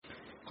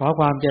ขอ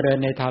ความเจริญ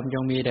ในธรรมจ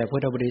งมีแด่พุ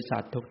ทธบริษั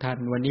ททุกท่าน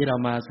วันนี้เรา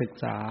มาศึก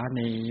ษาใน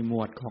หม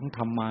วดของธ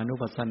รรมานุ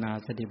ปัสสนา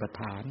สติปัฏ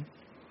ฐาน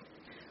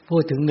พู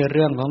ดถึงในเ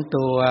รื่องของ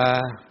ตัว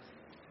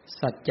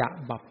สัจจะ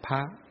บัพพ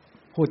ะ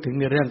พูดถึง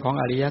ในเรื่องของ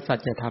อริยสั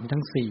จธรรมทั้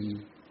ง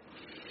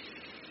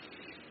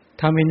4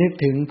ถ้าไม่นึก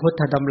ถึงพุท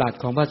ธดำรัส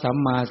ของพระสัม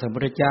มาสัมพุ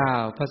ทธเจ้า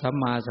พระสัม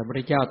มาสัมพุท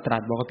ธเจ้าตรั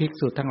สบอกว่าภิก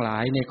ษุทั้งหลา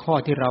ยในข้อ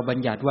ที่เราบัญ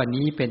ญัติว่า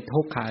นี้เป็นทุ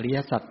กขอริย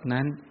สัจ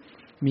นั้น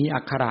มี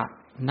อักขระ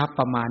นับป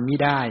ระมาณมิ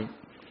ได้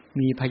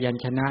มีพยัญ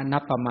ชนะนั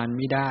บประมาณ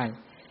มิได้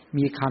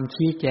มีคำ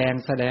ชี้แจง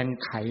แสดง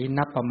ไข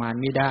นับประมาณ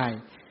มิได้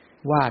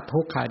ว่าทุ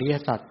กขอริย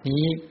สัจ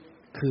นี้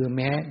คือแ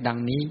ม้ดัง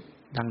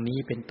นี้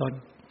เป็นต้น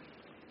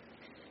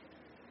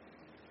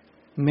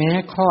แม้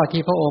ข้อ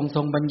ที่พระองค์ท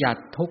รงบัญญั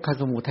ติทุกข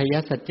สมุทัย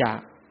สัจจะ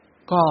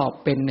ก็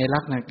เป็นในลั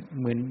กษณะ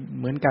เ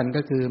หมือนกัน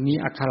ก็คือมี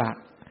อักขระ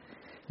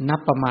นับ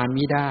ประมาณ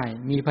มิได้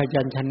มีพ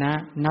ยัญชนะ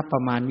นับปร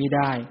ะมาณมิไ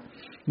ด้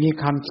มี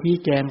คำชี้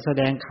แจงแส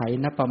ดงไข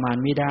นับประมาณ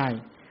มิได้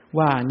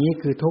ว่านี้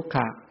คือทุกข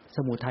ส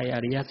มุทัยอ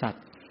ริยสัจ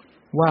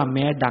ว่าแ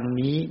ม้ดัง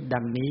นี้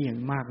อย่าง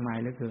มากมาย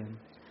เหลือเกิน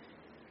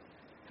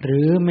ห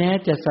รือแม้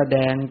จะแสด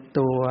ง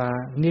ตัว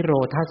นิโร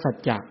ธสัจ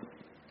จะ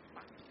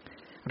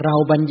เรา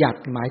บัญญัติ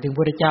หมายถึงพระ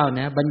พุทธเจ้า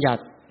นะบัญญั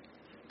ติ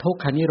ทุก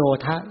ขนิโร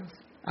ธ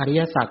อริ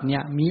ยสัจเนี่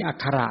ยมีอัก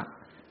ขระ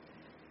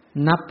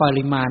นับป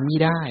ริมาณมิ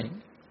ได้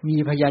มี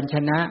พยัญช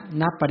นะ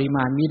นับปริม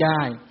าณมิไ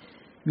ด้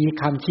มี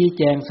คำชี้แ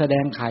จงแสด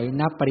งไข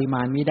นับปริม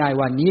าณมิได้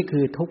ว่านี้คื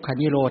อทุกข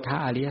นิโรธ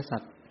อริยสั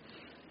จ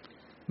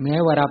แม้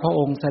เวลาพระอ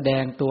งค์แสด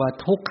งตัว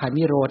ทุกข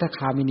นิโรธค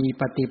ามินี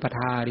ปฏิปท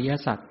าอริย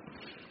สัจ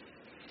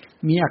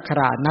มีอักข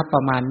ระนับปร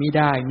ะมาณมิไ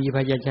ด้มีพ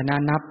ยัญชนะ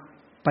นับ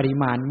ปริ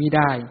มาณมิไ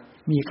ด้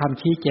มีค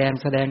ำชี้แจง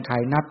แสดงไข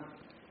นับ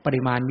ป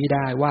ริมาณมิไ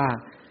ด้ว่า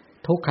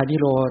ทุกขนิ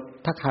โร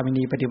ธคามิ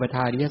นีปฏิปท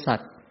าอริยสัจ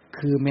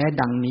คือแม้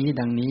ดัง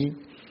นี้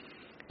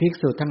ภิก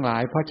ษุทั้งหลา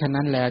ยเพราะฉะ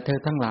นั้นแลเธอ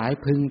ทั้งหลาย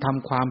พึงท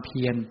ำความเ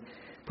พียร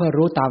เพื่อ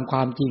รู้ตามคว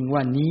ามจริงว่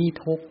านี้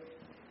ทุกข์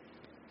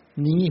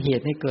นี้เห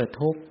ตุให้เกิด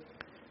ทุกข์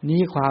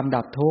นี้ความ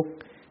ดับทุกข์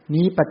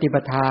นี้ปฏิป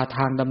ทาท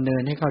างดำเนิ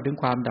นให้เข้าถึง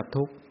ความดับ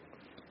ทุกข์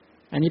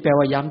อันนี้แปล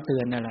ว่าย้ำเตื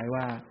อนอะไร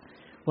ว่า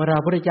เวลาพ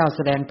ระพุทธเจ้าแส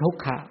ดงทุก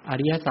ขอ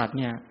ริยสัจ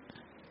เนี่ย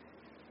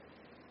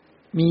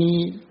มี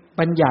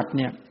บัญญัติเ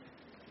นี่ย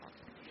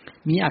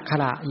มีอักข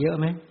ระเยอะ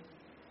ไหม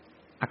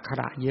อักข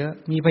ระเยอะ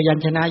มีพยัญ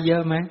ชนะเยอ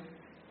ะไหม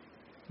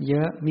เย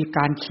อะมีก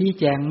ารชี้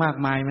แจงมาก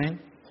มายไหม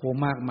โห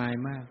มากมาย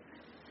มาก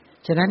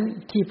ฉะนั้น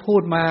ที่พู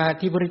ดมา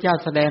ที่พระพุทธเจ้า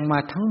แสดงมา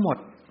ทั้งหมด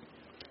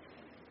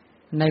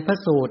ในพระ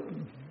สูตร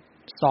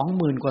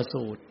 20,000 กว่า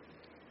สูตร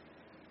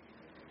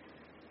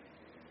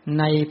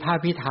ในพระ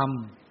พิธรรม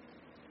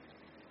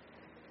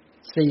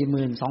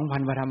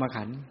 42,000 พระธรรม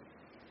ขันธ์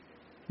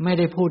ไม่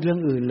ได้พูดเรื่อ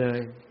งอื่นเลย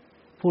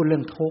พูดเรื่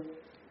องทุกข์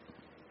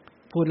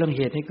พูดเรื่องเ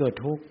หตุให้เกิด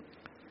ทุกข์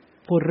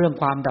พูดเรื่อง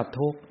ความดับ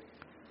ทุกข์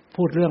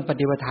พูดเรื่องป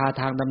ฏิปทา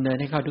ทางดำเนิน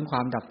ให้เข้าถึงคว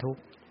ามดับทุกข์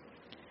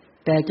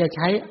แต่จะใ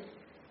ช้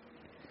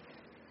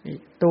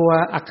ตัว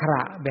อักขร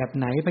ะแบบ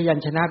ไหนพยัญ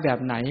ชนะแบบ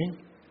ไหน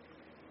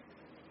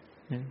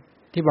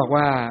ที่บอก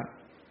ว่า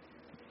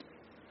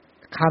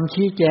คำ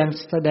ชี้แจง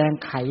แสดง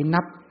ไข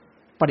นับ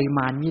ปริม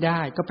าณไม่ได้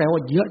ก็แปลว่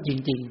าเยอะจ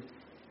ริง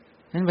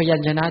ๆนั้นพยัญ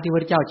ชนะที่พ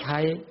ระเจ้าใช้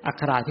อัก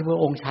ขระที่พระ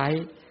องค์ใช้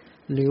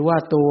หรือว่า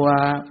ตัว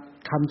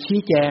คำชี้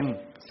แจง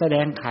แสด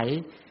งไข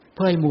เ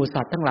พื่อให้หมู่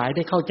สัตว์ทั้งหลายไ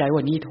ด้เข้าใจว่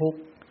านี้ทุกข์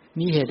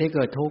นี้เหตุให้เ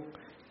กิดทุกข์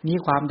นี้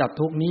ความดับ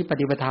ทุกข์นี้ป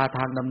ฏิปทาท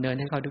างดำเนิน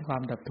ให้เข้าถึงควา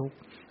มดับทุกข์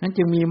นั้น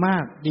จึงมีมา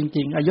กจ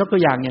ริงๆยกตั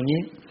วอย่างอย่าง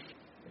นี้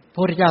พร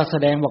ะพุทธเจ้าแส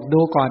ดงบอกดู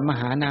ก่อนม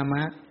หานาม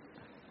ะ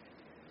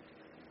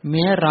แ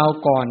ม้เรา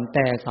ก่อนแ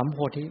ต่สัมโพ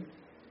ธิ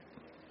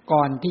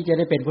ก่อนที่จะไ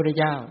ด้เป็นพระพุทธ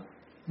เจ้า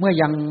เมื่อ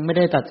ยังไม่ไ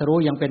ด้ตรัสรู้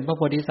ยังเป็นพระโ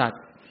พธิสัต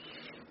ว์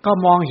ก็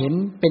มองเห็น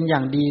เป็นอย่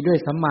างดีด้วย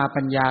สัมมา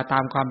ปัญญาตา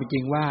มความเป็นจ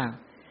ริงว่า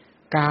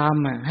กาม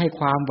ให้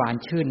ความหวาน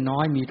ชื่นน้อ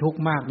ยมีทุกข์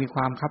มากมีค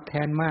วามคับแ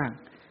ค้นมาก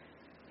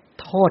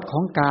โทษข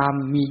องกาม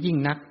มียิ่ง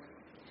นัก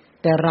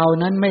แต่เรา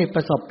นั้นไม่ป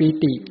ระสบปี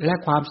ติและ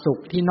ความสุ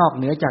ขที่นอก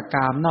เหนือจากก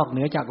ามนอกเห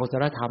นือจากกุศ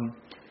ลธรรม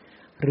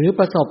หรือป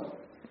ระสบ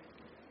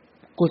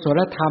กุศ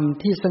ลธรรม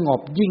ที่สงบ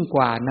ยิ่งก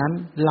ว่านั้น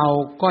เรา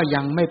ก็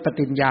ยังไม่ป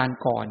ฏิญญาณ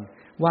ก่อน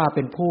ว่าเ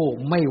ป็นผู้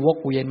ไม่วก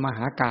เวียนมห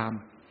ากาม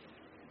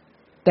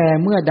แต่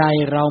เมื่อใด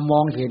เราม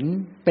องเห็น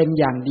เป็น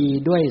อย่างดี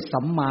ด้วย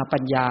สัมมาปั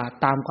ญญา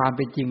ตามความเ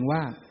ป็นจริงว่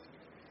า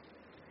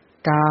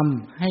กาม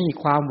ให้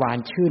ความหวาน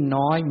ชื่น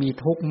น้อยมี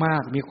ทุกข์มา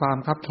กมีความ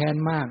คับแค้น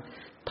มาก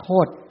โท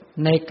ษ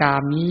ในกา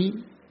มนี้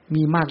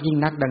มีมากยิ่ง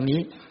นักดัง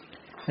นี้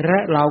และ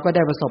เราก็ไ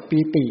ด้ประสบปี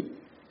ติ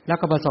แล้ว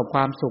ก็ประสบคว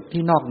ามสุข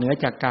ที่นอกเหนือ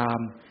จากกา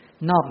ม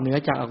นอกเหนือ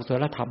จากอกุศ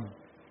ลธรรม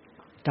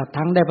กับ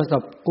ทั้งได้ประส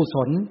บกุศ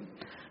ล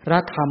และ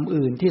ธรรม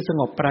อื่นที่ส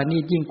งบประณี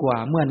ตยิ่งกว่า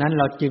เมื่อนั้น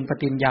เราจึงป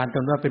ฏิญญาณต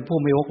นว่าเป็นผู้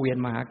ไม่วกเวียน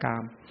มหากา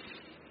ม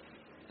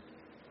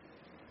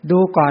ดู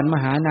ก่อนม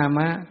หานาม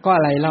ะก็อ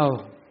ะไรเล่า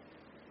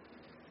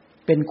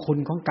เป็นคุณ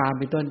ของกาม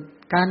เป็นต้น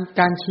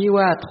การชี้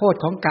ว่าโทษ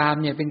ของกาม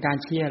เนี่ยเป็นการ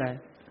ชี้อะไร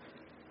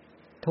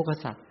ทุกข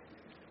สัจ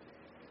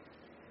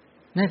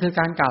นั่นคือ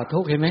การกล่าวทุ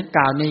กข์เห็นไหมก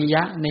ล่าวในย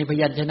ะในพ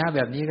ยัญชนะแบ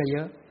บนี้ก็เย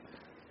อะ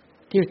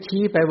ที่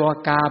ชี้ไปว่า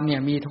กามเนี่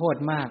ยมีโทษ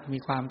มากมี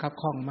ความคับ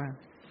ข้องมาก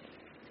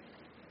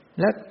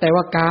และแต่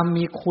ว่ากาม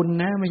มีคุณ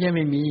นะไม่ใช่ไ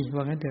ม่มี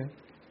ว่างั้นเถอะ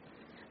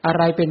อะไ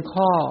รเป็น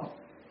ข้อ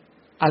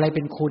อะไรเ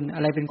ป็นคุณอ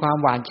ะไรเป็นความ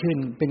หวานชื่น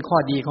เป็นข้อ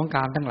ดีของก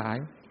ามทั้งหลาย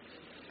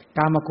ก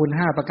ามคุณ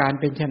5ประการ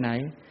เป็นไฉน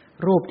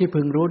รูปที่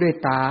พึงรู้ด้วย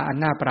ตาอัน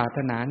น่าปรารถ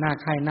นาน่า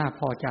ใคร่น่า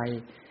พอใจ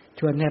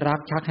ชวนให้รัก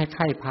ชักให้ใค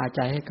ร่พาใจ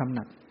ให้กำห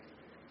นัด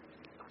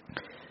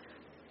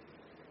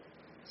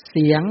เ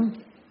สียง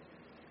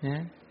น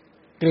ะ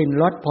กลิ่น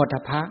รสโผฏฐั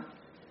พพะ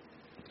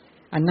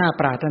อันน่า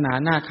ปรารถนา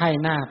น่าใคร่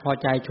น่าพอ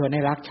ใจชวนใ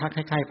ห้รักชักใ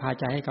ห้ใคร่พา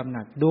ใจให้กำห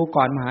นัดดู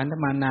ก่อนมหา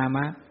นาม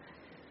ะ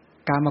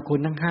กามคุ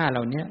ณทั้ง5เห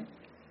ล่านี้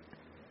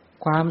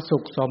ความสุ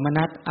ขสม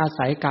นัสอา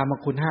ศัยกาม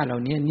คุณ5เหล่า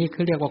นี้นี่คื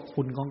อเรียกว่า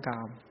คุณของก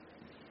าม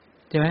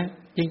ใช่ไหม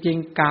จริง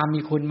ๆกาม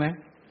มีคุณไหม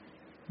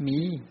มี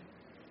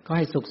ก็ใ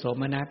ห้สุขส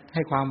มนัสใ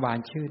ห้ความหวาน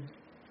ชื่น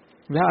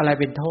แล้วอะไร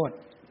เป็นโทษ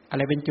อะไ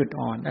รเป็นจุด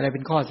อ่อนอะไรเป็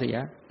นข้อเสีย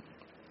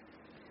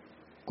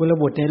กุล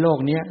บุตรในโลก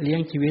นี้เลี้ย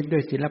งชีวิตด้ว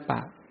ยศิลปะ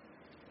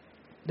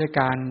ด้วย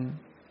การ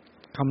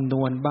คำน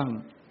วณบ้าง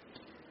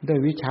ด้วย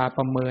วิชาป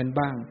ระเมิน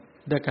บ้าง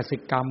ด้วยกสิ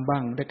กรรมบ้า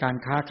งด้วยการ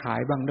ค้าขาย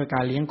บ้างด้วยก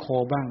ารเลี้ยงโค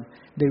บ้าง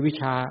ด้วยวิ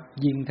ชา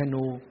ยิงธ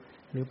นู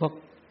หรือพ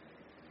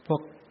ว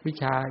กวิ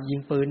ชายิง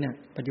ปืนเนี่ย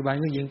ปัจจุบัน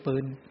ก็ยิงปื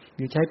นห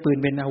รือใช้ปืน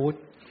เป็นอาวุธ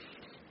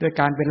ด้วย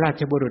การเป็นรา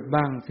ชบุรุษ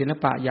บ้างศิล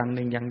ปะอย่างห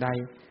นึ่งอย่างใด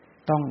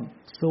ต้อง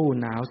สู้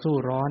หนาวสู้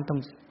ร้อนต้อง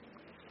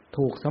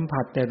ถูกสัม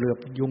ผัสแต่เหลือบ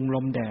ยุงล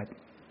มแดด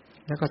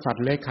แล้วก็สัต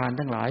ว์เลื้อยคลาน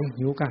ทั้งหลาย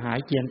หิวกระหาย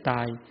เกียจต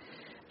าย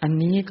อัน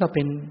นี้ก็เ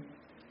ป็น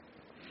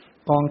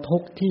กองทุ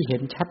กข์ที่เห็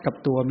นชัดกับ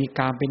ตัวมี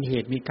กามเป็นเห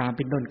ตุมีกามเ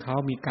ป็นต้นเขา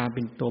มีกามเ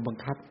ป็นตัวบัง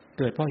คับ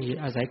เกิดเพราะเหตุ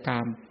อาศัยกา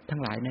มทั้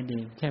งหลายนั่นเอ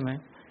งใช่ไหม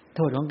โท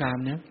ษของกาม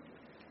เนี่ย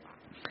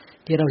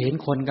ที่เราเห็น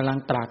คนกำลัง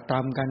ตรากตร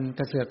ำกัน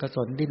กระเสือกกระส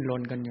นดิ้นร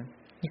นกันเนี่ย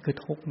นี่คือ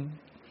ทุกข์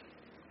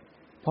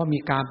เพราะมี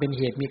กามเป็นเ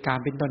หตุมีกาม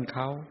เป็นต้นเข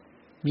า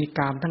มีก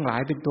ามทั้งหลา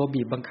ยเป็นตัว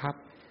บีบบังคับ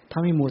ถ้า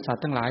มีหมู่สัต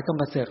ว์ทั้งหลายต้อง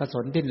กระเสือกกระส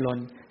นดิ้นรน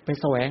ไป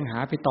แสวงหา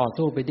ไปต่อ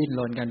สู้ไปดิ้น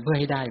รนกันเพื่อ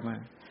ให้ได้มา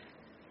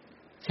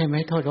ใช่ไหม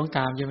โทษของก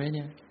ามใช่ไหมเ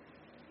นี่ย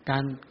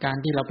การ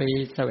ที่เราไป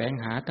แสวง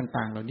หา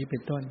ต่างๆเหล่านี้เป็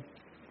นต้น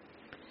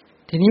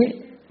ทีนี้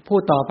พู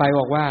ดต่อไป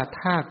บอกว่า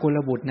ถ้ากุล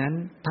บุตรนั้น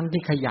ทั้ง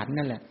ที่ขยัน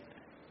นั่นแหละ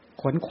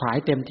ขนขวาย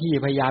เต็มที่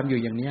พยายามอยู่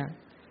อย่างเนี้ย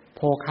โภ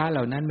คะเห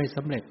ล่านั้นไม่ส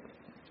ำเร็จ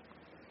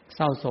เศ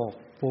ร้าโศก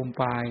ฟูม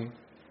ฟาย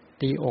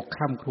ตีอกค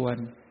ร่ำครวญ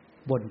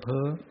บ่นเ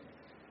พ้อ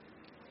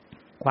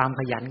ความ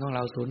ขยันของเร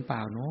าสูญเปล่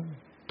าเนาะ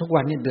ทุก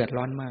วันนี้เดือด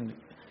ร้อนมาก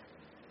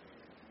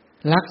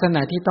ลักษณ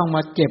ะที่ต้องม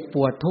าเจ็บป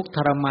วดทุกข์ท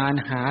รมาน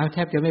หาแท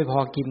บจะไม่พอ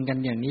กินกัน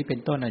อย่างนี้เป็น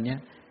ต้นอันเนี้ย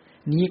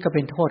นี้ก็เ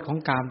ป็นโทษของ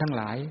กามทั้ง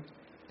หลาย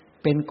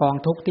เป็นกอง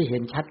ทุกข์ที่เห็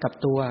นชัดกับ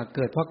ตัวเ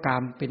กิดเพราะกา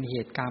มเป็นเห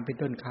ตุกามเป็น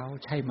ต้นเขา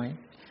ใช่ไหม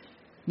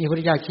นี่พระพุท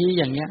ธเจ้าชี้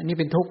อย่างเนี้ยนี่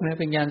เป็นทุกข์นะ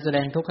เป็นการแสด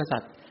งทุกขสั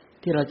จ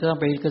ที่เราจะต้อง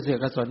ไปกระเสือก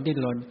กระสนดิ้น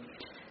รน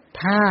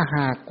ถ้าห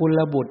ากกุล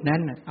บุตรนั้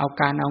นเอา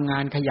การเอางา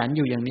นขยันอ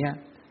ยู่อย่างเนี้ย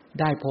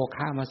ได้โภค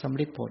ะมาสำ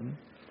ลิดผล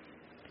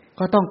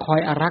ก็ต้องคอย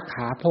อารักข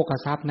าโภค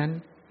ทรัพย์นั้น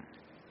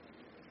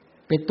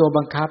เป็นตัว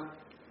บังคับ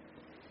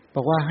บ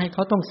อกว่าให้เข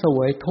าต้องเสว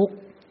ยทุกข์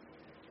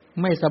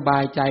ไม่สบา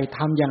ยใจท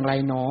ำอย่างไร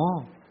หนอ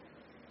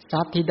ท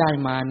รัพย์ที่ได้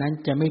มานั้น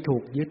จะไม่ถู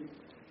กยึด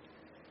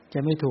จะ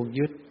ไม่ถูก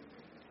ยึด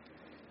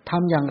ท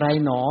ำอย่างไร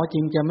หนอจึ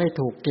งจะไม่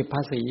ถูกเก็บภ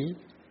าษี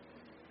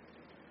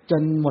จ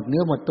นหมดเ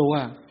นื้อหมดตัว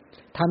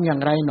ทำอย่า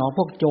งไรหนอพ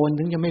วกโจร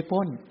ถึงจะไม่ป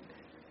ล้น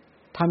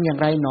ทำอย่าง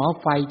ไรหนอ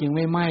ไฟจึงไ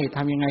ม่ไหม้ท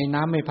ำยังไง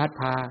น้ำไม่พัด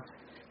พา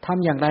ท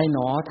ำอย่างไรหน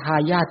อทา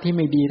ยาทที่ไ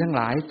ม่ดีทั้งห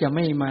ลายจะไ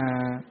ม่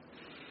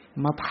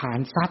มาผ่าน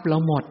ทรัพย์เรา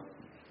หมด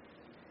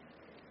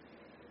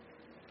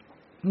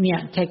เนี่ย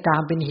ใช่กา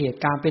มเป็นเหตุ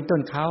กามเป็นต้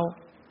นเขา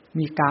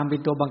มีกามเป็น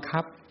ตัวบังคั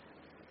บ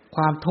ค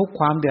วามทุกข์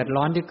ความเดือด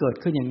ร้อนที่เกิด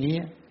ขึ้นอย่างนี้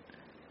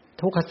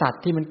ทุกขสัจ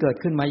ที่มันเกิด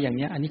ขึ้นมาอย่าง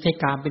นี้อันนี้ใช่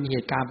กามเป็นเห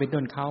ตุกามเป็น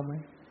ต้นเขาไหม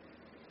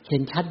เห็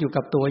นชัดอยู่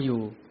กับตัวอ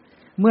ยู่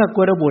เมื่อ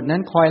กุลบุตรนั้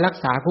นคอยรัก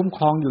ษาคุ้มค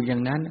รองอยู่อย่า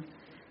งนั้น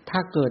ถ้า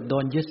เกิดโด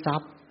นยึดทรั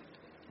พย์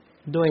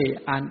ด้วย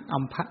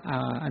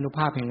อนุภ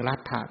าพแห่งรั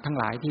ฐะทั้ง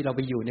หลายที่เราไป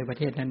อยู่ในประ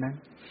เทศนั้น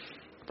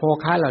โภ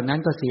คะเหล่านั้น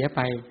ก็เสียไ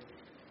ป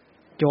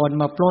โจร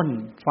มาปล้น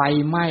ไฟ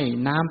ไหม้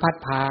น้ำพัด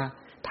พา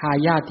ทา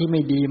ยาทที่ไ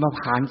ม่ดีมา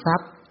ผลาญทรั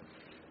พย์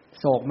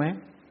โศกไหม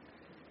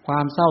ควา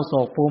มเศร้าโศ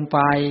กฟูมฟ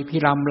ายพิ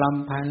รำล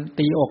ำพัน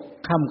ตีอก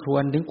คร่ำครว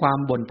ญถึงความ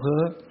บ่นเพ้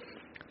อ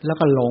แล้ว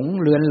ก็หลง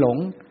เลือนหลง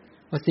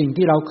ว่าสิ่ง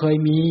ที่เราเคย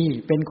มี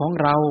เป็นของ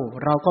เรา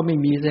เราก็ไม่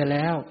มีเสียแ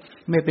ล้ว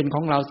ไม่เป็นข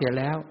องเราเสีย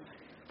แล้วพ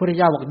ระพุทธเ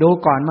จ้าบอกดู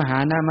ก่อนมหา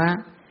นามะ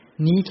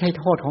นี้ใช่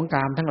โทษของก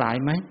ามทั้งหลาย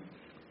ไหม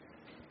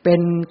เป็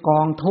นก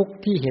องทุกข์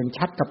ที่เห็น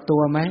ชัดกับตั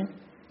วไหม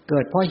เกิ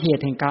ดเพราะเห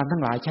ตุแห่งกามทั้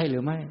งหลายใช่หรื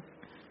อไม่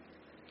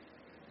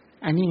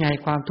อันนี้ไง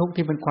ความทุกข์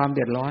ที่เป็นความเ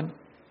ดือดร้อน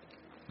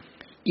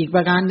อีกป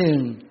ระการหนึ่ง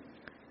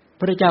พ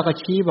ระเจ้าก็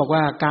ชี้บอกว่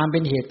ากามเป็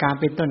นเหตุกาม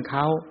เป็นต้นเข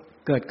า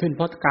เกิดขึ้นเพ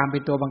ราะกามเป็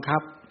นตัวบังคั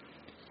บ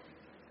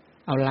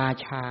เอารา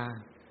ชา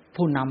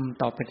ผู้น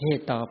ำต่อประเทศ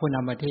ต่อผู้น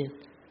ำประเทศ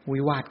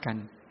วิวาทกัน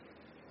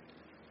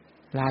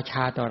ราช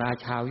าต่อรา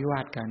ชาวิว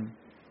าทกัน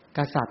ก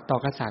ษัตริย์ต่อ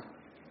กษัตริย์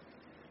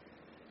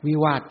วิ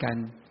วาทกัน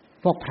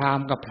พวกพราหม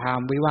ณ์กับพราห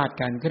มณ์วิวาท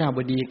กันคฤหบ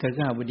ดีกับค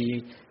ฤหบดี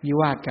วิ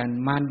วาทกัน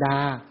มารดา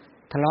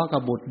ทะเลาะกั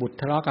บบุตรบุตร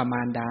ทะเลาะกับม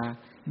ารดา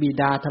บิ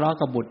ดาทะเลาะ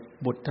กับบุตร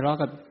บุตรทะเลาะ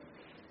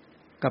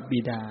กับบิ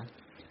ดา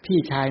พี่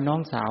ชายน้อ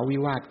งสาววิ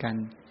วาทกัน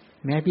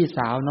แม้พี่ส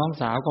าวน้อง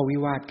สาวก็วิ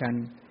วาทกัน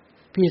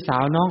พี่สา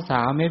วน้องส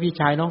าวแม้พี่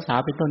ชายน้องสาว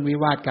เป็นต้นวิ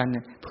วาทกัน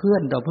เพื่อ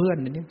นต่อเพื่อน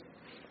นี่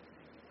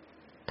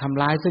ท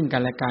ำร้ายซึ่งกั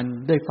นและกัน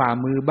ด้วยฝ่า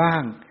มือบ้า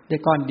งด้ว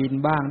ยก้อนดิน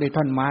บ้างด้วย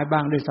ท่อนไม้บ้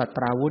างด้วยสัต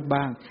ราวุธ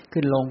บ้าง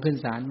ขึ้นลงขึ้น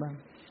ศาลบ้าง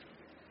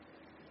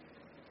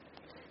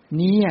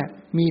นี่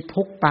มี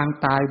ทุกข์ปาง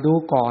ตายดู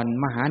ก่อน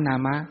มหานา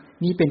มะ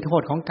นี่เป็นโท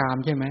ษของกาม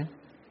ใช่ไหม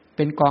เ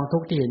ป็นกองทุ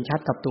กข์ที่เห็นชัด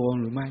กับตัว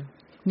หรือไม่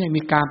เนี่ย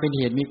มีกามเป็นเ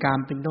หตุมีกาม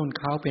เป็นต้น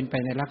เขาเป็นไป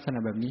ในลักษณะ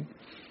แบบนี้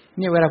เ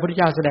นี่ยเวลาพระพุทธ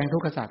เจ้าแสดงทุ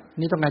กขสัจ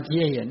นี่ต้องการชี้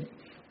ให้เห็น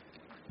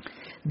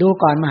ดู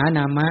ก่อนมหาน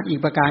ามะอีก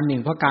ประการหนึ่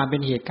งเพราะกามเป็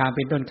นเหตุกามเ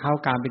ป็นต้นเขา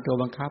กามเป็นตัว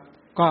บังคับ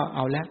ก็เอ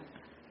าละ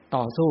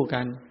ต่อสู้กั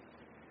น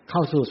เข้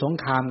าสู่สง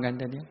ครามกัน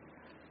ตอนนี้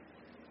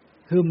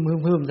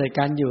ฮึ่มใส่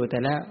กันอยู่แต่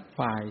ละ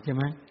ฝ่ายใช่ไ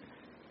หม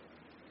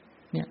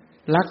เนี่ย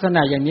ลักษณ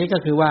ะอย่างนี้ก็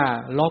คือว่า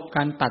ลบ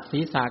กันตัดศี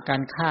รษะกั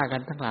นฆ่ากั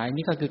นทั้งหลาย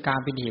นี่ก็คือการ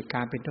เป็นเหตุก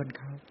ารเป็นต้นเ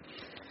ขา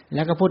แ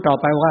ล้วก็พูดต่อ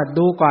ไปว่า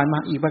ดูก่อนมา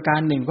อีกประการ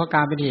หนึ่งเพราะก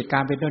ารเป็นเหตุกา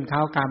รเป็นต้นเข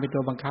าการเป็นตั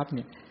วบังคับเ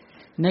นี่ย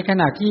ในข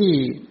ณะที่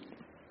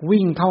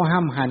วิ่งเข้าห้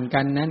ามหัน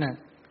กันนั้นน่ะ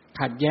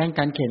ขัดแย้ง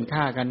กันเข็น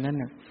ฆ่ากันนั้น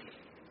น่ะ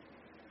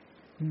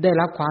ได้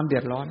รับความเดื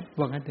อดร้อน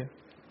ว่างั้นเถอะ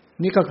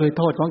นี่ก็คือ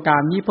โทษของกา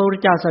มนี้พระพุทธ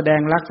เจ้าแสดง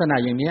ลักษณะ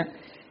อย่างนี้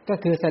ก็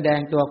คือแสดง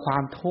ตัวควา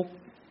มทุกข์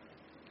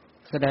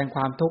แสดงค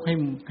วามทุกข์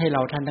ให้เร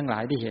าท่านทั้งหลา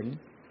ยได้เห็น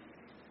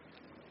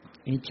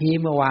อีกที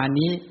เมื่อวาน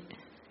นี้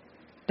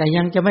แต่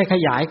ยังจะไม่ข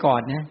ยายก่อ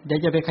นนะเดี๋ยว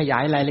จะไปขยา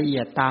ยรายละเอี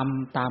ยด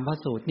ตามพระ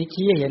สูตรนี้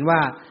ชี้ให้เห็นว่า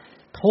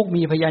ทุก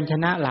มีพยัญช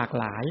นะหลาก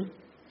หลาย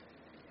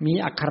มี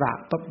อักขระ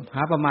ห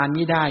าประมาณไ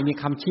ม่ได้มี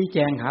คำชี้แจ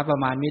งหาประ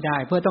มาณไม่ได้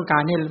เพื่อต้องกา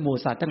รให้หมู่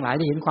สัตว์ทั้งหลายไ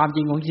ด้เห็นความจ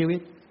ริงของชีวิต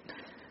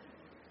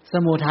ส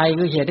มุทัย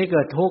คือเหตุให้เ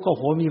กิดทุกข์โอ้โ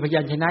หมีพยั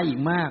ญชนะอีก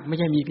มากไม่ใ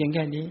ช่มีเพียงแ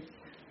ค่นี้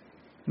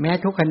แม้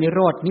ทุกขนิโร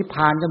ธนิพพ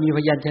านก็มีพ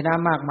ยัญชนะ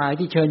มากมาย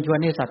ที่เชิญชวน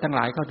ให้สัตว์ทั้งห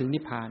ลายเข้าถึงนิ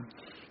พพาน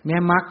แม้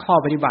มรรคข้อ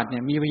ปฏิบัติเนี่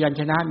ยมีพยัญ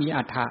ชนะมีอ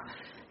รรถะ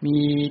มี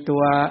ตั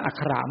วอัก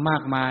ขระมา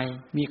กมาย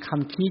มีค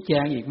ำชี้แจ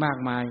งอีกมาก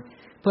มาย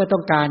เพื่อต้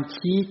องการ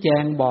ชี้แจ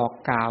งบอก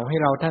กล่าวให้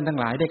เราท่านทั้ง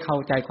หลายได้เข้า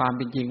ใจความเ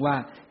ป็นจริงว่า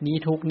นี้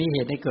ทุกข์นี้เห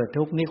ตุให้เกิด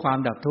ทุกข์นี้ความ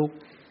ดับทุกข์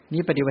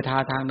นี้ปฏิปทา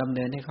ทางดำเ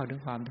นินให้เข้าถึ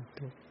งความดับ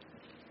ทุกข์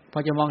พอ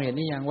จะมองเห็น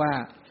นี่อย่างว่า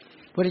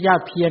พระพุทธเจ้า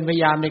เพียรพย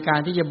ายามในการ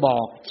ที่จะบอ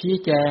กชี้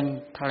แจง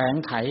แถลง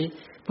ไข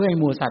เพื่อให้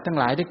หมู่สัตว์ทั้ง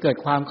หลายได้เกิด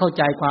ความเข้าใ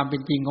จความเป็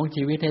นจริงของ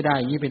ชีวิตให้ได้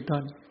อย่างนี้เป็นต้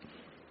น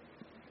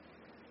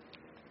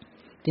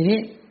ทีนี้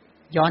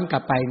ย้อนกลั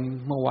บไป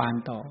เมื่อวาน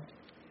ต่อ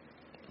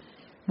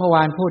เมื่อว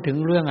านพูดถึง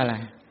เรื่องอะไร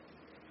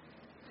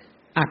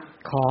อัด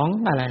ของ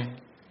อะไร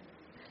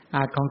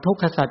อัดของทุก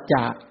ขสัจจ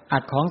ะอั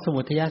ดของสมุ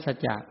ทัยสัจ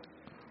จะ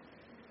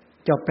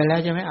จบไปแล้ว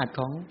ใช่ไหมอัดข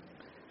อง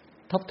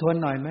ทบทวน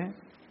หน่อยไหม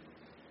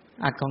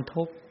อัดของ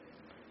ทุก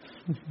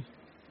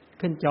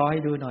ขึ้นจอให้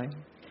ดูหน่อย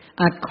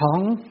อัดของ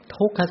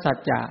ทุกขสัจ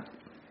จะ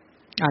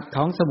อัดข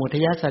องสมุทั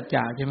ยสัจจ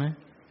ะใช่ไหม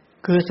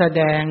คือแส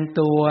ดง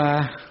ตัว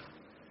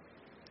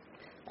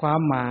ควา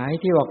มหมาย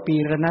ที่บอกปี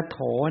รณัตโถ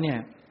เนี่ย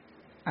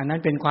อันนั้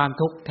นเป็นความ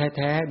ทุกข์แ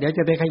ท้ๆเดี๋ยวจ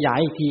ะไปขยาย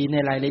อีกทีใน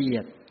รายละเอี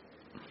ยด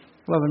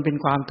ว่ามันเป็น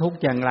ความทุกข์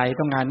อย่างไร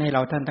ต้องการให้เร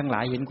าท่านทั้งหล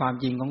ายเห็นความ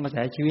จริงของกระแส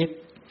ชีวิต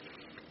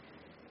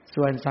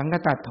ส่วนสังค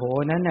ตัตโถ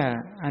นั้นน่ะ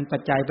อันปั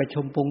จจัยประ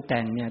ชุมปรุงแ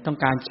ต่งเนี่ยต้อง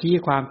การชี้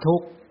ความทุ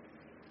กข์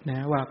น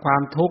ะว่าควา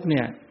มทุกข์เ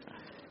นี่ย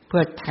เ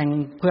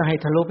พื่อให้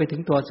ทะลุไปถึ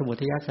งตัวสมุ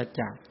ทัยสัจ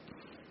จะ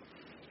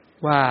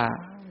ว่า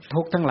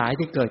ทุกข์ทั้งหลาย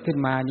ที่เกิดขึ้น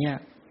มาเนี่ย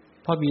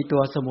เพราะมีตั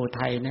วสมุ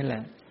ทัยนั่นแหล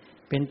ะ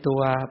เป็นตั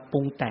วปรุ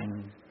งแต่ง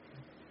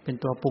เป็น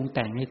ตัวปรุงแ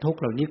ต่งให้ทุกข์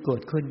เหล่านี้เกิ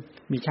ดขึ้น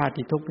มีชาติ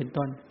ทุกข์เป็น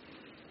ต้น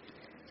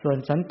ส่วน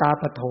สันตา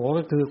ปโถ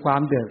ก็คือควา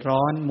มเดือด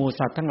ร้อนหมู่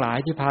สัตว์ทั้งหลาย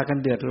ที่พากัน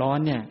เดือดร้อน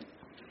เนี่ย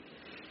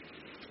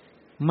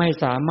ไม่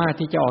สามารถ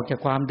ที่จะออกจาก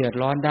ความเดือด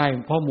ร้อนได้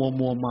เพราะมั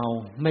วเมา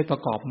ไม่ปร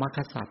ะกอบมรรค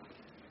สัจ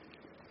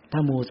ถ้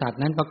าหมู่สัตว์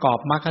นั้นประกอบ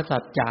มรรคสั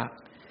จจะ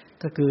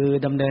ก็คือ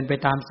ดำเนินไป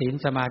ตามศีล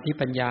สมาธิ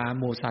ปัญญา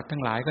หมู่สัตว์ทั้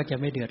งหลายก็จะ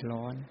ไม่เดือด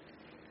ร้อน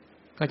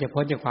ก็จะ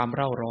พ้นจากความเ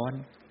ร่าร้อน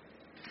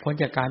พ้น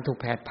จากการถูก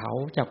แผดเผา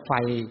จากไฟ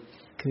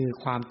คือ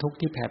ความทุกข์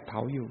ที่แผดเผา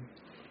อยู่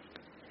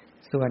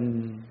ส่วน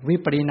วิ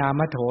ปริณา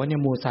มโถเนี่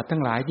ยหมู่สัตว์ทั้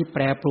งหลายที่แป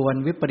รปรวน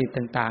วิปริต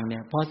ต่างๆเนี่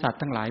ยเพราะสัต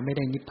ว์ทั้งหลายไม่ไ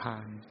ด้นิพพา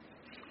น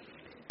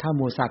ถ้าห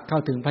มู่สัตว์เข้า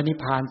ถึงพระนิพ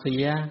พานเสี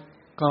ย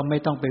ก็ไม่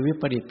ต้องไปวิ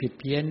ปริตผิด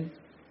เพี้ยน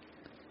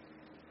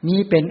นี่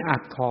เป็นอั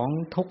ตของ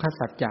ทุกข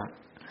สัจจะ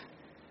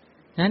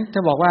นั้นจะ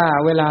บอกว่า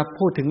เวลา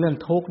พูดถึงเรื่อง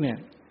ทุกข์เนี่ย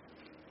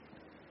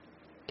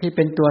ที่เ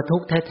ป็นตัวทุ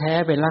กข์แท้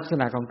ๆเป็นลักษ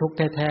ณะของทุกข์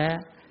แท้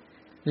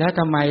ๆแล้วท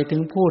ำไมถึ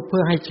งพูดเพื่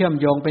อให้เชื่อม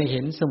โยงไปเ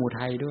ห็นสมุ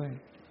ทัยด้วย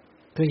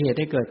คือเหตุ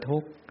ให้เกิดทุ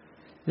กข์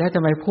แล้วท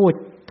ำไมพูด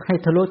ให้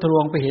ทะลุทะล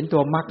วงไปเห็นตั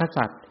วมรรค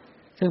สัจ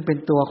ซึ่งเป็น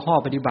ตัวข้อ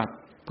ปฏิบัติ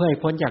เพื่อให้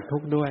พ้นจากทุ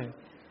กข์ด้วย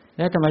แ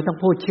ล้วทำไมต้อง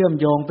พูดเชื่อม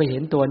โยงไปเห็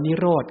นตัวนิ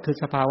โรธคือ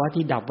สภาวะ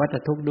ที่ดับวัฏ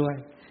ทุกข์ด้วย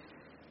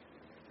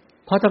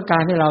เพราะต้องกา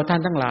รให้เราท่า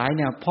นทั้งหลายเ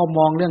นี่ยพอม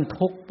องเรื่อง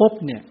ทุกข์ปุ๊บ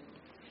เนี่ย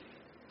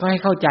ก็ให้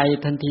เข้าใจ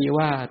ทันที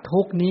ว่าทุ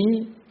กข์นี้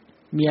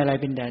มีอะไร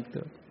เป็นแดนเ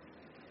กิด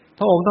พ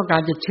ระองค์ต้องกา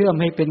รจะเชื่อม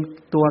ให้เป็น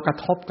ตัวกระ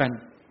ทบกัน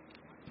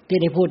ที่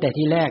ได้พูดแต่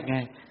ทีแรกไง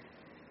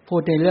พู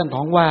ดในเรื่องข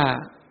องว่า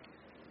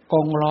ก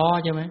งล้อ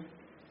ใช่ไหม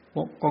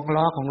กง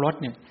ล้อของรถ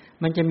เนี่ย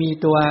มันจะมี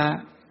ตัว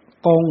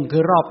กงคื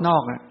อรอบนอ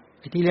กอ่ะ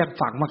ที่เรียก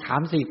ฝักมะขา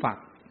ม4ฝัก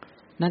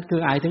นั่นคือ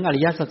หมายถึงอริ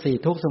ยสัจสี่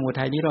ทุกข์สมุ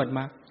ทัยนิโรธม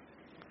รรค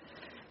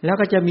แล้ว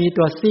ก็จะมี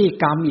ตัวซี่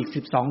กรรมอีก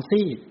12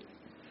ซี่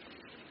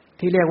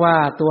ที่เรียกว่า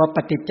ตัวป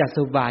ฏิจจส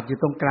มุปบาทอยู่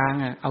ตรงกลาง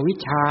อวิช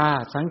ชา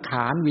สังข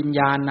ารวิญ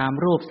ญาณนาม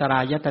รูปสลา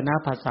ยตนะ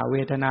ภาษาเว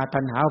ทนาตั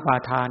ณหาอุปา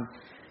ทาน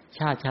ช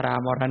าติชรา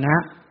มรณะ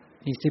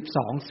นี่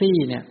12ซี่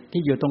เนี่ย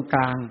ที่อยู่ตรงก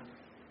ลาง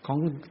ข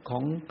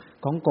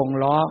องกง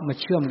ล้อมา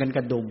เชื่อมกัน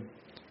กับดุม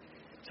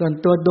ส่วน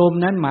ตัวดุม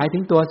นั้นหมายถึ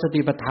งตัวส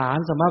ติปัฏฐาน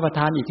สมปัฏฐ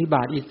านอิทธิบ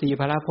าทอินทรีย์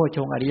พละโพชฌ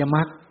งค์อริยม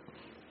รรค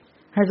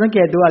ให้สังเก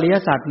ตดูอริย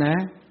สัจนะ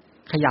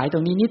ขยายตร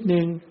งนี้นิดนึ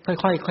งค่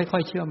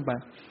อยๆเชื่อมไป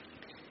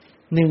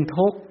1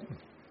ทุกข์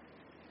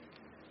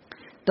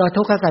ตัว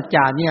ทุกขสัจจ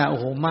ะเนี่ยโอ้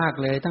โหมาก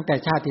เลยตั้งแต่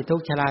ชาติทุก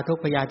ข์ชราทุก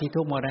ข์พยาธิ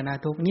ทุกข์มรณะ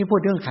ทุกข์นี่พูด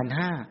เรื่องขันธ์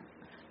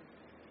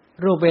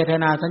5รูปเวท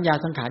นาสัญญา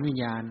สังขารวิญ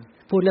ญาณ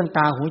พูดเรื่องต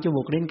าหูจ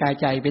มูกลิ้นกาย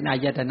ใจเป็นอา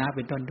ยตนะเ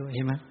ป็นต้นด้วยเ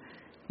ห็นไหม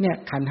เนี่ย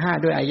ขันธ์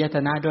5ด้วยอายต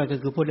นะด้วยก็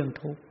คือพูดเรื่อง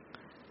ทุกข์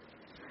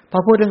พอ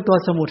พูดเรื่องตัว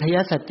สมุทัย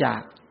สัจจะ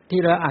ที่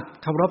เราอัด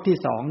คำรบที่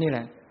2นี่แห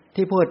ละ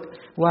ที่พูด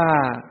ว่า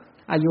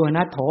อายุ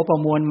นัตโถประ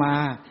มวลมา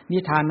นิ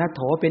ทานนัตโ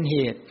ถเป็นเห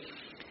ตุ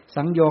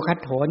สังโยคัต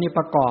โถนี่ป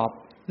ระกอบ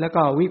แล้ว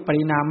ก็วิป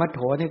ริณามัตโถ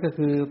นี่ก็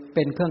คือเ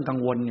ป็นเครื่องกัง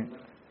วลเนี่ย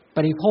ป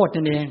ริโภท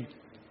นั่นเอง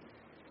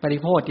ปริ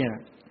โภทเนี่ย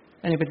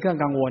อันนี้เป็นเครื่อง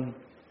กังวล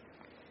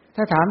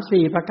ถ้าถาม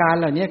4ประการ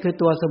เหล่านี้คือ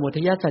ตัวสมุ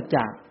ทัยสัจจ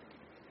ะ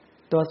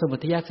ตัวสมุ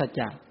ทัยสัจ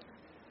จะ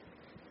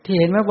ที่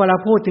เห็นว่าเวลา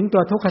พูดถึงตั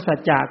วทุกขสัจ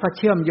จะก็เ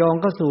ชื่อมโยง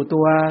ก็สู่ตั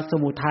วส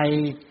มุทัย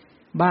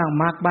บ้าง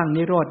มรรคบ้าง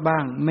นิโรธบ้า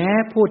งแม้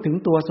พูดถึง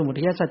ตัวสมุ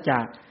ทัยสัจจะ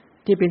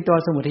ที่เป็นตัว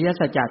สมุทัย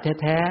สัจจะ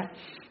แท้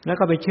ๆแล้ว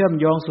ก็ไปเชื่อม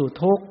โยงสู่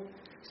ทุกข์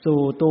สู่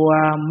ตัว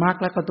มรรค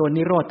แล้วก็ตัว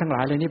นิโรธทั้งหล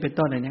ายเหล่านี้เป็น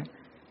ต้นอะไรเนี้ย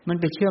มัน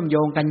ไปเชื่อมโย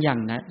งกันอย่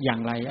าง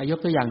ไรยก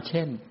ตัวอย่างเ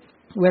ช่น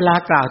เวลา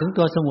กล่าวถึง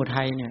ตัวสมุ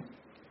ทัยเนี่ย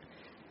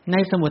ใน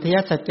สมุทัย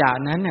สัจจะ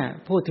นั้นน่ะ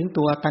พูดถึง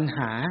ตัวตัณห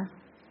า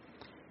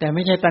แต่ไ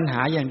ม่ใช่ตัณห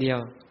าอย่างเดียว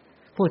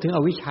พูดถึงอ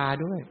วิชชา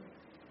ด้วย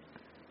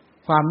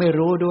ความไม่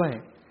รู้ด้วย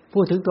พู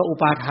ดถึงตัวอุ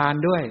ปาทาน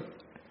ด้วย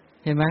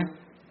เห็นไหม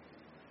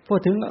พูด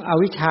ถึงอ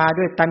วิชชา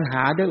ด้วยตัณห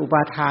าด้วยอุป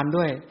าทาน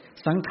ด้วย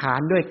สังขาร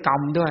ด้วยกรร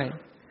มด้วย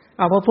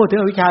พอพูดถึง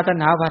อวิชชาตัณ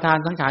หาอุปาทาน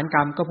สังขารกร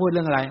รมก็พูดเ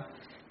รื่องอะไร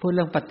พูดเ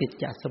รื่องปฏิจ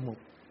จสมุป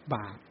บ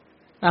าท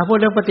พูด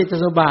เรื่องปฏิจจ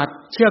สมุปบาท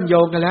เชื่อมโย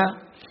งกันแล้ว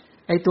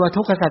ไอ้ตัว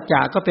ทุกขสัจจ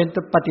ะก็เป็น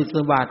ปฏิจจส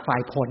มุปบาทฝ่า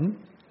ยผล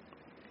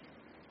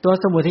ตัว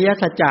สมุทัย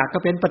สัจจะก็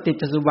เป็นปฏิจ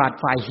จสมุปบาท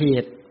ฝ่ายเห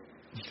ตุ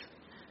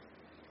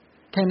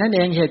แค่นั้นเอ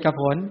งเหตุกับ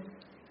ผล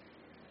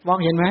มอง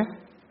เห็นไหม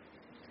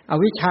อ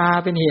วิชชา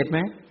เป็นเหตุไหม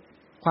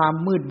ความ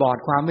มืดบอด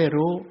ความไม่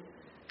รู้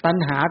ตัณ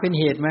หาเป็น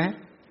เหตุไหม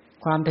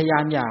ความทยา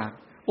นอยาก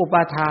อุป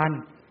าทาน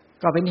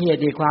ก็เป็นเหตุ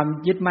แห่งความ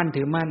ยึดมั่น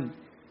ถือมั่น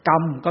กรร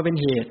มก็เป็น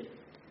เหตุ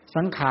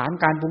สังขาร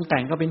การปรุงแต่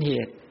งก็เป็นเห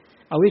ตุ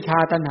อวิชชา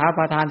ตัณหาอุ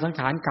ปาทานสัง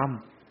ขารกรรม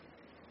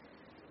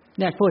เ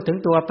นี่ยพูดถึง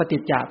ตัวปฏิ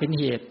จจ์เป็น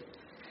เหตุ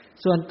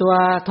ส่วนตัว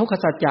ทุกข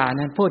สัจจะ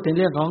นั้นพูดถึง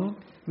เรื่องของ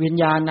วิญ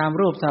ญาณนาม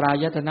รูปสลา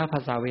ยตนะภา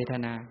ษาเวท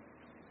นา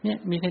เนี่ย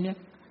มีแค่นี้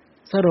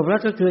สรุปแล้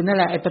วก็คือนั่น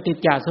แหละไอ้ปฏิจ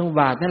จสมุป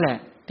บาทนั่นแหละ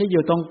ที่อ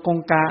ยู่ตรงกง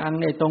กลาง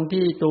ไอ้ตรง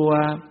ที่ตั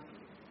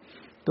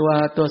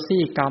ว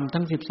ซี่กรรม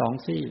ทั้ง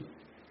12ซี่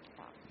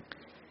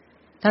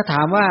ถ้าถ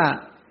ามว่า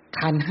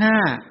ขันธ์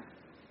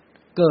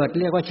5เกิด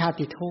เรียกว่าชา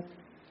ติทุกข์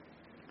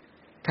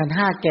ขันธ์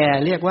5แก่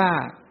เรียกว่า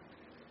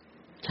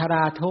ชร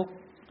าทุกข์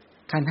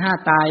ขันธ์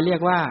5ตายเรีย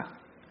กว่า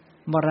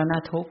มรณะ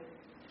ทุกข์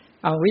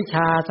อวิชช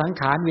าสัง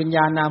ขารวิญญ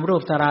าณนามรู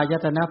ปสลาย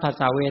ตนะภา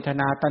ษาเวท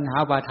นาตัณหา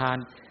อุปาทาน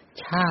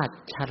ชาติ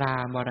ชรา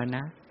มรณ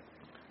ะ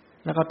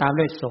แล้วก็ตาม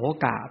ด้วยโส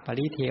กะป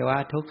ริเทวะ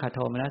ทุกขโท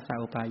มนัสสะ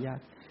อุปาญาต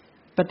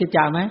ปฏิจ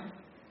จ์ไหม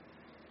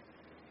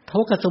ทุ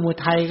กขสมุ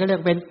ทัยก็เรีย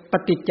กเป็นป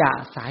ฏิจ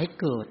จ์สาย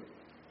เกิด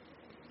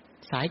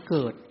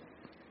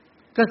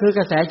ก็คือก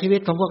ระแสชีวิต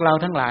ของพวกเรา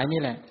ทั้งหลาย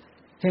นี่แหละ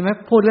เห็นไหม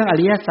พูดเรื่องอ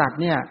ริยสัจ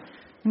เนี่ย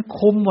มัน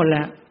คุมหมดแหล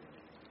ะ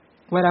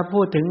เวลาพู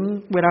ดถึง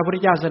เวลาพระพุทธ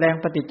เจ้าแสดง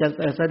ปฏิจจ์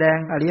แสดง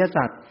อริย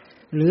สัจ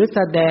หรือแส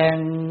ดง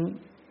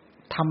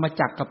ธรรม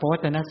จักรกับปวัต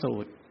ตนสู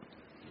ตร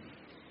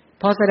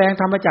พอแสดง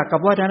ธรรมจักรกับ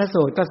ปวัตตน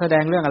สูตรก็แสด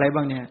งเรื่องอะไร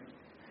บ้างเนี่ย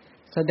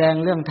แสดง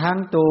เรื่องทั้ง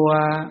ตั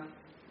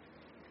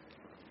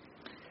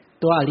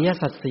วอริย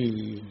สัจ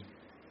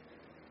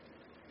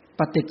4ป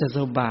ฏิจจส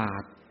มุปบา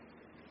ท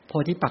โพ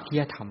ธิปักขิ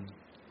ยธรรม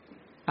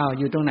อ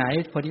ยู่ตรงไหน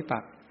โพธิปั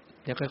ก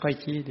เดี๋ยวค่อย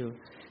ๆชี้ดู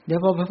เดี๋ยว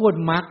พอพูด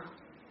มรร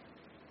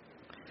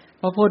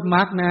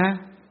คนะ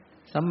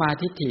สัมมา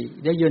ทิฏฐิ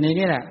เดี๋ยวอยู่ใน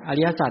นี่แหละอ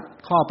ริยสัจ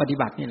ข้อปฏิ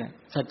บัตินี่แหละ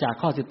สัจจะ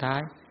ข้อสุดท้า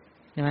ย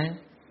ใช่ไหม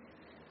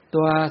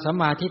ตัวสัม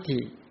มาทิฏฐิ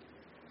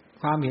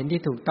ความเห็น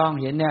ที่ถูกต้อง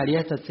เห็นในอริย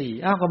สัจ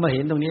4ก็มาเ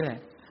ห็นตรงนี้แหละ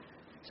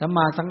สัมม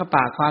าสังกัปป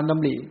ะความด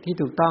ำริที่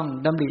ถูกต้อง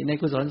ดำริใน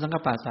กุศลสังกั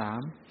ปปะ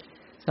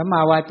3สัมมา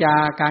วาจา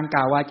การก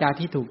ล่าววาจา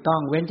ที่ถูกต้อง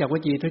เว้นจากว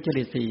จีทุจ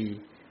ริต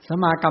4สัม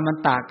มากัมมัน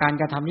ตะการ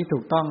กระทำที่ถู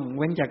กต้องเ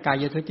ว้นจากกา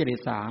ยทุจริต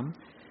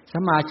3สั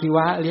มมาชีว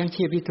ะเลี้ยง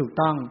ชีพที่ถูก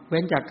ต้องเ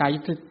ว้นจากกาย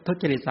ทุ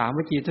จริต3ว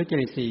จีทุจ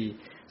ริต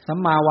4สัม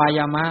มาวาย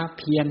ามะ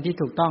เพียรที่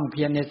ถูกต้องเ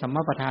พียรในสัมม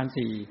าประธาน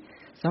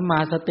4สัมมา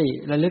สติ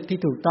ระลึกที่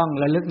ถูกต้อง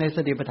ระลึกในส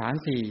ติปัฏฐาน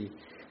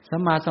4สั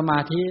มมาสมา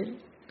ธิ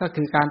ก็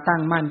คือการตั้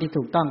งมั่นที่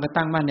ถูกต้องก็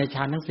ตั้งมั่นในฌ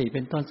านทั้ง4เ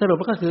ป็นต้นสรุป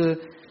ก็คือ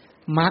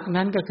มรรค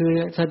นั้นก็คือ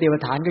สติปัฏ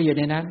ฐานก็อยู่ใ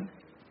นนั้น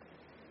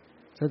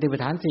สติปัฏ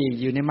ฐาน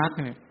4อยู่ในมรรคเ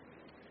นี่ย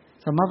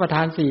สัมมาประธ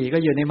าน4ก็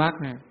อยู่ในมรรค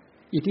เนี่ย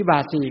อิทธิบา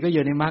ท4ก็อ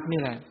ยู่ในมรรค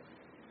นี่แหละ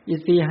อิน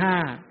ทรีย์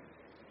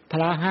5พ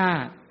ละ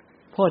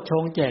5โพชฌ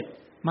งค์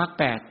7 มรรค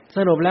แปดส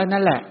รุปแล้ว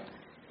นั่นแหละ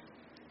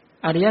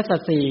อริยสั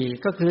จสี่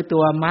ก็คือตั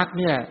วมรรค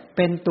เนี่ยเ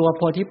ป็นตัวโ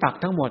พธิปัก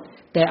ษ์ทั้งหมด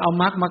แต่เอา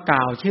มรรคมาก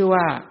ล่าวชื่อ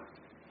ว่า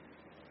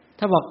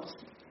ถ้าบอก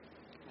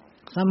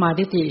สัมมา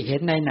ทิฏฐิเห็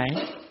นในไหน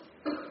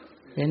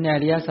เห็นในอ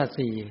ริยสัจ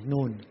สี่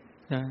นู่น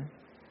นะ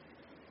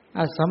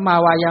สัมมา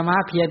วายามะ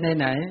เพียรใน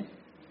ไหน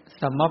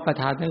สัมมาประ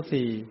ธานทั้ง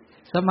สี่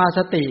สัมมาส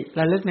ติ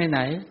ระลึกในไหน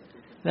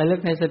ระลึก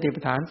ในสติปั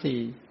ฏฐานสี่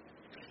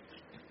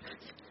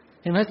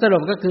เห็นไหมสรุ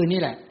ปก็คือนี่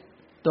แหละ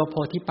ตัวโพ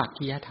ธิปัก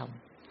ขิยธรรม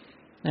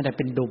นั่นแหละเ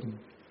ป็นดุม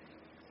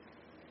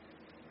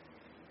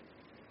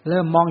เ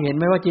ริ่มมองเห็นไ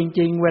หมว่าจ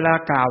ริงๆเวลา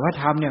กล่าวพระ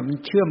ธรรมเนี่ยมัน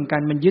เชื่อมกั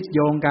นมันยึดโย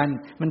งกัน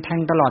มันแทง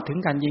ตลอดถึง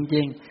กันจ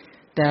ริง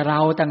ๆแต่เรา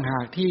ต่างหา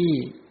กที่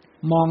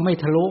มองไม่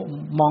ทะลุ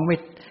มอง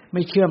ไ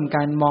ม่เชื่อม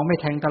กันมองไม่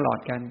แทงตลอด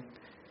กัน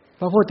พ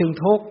อพูดถึง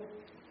ทุกข์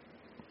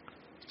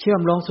เชื่อ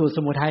มลงสู่ส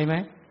มุทัยไหม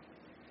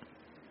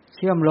เ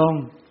ชื่อมลง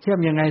เชื่อม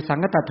ยังไงสัง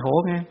คตโถ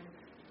ไง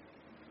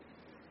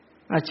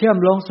เชื่อม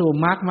ลงสู่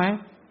มรรคไหม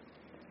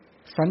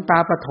สันตา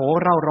ปโถ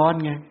เร่าร้อน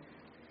ไง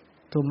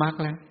ถูกมรรค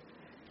แล้ว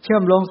เชื่อ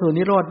มลงสู่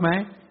นิโรธไหม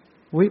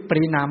วิป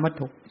ริณาม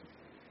ทุกข์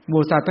ห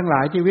มู่สัตว์ทั้งหล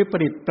ายที่วิป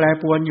ริตแปร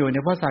ปรวนอยู่เนี่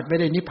ยเพราะสัตว์ไม่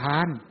ได้นิพพา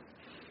น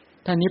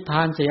ถ้านิพพ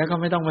านเสียก็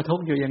ไม่ต้องมาทุก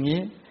ข์อยู่อย่างนี้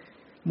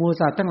หมู่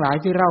สัตว์ทั้งหลาย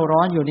ที่เร่าร้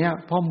อนอยู่เนี่ย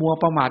เพราะมัว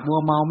ประมาทมัว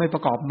เมาไม่ปร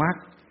ะกอบมรรค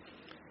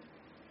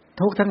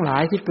ทุกข์ทั้งหลา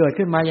ยที่เกิด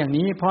ขึ้นมาอย่าง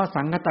นี้เพราะ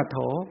สังคตโถ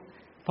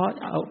เ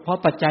พราะ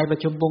ปัจจัยประ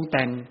ชุมปรุงแ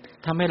ต่ง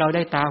ทำให้เราไ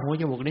ด้ตาหู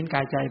จมูกลิ้นก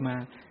ายใจมา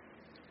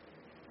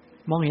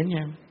มองเห็น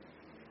ยัง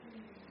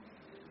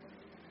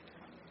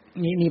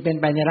นี่เป็น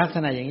ไปในลักษ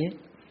ณะอย่างนี้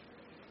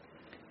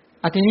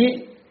ทีนี้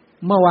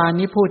เมื่อวาน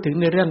นี้พูดถึง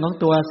ในเรื่องของ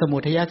ตัวสมุ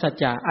ทัยสัจ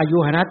จะอายุ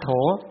หณโถ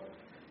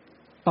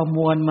ประม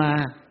วลมา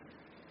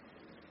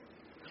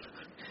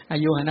อา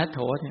ยุหณโถ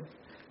เนี่ย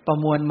ประ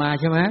มวลมา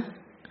ใช่ไหม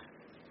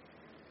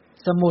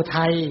สมุ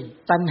ทัย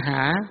ตัณหา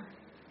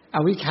อ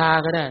วิชชา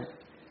ก็ได้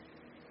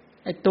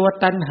ไอ้ตัว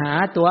ตัณหา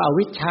ตัวอ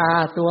วิชชา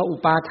ตัวอุ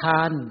ปาท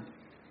าน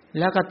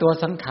แล้วก็ตัว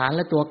สังขารแ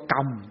ละตัวกร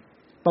รม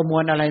ประมว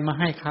ลอะไรมา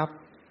ให้ครับ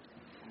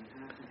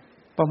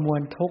ประมว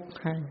ลทุกข์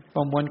ให้ป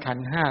ระมวลขัน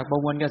ธ์5ประ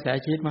มวลกระแส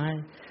ชีวิตมาให้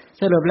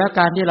สรุปแล้ว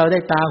การที่เราได้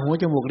ตาหู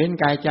จมูกลิ้น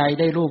กายใจ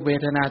ได้รูปเว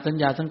ทนาสัญ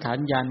ญาสังขาร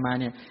วิญญาณมา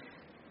เนี่ย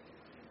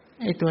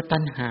ไอ้ตัวตั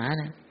ณหาเ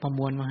นี่ยประม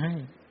วลมาให้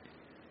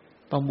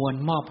ประมวล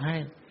มอบให้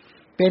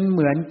เป็นเห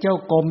มือนเจ้า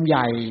กรมให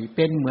ญ่เ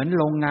ป็นเหมือน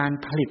โรงงาน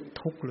ผลิต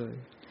ทุกข์เลย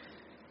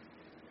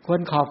ควร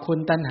ขอบคุณ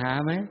ตัณหา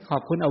ไหมขอ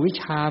บคุณอวิช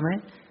ชาไหม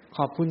ข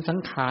อบคุณสัง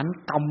ขาร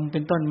กรรมเป็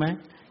นต้นไหม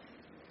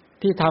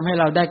ที่ทำให้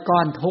เราได้ก้อ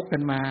นทุกข์กั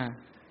นมา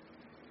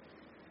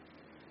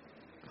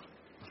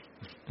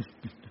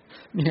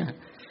เนี่ย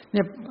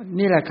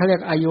นี่แหละเขาเรีย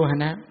กอายุห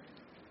นะ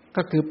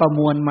ก็คือประม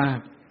วลมา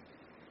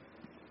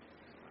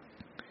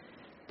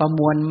ประม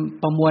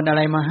วลอะไ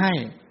รมาให้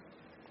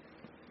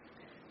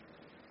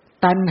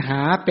ตัณหา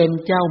เป็น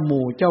เจ้าห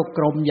มู่เจ้าก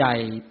รมใหญ่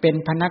เป็น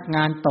พนักง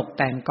านตก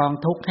แต่งกอง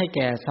ทุกข์ให้แ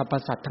ก่สรรพ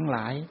สัตว์ทั้งหล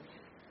าย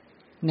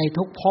ใน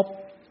ทุกภพ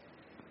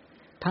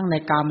ทั้งใน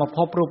กามภ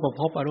พรูป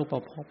ภพอรูป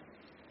ภพ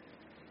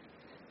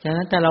ฉะ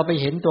นั้นแต่เราไป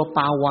เห็นตัวป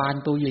ลาวาฬ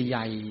ตัวให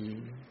ญ่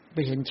ๆไป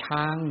เห็น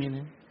ช้างนี่น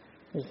ะ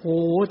โอ้โห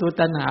ตัว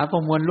ตัณหาปร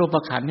ะมวลรูป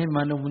ขันธ์ให้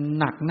มัน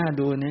หนักน่า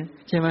ดูเนี่ย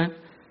ใช่ไหม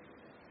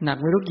หนัก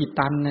ไม่รู้กี่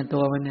ตันเนี่ยตั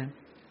วมันเนี่ย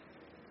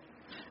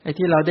ไอ้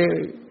ที่เรา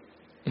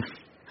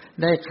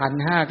ได้ขัน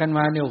ธ์5กันม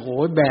าเนี่ยโอ้โห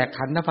แบก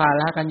ขันธภา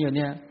ระกันอยู่เ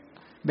นี่ย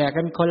แบก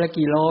กันคนละ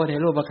กี่โลใน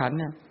รูปขันธ์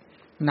เนี่ย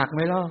หนักไหม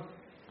ล่ะ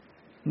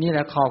นี่แหล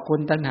ะขอบคุณ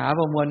ตัณหา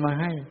ประมวลมา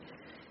ให้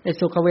ไอ้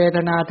สุขเวท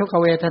นาทุกข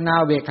เวทนา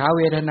เวขาเ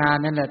วทนา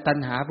นั่นแหละตัณ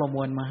หาประม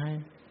วลมาให้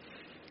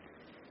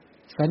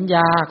สัญญ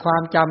าควา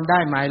มจำได้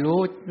หมายรู้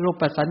รู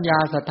ปสัญญา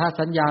สัทธ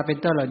สัญญาเป็น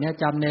ต้นเหล่านี้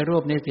จำในรู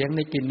ปในเสียงใน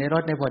กลิ่นในร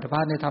สในโผฏฐัพพ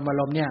ะในธรรมอา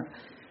รมณ์เ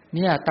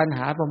นี่ยตัณห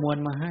าประมวล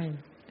มาให้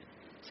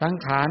สัง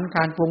ขารก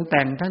ารปรุงแ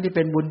ต่งทั้งที่เ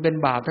ป็นบุญเป็น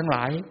บาปทั้งหล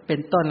ายเป็น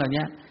ต้นเหล่า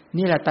นี้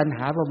นี่แหละตัณห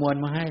าประมวล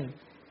มาให้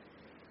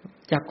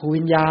จักข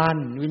วิญญาณ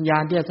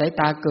ที่อาศัย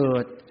ตาเกิ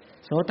ด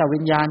โสตวิ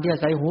ญญาณที่อา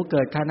ศัยหูเ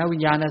กิดคานวิ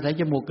ญญาณอาศัย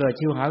จมูกเกิด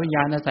ชิวหาวิญญ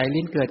าณอาศัย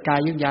ลิ้นเกิดกาย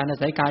วิญญาณอา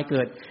ศัยกายเ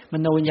กิดม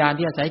โนวิญญาณ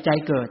ที่อาศัยใจ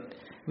เกิด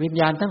วิญ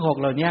ญาณทั้ง6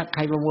เหล่านี้ใค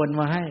รประมวล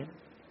มาให้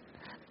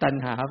ตัณ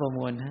หาประม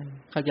วลให้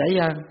เข้าใจ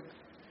ยัง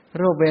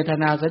รูปเวท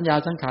นาสัญญา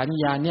สังขารวิ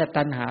ญญาณเนี่ย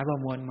ตัณหาประ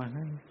มวลมาใ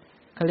ห้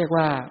เขาเรียก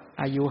ว่า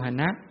อายุห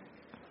นะ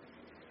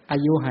อา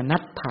ยุหนั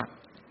ตถะ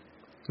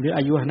หรืออ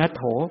ายุหนัต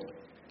โถ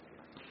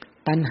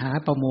ตัณหา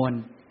ประม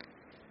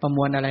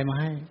วลอะไรมา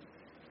ให้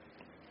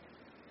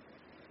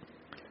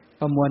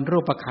ประมวลรู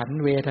ปขันธ์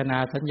เวทนา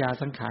สัญญา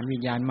สังขารวิ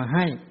ญญาณมาใ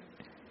ห้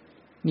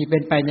นี่เป็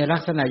นไปในลั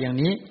กษณะอย่าง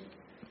นี้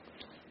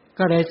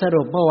ก็เลยส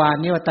รุปเมื่อวาน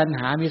นี้ว่าตัณ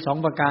หามี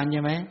2ประการใ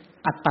ช่ไหม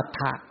อัตตัฏ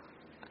ฐะ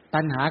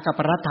ตัณหากับป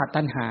รัตถ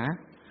ตัณหา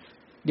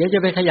เดี๋ยวจะ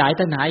ไปขยาย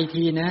ตัณหาอีก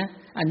ทีนะ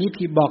อันนี้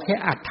พี่บอกแค่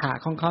อัตถะ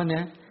ของเขาน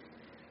ะ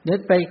เดี๋ยว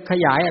ไปข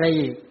ยายอะไร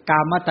อีกกา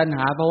มตัณห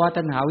าภว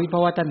ตัณหาวิภ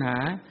วตัณหา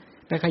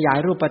ไปขยาย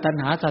รูปตัณ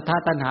หาสัทธ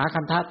ตัณหา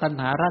คันธตัณ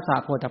หารส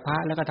โผฏฐัพพะ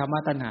แล้วก็ธรรม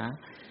ตัณหา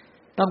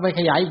ต้องไปข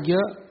ยายอีกเย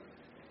อะ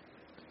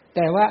แ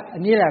ต่ว่าอั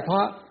นนี้แหละเพรา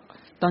ะ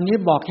ตอนนี้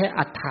บอกแค่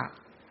อัตถะ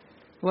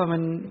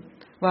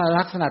ว่า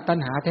ลักษณะตัณ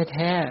หาแ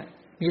ท้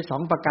ๆมี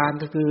2ประการ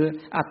ก็คือ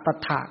อัตต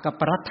ถะกับ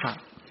ปรัตถะ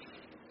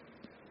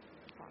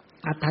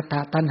อัตถ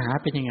ะตัณหา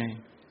เป็นยังไง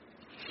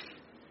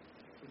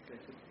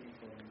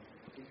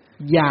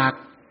อยาก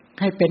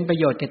ให้เป็นประ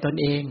โยชน์แก่ตน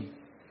เอง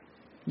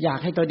อยาก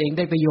ให้ตนเองไ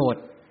ด้ประโยช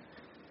น์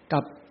กั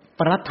บป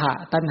รัตถะ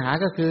ตัณหา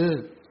ก็คือ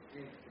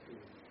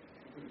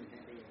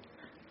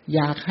อ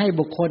ยากให้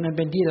บุคคลนั้นเ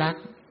ป็นที่รัก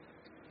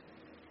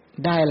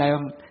ได้อะไรบ้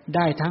างไ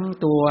ด้ทั้ง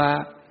ตัว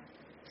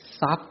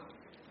ทรัพย์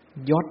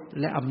ยศ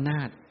และอำน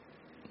าจ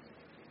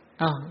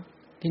อ้าว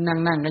ที่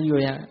นั่งกันอยู่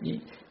เนี่ย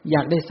อย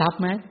ากได้ทรัพย์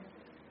ไหม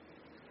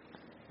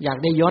อยาก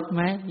ได้ยศไ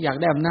หมอยาก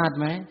ได้อำนาจ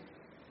ไหม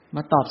ม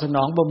าตอบสน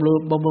องบำรุ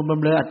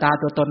งอัตตา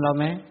ตัวตนเรา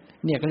ไหม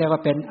เนี่ยเขาเรียกว่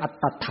าเป็นอัต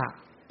ตถะ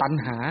ตัณ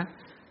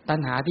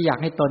หาที่อยาก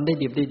ให้ตนได้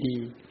ดีได้ดี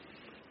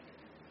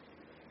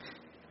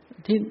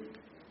ที่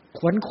ข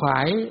วนขวา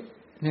ย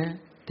นะ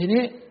ที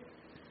นี้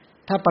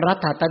ถ้าปรัต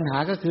ถตัณหา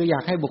ก็คืออยา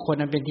กให้บุคคล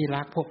นั้นเป็นที่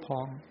รักพวกพ้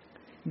อง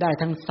ได้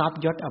ทั้งทรัพย์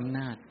ยศอำน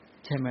าจ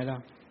ใช่ไหมล่ะ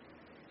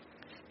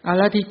เอา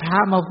แล้วที่พระ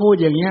มาพูด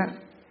อย่างเงี้ย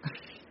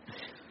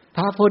พ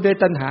ระพูดด้วย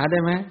ตัณหาได้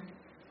ไหม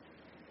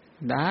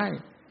ได้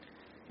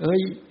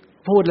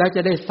พูดแล้วจ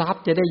ะได้ทรัพ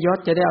ย์จะได้ยศ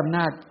จะได้อำน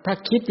าจถ้า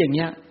คิดอย่างเ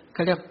งี้ยเข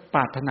าเรียกป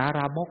รารถนาร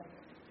ามก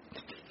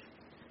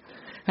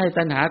ให้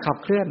ตัณหาขับ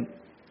เคลื่อน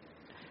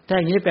ถ้าอ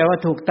ย่างนี้แปลว่า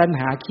ถูกตัณ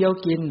หาเคี้ยว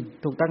กิน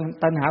ถูก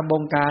ตัณหาบ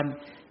งการ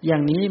อย่า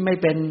งนี้ไม่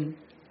เ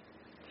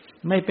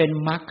ป็น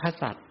มรรค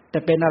สัจแต่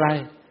เป็นอะไร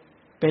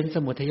เป็นส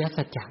มุทัย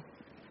สัจจะ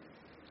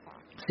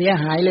เสีย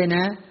หายเลยน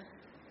ะ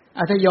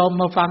ถ้ายอม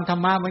มาฟังธร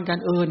รมะเหมือนกัน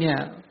เนี่ย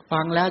ฟั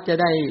งแล้วจะ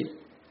ไ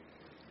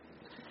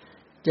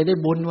ด้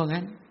บุญว่า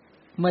งั้น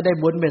เมื่อได้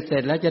บุญเบ็ดเสร็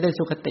จแล้วจะได้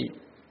สุคติ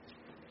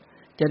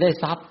จะได้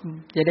ทรัพย์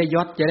จะได้ย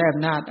ศจะได้อ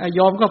ำนาจย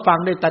อมก็ฟัง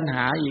ด้วยตัณห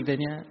าอีกแต่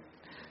เนี้ย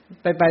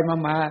ไป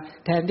มา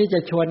แทนที่จะ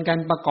ชวนกัน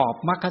ประกอบ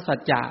มรรคสัจ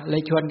จะเล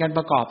ยชวนกันป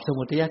ระกอบส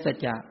มุทัยสัจ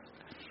จะ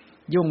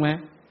ยุ่งไหม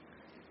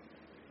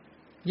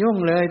ยุ่ง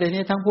เลยแต่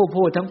นี้ทั้งผู้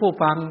พูดทั้งผู้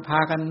ฟังพา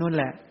กันนู่น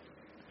แหละ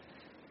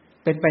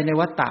เป็นไปใน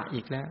วัฏฏะ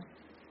อีกแล้ว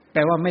แป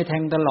ลว่าไม่แท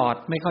งตลอด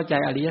ไม่เข้าใจ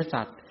อริย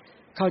สัจ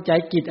เข้าใจ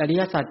กิจอริ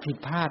ยสัจผิด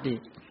พลาดอี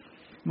ก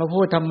มาพู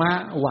ดธรรมะ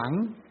หวัง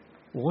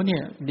เนี่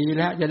ยดี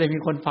แล้วจะได้มี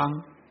คนฟัง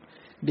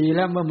ดีแ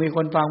ล้วเมื่อมีค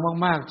นฟัง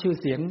มากๆชื่อ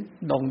เสียง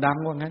โด่งดัง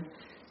ว่างั้น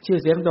ชื่อ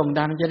เสียงโด่ง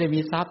ดังจะได้มี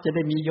ทรัพย์จะไ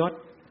ด้มียศ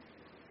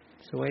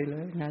สวยเล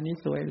ยงานนี้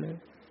สวยเลย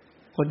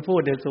คนพูด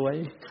เดี๋ยวสวย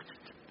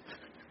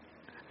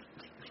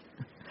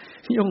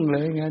ยุ่งเล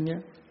ยงานเนี้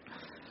ย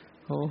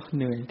เ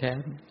หนื่อยแทน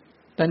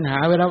ตัณหา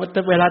เว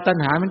ลาตัณ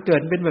หามันเกิด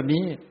เป็นแบบ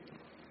นี้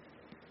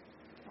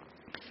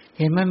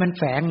เห็นไหมมัน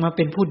แฝงมาเ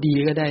ป็นผู้ดี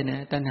ก็ได้นะ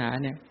ตัณหา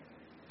เนี่ย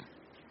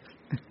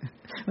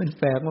มันแ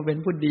ฝงมาเป็น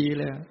ผู้ดี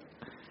เลย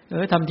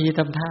ทำที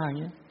ทำท่าอย่าง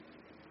เงี้ย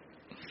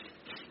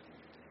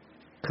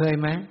เคย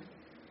ไหม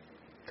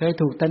เคย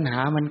ถูกตัณหา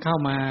มันเข้า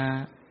มา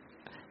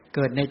เ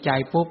กิดในใจ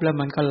ปุ๊บแล้ว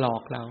มันก็หลอ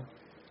กเรา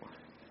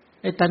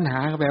ตัณหา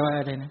ก็แปลว่า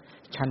อะไรนะ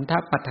ฉันทะ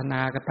ปัฏฐนา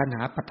กับตัณห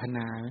าปัฏฐน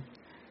า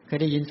เคย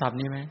ได้ยินศัพท์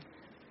นี้ไหม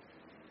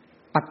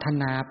ปัฏฐ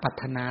นา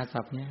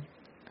ศัพท์นี้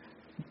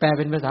แปลเ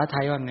ป็นภาษาไท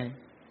ยว่าไง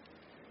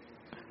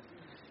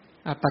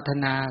ปัฏฐ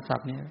นาศั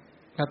พท์นี้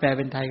ถ้าแปลเ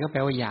ป็นไทยก็แปล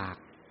ว่าอยา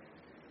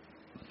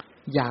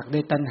กไ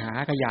ด้ตัณหา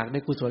กับอยากได้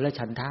กุศลและ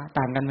ฉันทะ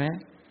ต่างกันไหม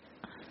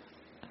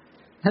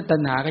ถ้าตั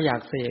ณหาก็อยา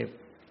กเสพ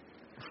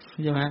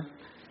ใช่ไหม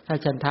ถ้า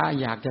ฉันทะ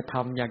อยากจะท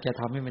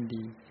ำให้มัน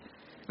ดี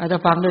ถ้า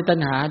ฟังด้วยตัณ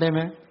หาได้ไห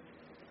ม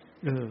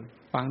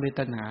ฟังด้วย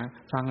ตัณหา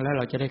ฟังแล้วเ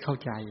ราจะได้เข้า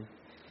ใจ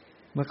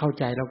เมื่อเข้า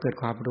ใจเราเกิด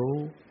ความรู้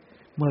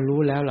เมื่อรู้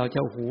แล้วเราจะ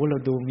เรา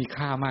ดูมี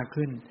ค่ามาก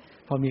ขึ้น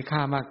พอมีค่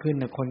ามากขึ้น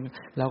คน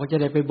เราก็จะ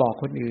ได้ไปบอก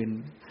คนอื่น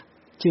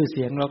ชื่อเ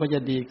สียงเราก็จะ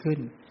ดีขึ้น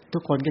ทุ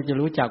กคนก็จะ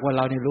รู้จักว่าเ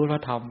ราเนี่ยรู้พร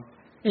ะธรรม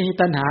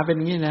ตัณหาเป็นอ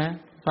ย่างนี้นะ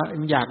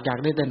อยาก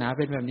ได้ตัณหาเ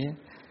ป็นแบบนี้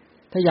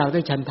ถ้าอยากได้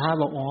ฉันทะ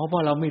บอกเพรา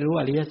ะเราไม่รู้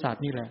อริยสัจ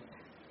นี่แหละ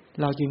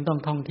เราจึงต้อง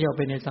ท่องเที่ยวไ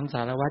ปในสังส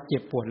ารวัฏเจ็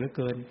บปวดเหลือเ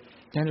กิน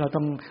ฉะนั้นเรา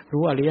ต้อง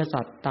รู้อริยสั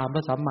จตามพร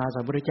ะสัมมาสั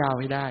มพุทธเจ้า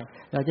ให้ได้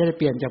เราจะได้เ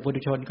ปลี่ยนจากปุ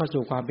ถุชนเข้า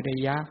สู่ความเป็นอ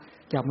ริยะ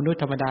จากมนุษ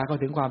ย์ธรรมดาเข้า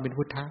ถึงความเป็น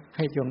พุทธะใ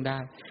ห้จงได้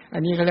อั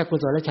นนี้เขาเรียกกุ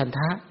ศลฉันท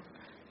ะ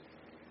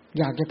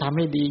อยากจะทำใ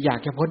ห้ดีอยาก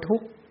จะพ้นทุ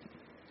กข์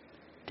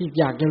ที่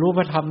อยากจะรู้พ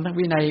ระธรรมทั้ง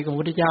วินัยของพระ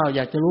พุทธเจ้าอ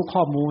ยากจะรู้ข้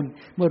อมูล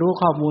เมื่อรู้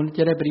ข้อมูลจ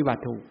ะได้ปฏิบั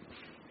ติถูก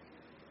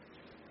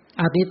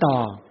ต่อ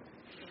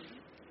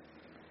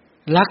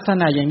ลักษ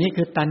ณะอย่างนี้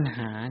คือตัณห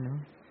าเนาะ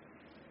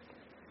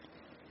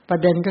ประ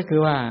เด็นก็คื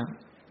อว่า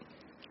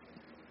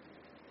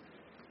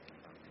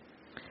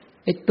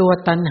ตัว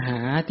ตัณหา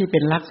ที่เป็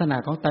นลักษณะ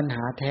ของตัณห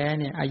าแท้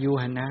เนี่ยอายุ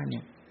หนะเนี่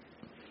ย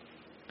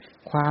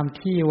ความ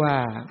ที่ว่า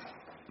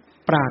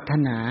ปรารถ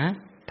นา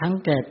ทั้ง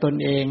แก่ตน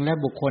เองและ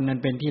บุคคลนั้น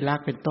เป็นที่รัก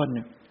เป็นต้นเ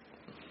นี่ย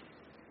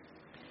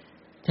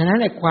ฉะนั้น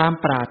ความ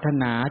ปรารถ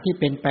นาที่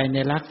เป็นไปใน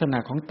ลักษณะ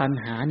ของตัณ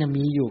หาเนี่ย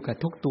มีอยู่กับ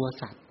ทุกตัว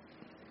สัตว์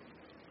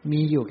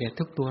มีอยู่แก่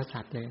ทุกตัว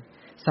สัตว์เลย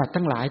สัตว์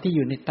ทั้งหลายที่อ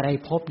ยู่ในไตร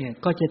ภพเนี่ย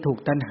ก็จะถูก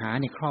ตัณหา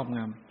ในครอบง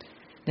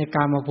ำในก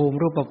ามภูมิ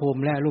รูปภูมิ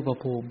และอรูป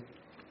ภูมิ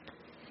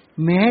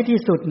แม้ที่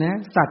สุดนะ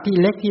สัตว์ที่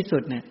เล็กที่สุ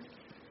ดเนี่ย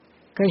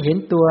เคยเห็น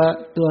ตั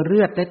วเลื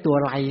อดและตัว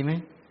ไรไหม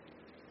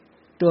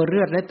ตัวเลื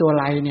อดและตัว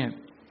ไรเนี่ย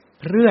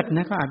เลือดน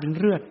ะก็อาจเป็น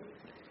เลือด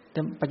แต่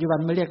ปัจจุบัน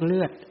ไม่เรียกเลื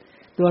อด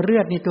ตัวเลื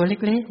อดนี่ตัวเ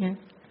ล็กๆไง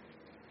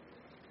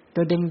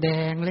ตัวแด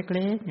งๆเ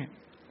ล็กๆเนี่ย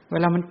เว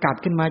ลามันกัด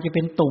ขึ้นมาจะเ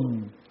ป็นตุ่ม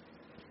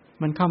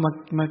มันเข้า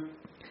มา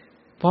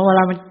พอเวล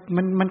า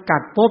มันกั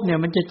ดปุ๊บเนี่ย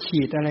มันจะฉี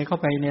ดอะไรเข้า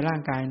ไปในร่า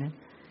งกายนะ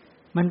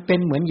มันเป็น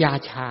เหมือนยา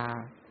ชา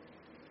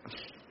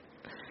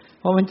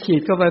พอมันฉี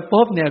ดเข้าไป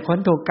ปุ๊บเนี่ยคน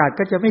ถูกกัด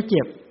ก็จะไม่เ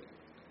จ็บ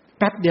แ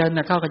ป๊บเดียวน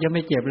ะเข้าก็จะไ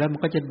ม่เจ็บแล้วมั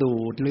นก็จะดู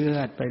ดเลือ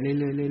ดไปเรื่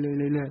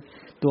อยๆๆ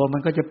ๆๆตัวมั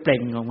นก็จะเปล่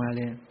งออกมาเ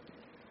ลย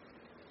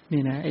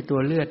นี่นะไอ้ตัว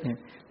เลือดเนี่ย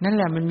นั่นแ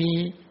หละมัน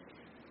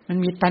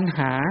มีตัณห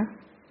า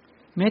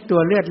แม้ตั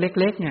วเลือด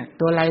เล็กๆเนี่ย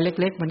ตัวไรเ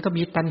ล็กๆมันก็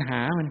มีตัณหา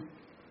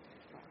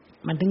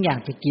มันถึงอยาก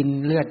จะกิน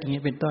เลือดอย่าง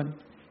นี้เป็นต้น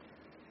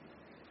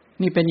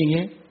นี่เป็นอย่าง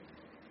นี้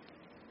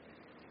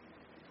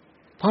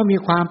เพราะมี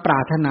ความปร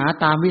ารถนา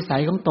ตามวิสั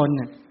ยของตนเ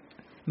นี่ย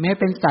แม้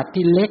เป็นสัตว์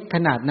ที่เล็กข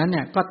นาดนั้นเ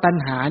นี่ยก็ตัณ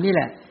หานี่แ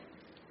หละ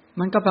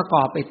มันก็ประก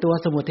อบไอ้ตัว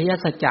สมุทัย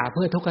สัจจะเ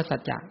พื่อทุกขสั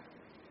จจะ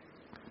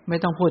ไม่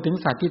ต้องพูดถึง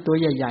สัตว์ที่ตัว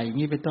ใหญ่ๆอย่า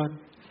งนี้เป็นต้น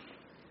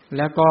แ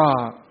ล้วก็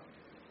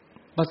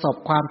ประสบ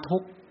ความทุ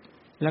กข์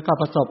แล้วก็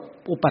ประสบ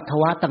อุปัฏฐ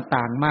วะ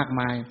ต่างๆมาก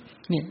มาย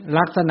นี่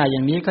ลักษณะอย่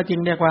างนี้ก็จึง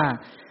เรียกว่า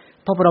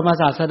พระบรม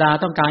ศาสดา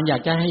ต้องการอยา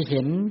กจะให้เ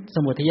ห็นส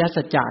มุทัย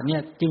สัจจะเนี่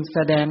ยจึงแส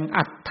ดง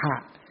อัตถะ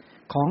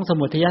ของส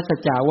มุทัยสัจ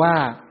จะว่า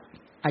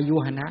อายุ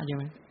หนะใช่ไ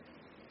หม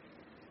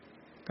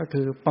ก็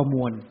คือประม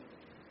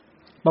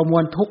ว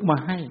ลทุกข์มา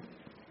ให้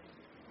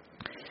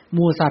ห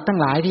มู่สัตว์ทั้ง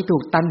หลายที่ถู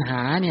กตัณห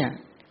าเนี่ย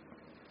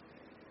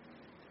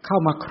เข้า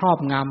มาครอบ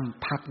ง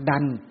ำผลักดั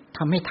นท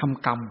ำให้ท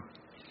ำกรรม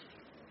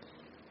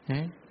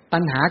ตั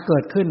ณหาเกิ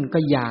ดขึ้นก็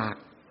อยาก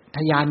ท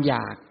ยานอย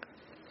าก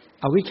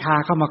อวิชชา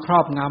เข้ามาครอ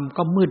บงำ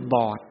ก็มืดบ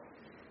อด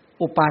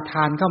อุปาท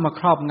านเข้ามา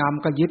ครอบง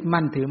ำก็ยึด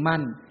มั่นถือมั่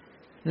น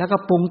แล้วก็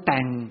ปรุงแ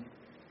ต่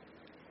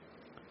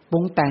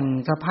ง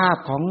สภาพ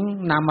ของ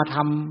นามธร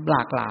รมหล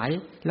ากหลาย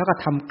แล้วก็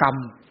ทำกรรม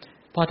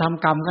พอท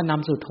ำกรรมก็น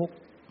ำสู่ทุกข์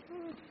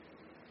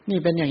นี่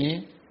เป็นอย่างนี้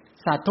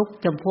สัตว์ทุก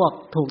จำพวก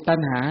ถูกตัณ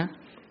หา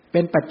เป็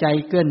นปัจจัย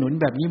เกื้อหนุน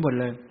แบบนี้หมด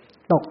เลย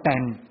ตกแต่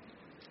ง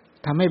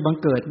ทำให้บัง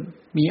เกิด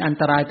มีอัน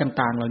ตราย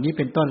ต่างๆเหล่านี้เ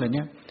ป็นต้นเหล่า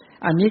นี้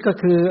อันนี้ก็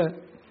คือ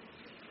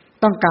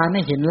ต้องการใ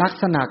ห้เห็นลัก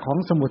ษณะของ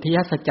สมุทัย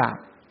สัจจะ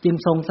จึง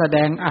ทรงแสด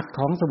งอัตถ์ข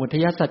องสมุทั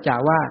ยสัจจะ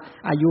ว่า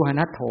อายุห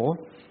นัตโถ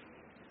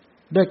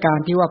ด้วยการ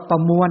ที่ว่าประ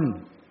มวล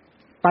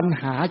ปัญ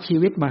หาชี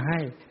วิตมาให้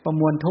ประ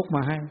มวลทุกข์ม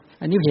าให้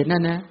อันนี้เห็น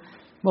นะ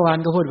เมื่อวาน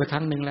ก็พูดไปค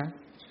รั้งนึงแล้ว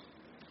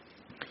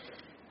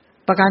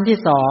ประการที่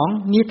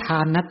2นิทา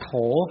นนัตโถ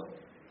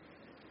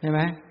ใช่ไหม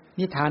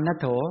นิทานนัต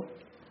โถ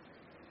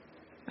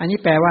อันนี้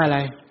แปลว่าอะไร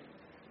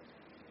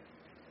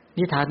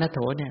นิทานนัตโถ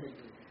เนี่ย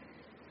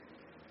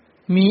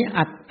มี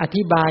อ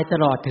ธิบายต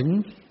ลอดถึง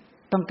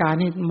ต้องการ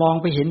ให้มอง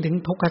ไปเห็นถึง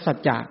ทุกขสัจ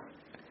จะ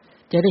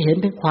จะได้เห็น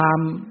ถึงความ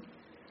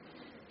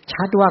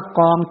ชัดว่า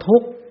กองทุ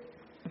กข์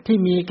ที่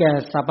มีแก่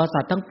สรรพสั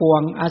ตว์ทั้งปว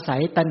งอาศั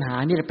ยตัณหา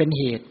นี่เป็น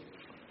เหตุ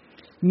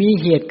มี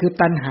เหตุคือ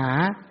ตัณหา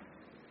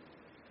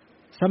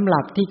สำหรั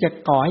บที่จะ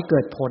ก่อให้เกิ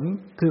ดผล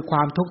คือคว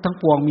ามทุกข์ทั้ง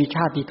ปวงมีช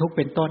าติทุกข์เ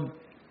ป็นต้น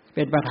เ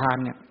ป็นประธาน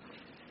เนี่ย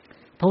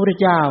พระพุทธ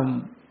เจ้า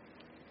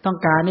ต้อง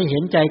การให้เห็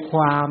นใจคว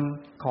าม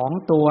ของ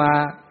ตัว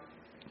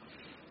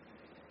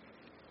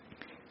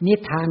นิ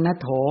ทาน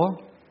โถ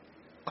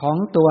ของ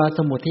ตัวส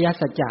มุทัย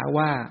สัจจะ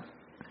ว่า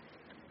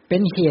เป็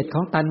นเหตุข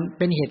องเ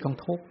ป็นเหตุของ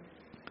ทุกข์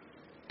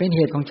เป็นเห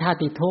ตุของชา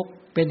ติทุกข์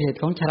เป็นเหตุ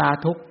ของชรา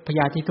ทุกข์พย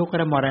าธิทุกข์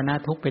และมรณะ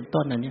ทุกข์เป็น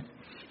ต้นอันนี้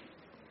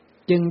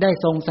จึงได้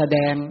ทรงแสด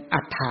ง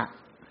อัตถะ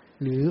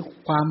หรือ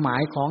ความหมา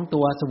ยของตั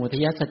วสมุทั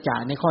ยสัจจะ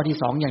ในข้อที่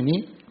2อย่างนี้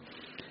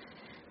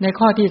ใน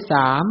ข้อที่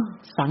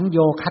3สังโย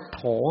คัตโ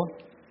ถ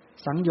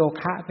สังโย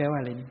คะแปลว่า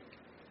อะไรนี่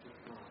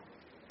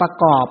ประ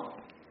ก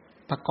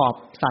อบ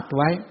สัตว์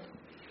ไว้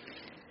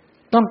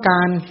ต้องก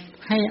าร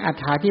ให้อ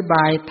ธิบ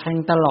ายแทง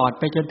ตลอด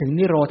ไปจนถึง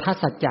นิโรธ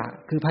สัจจะ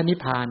คือพระนิพ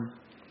พาน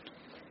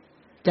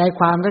ใจ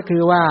ความก็คื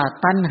อว่า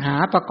ตัณหา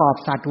ประกอบ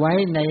สัตว์ไว้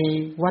ใน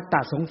วัฏฏ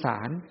ะสงสา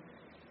ร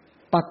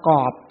ประก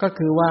อบก็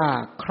คือว่า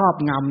ครอบ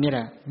งำนี่แห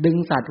ละดึง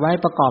สัตว์ไว้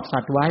ประกอบสั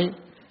ตว์ไว้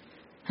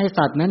ให้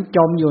สัตว์นั้นจ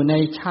มอยู่ใน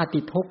ชา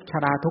ติทุกข์ช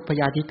ราทุกข์พ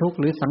ยาธิทุกข์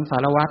หรือสังสา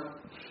รวัฏ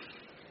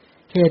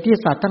เหตุที่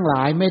สัตว์ทั้งหล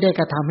ายไม่ได้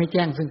กระทำให้แ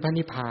จ้งซึ่งพระ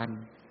นิพพาน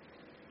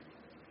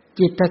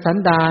จิตสัน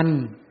ดาน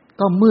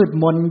ก็มืด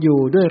มนอยู่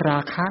ด้วยรา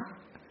คะ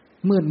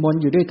มืดมน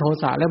อยู่ด้วยโท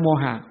สะและโม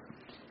หะ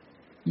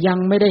ยัง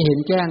ไม่ได้เห็น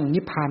แจ้งนิ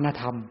พพาน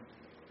ธรรม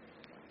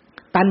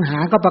ตัณหา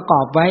ก็ประก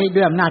อบไว้ด้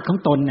วยอำนาจของ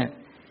ตนเนี่ย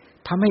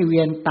ทำให้เวี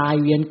ยนตาย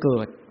เวียนเกิ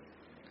ด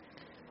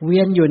เวี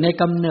ยนอยู่ใน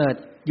กำเนิด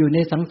อยู่ใน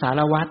สังสา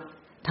รวัฏ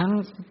ทั้ง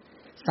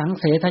สัง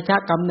เสทชะ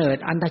กำเนิด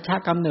อันทชะ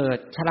กำเนิด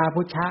ชรา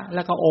พุชะแ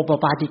ล้วก็โอป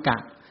ปาติกะ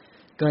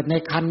เกิดใน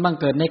ครรภ์บ้าง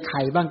เกิดในไ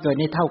ข่บ้างเกิด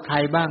ในเท่าไข่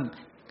บ้าง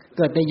เ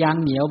กิดในยาง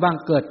เหนียวบ้าง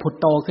เกิดผุด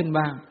โตขึ้น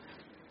บ้าง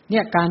เนี่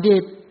ยการที่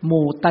ห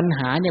มู่ตัณห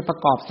าเนี่ยประ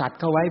กอบสัตว์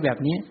เข้าไว้แบบ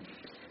นี้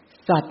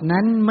สัตว์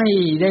นั้นไม่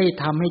ได้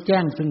ทำให้แจ้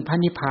งซึ่งพระ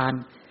นิพพาน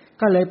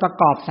ก็เลยประ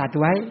กอบสัตว์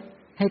ไว้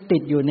ให้ติ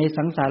ดอยู่ใน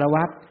สังสาร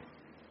วัฏ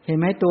เห็น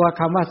ไหมตัว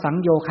คำว่าสัง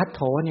โยคัตโ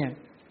ถเนี่ย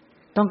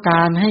ต้องก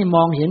ารให้ม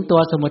องเห็นตัว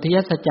สมุทัย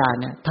สัจจะ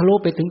เนี่ยทะลุ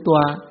ไปถึงตัว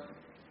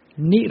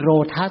นิโร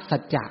ธสั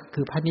จจะ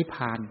คือพระนิพพ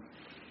าน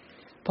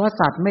เพราะ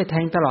สัตว์ไม่แท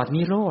งตลอด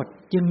นิโรธ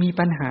จึงมี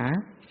ปัญหา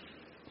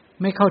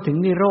ไม่เข้าถึง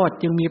นิโรธ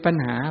จึงมีปัญ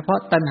หาเพรา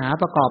ะตัณหา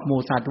ประกอบห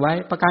มู่สัตว์ไว้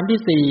ประการ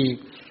ที่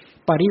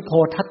4ปริโพ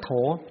ทัตโถ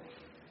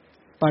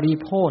ปริ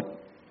โพธ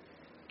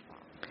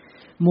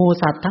หมู่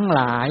สัตว์ทั้งห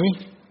ลาย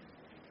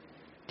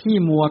ที่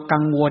มัวกั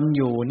งวลอ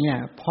ยู่เนี่ย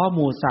เพราะห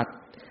มู่สัตว์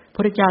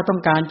ระเจ้าต้อ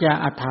งการจะ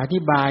อธิ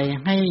บาย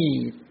ให้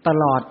ต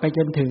ลอดไปจ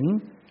นถึง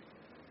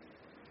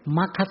ม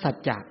รรคสัจ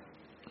จะ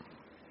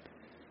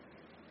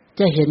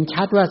จะเห็น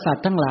ชัดว่าสัต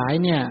ว์ทั้งหลาย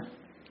เนี่ย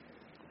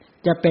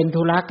จะเป็น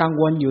ทุระกัง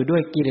วลอยู่ด้ว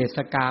ยกิเลส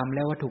กามแล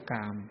ะวัตถุก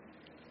าม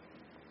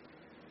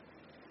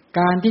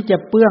การที่จะ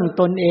เปื้อง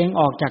ตนเอง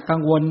ออกจากกั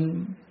งวล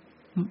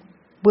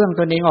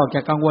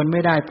ไ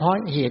ม่ได้เพราะ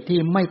เหตุที่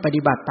ไม่ป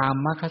ฏิบัติตาม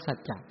มรรคสัจ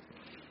จะ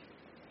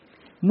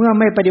เมื่อ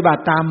ไม่ปฏิบั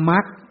ติตามมรร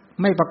ค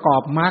ไม่ประกอ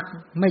บมรรค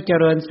ไม่เจ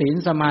ริญศีล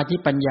สมาธิ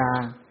ปัญญา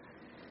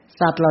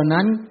สัตว์เหล่า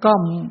นั้นก็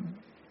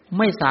ไ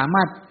ม่สาม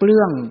ารถเป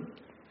ลื้อง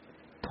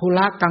ทุร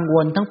ะกังว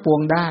ลทั้งปว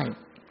งได้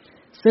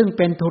ซึ่งเ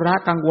ป็นทุระ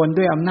กังวล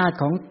ด้วยอำนาจ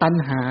ของตัณ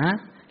หา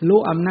รู้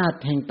อำนาจ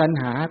แห่งตัณ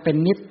หาเป็น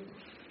นิจ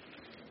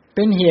เ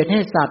ป็นเหตุให้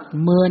สัตว์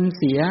เมิน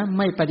เสียไ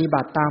ม่ปฏิบั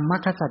ติตามมร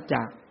รคสัจจ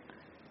ะ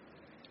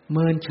เ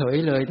มินเฉย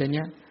เลยแต่เ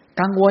นี้ย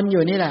กังวลอ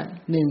ยู่นี่แหละ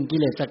1กิ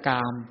เลสก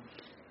าม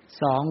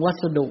2วั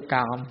สดุก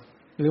าม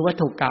หรือวัต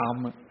ถุกา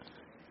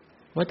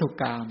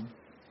ม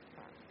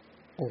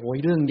โอ้โห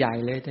เรื่องใหญ่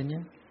เลยแต่เนี้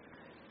ย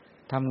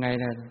ทำไง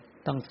ล่ะ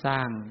ต้องสร้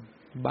าง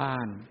บ้า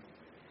น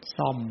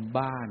ซ่อม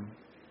บ้าน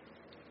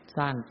ส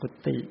ร้างกุ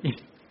ฏิ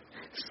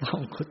ซ่อ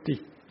มกุฏิ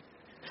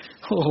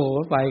โอ้โห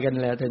ไปกัน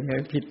แล้วแต่เนี่ย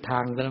ผิดทา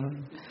งแล้ว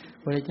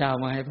พระเจ้า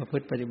มาให้ประพฤ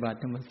ติปฏิบัติ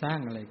จะมาสร้าง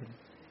อะไรกัน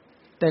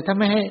แต่ถ้า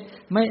ไ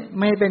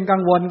ม่เป็นกั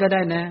งวลก็ไ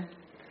ด้นะ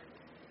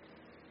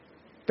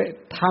ไป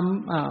ท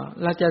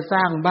ำเราจะส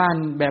ร้างบ้าน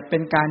แบบเป็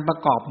นการประ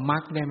กอบมรร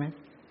คได้ไหม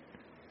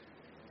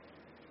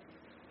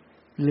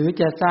หรือ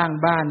จะสร้าง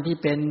บ้านที่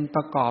เป็นป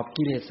ระกอบ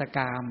กิเลสก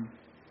าม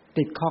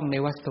ติดข้องใน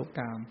วัตถุก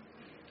าม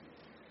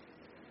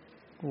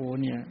โอ้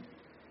เนี่ย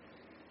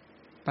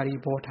ปริ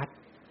โภทัศน์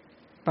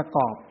ประก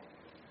อบ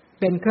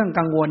เป็นเครื่อง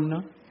กังวลเนา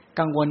ะ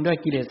กังวลด้วย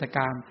กิเลสก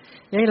าม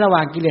ระหว่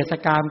างกิเลส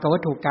กามกับวั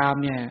ตถุกาม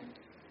เนี่ย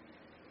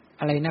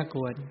อะไรน่าก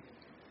ลัว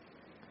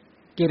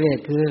กิเลส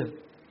คือ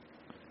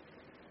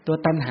ตัว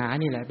ตัณหา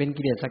นี่แหละเป็น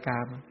กิเลสกา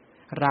ม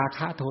ราค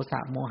ะโทสะ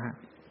โมหะ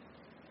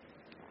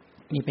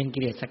นี่เป็นกิ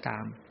เลสกา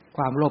มค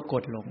วามโลภโกร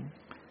ธหลง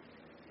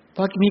พ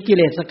อมีกิเ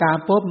ลสกาม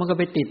ปุ๊บมันก็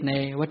ไปติดใน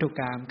วัตถุ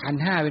กามขัน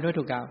ธ์5เป็นวัต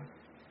ถุกาม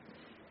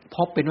ภ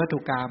พเป็นวัตถุ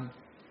กาม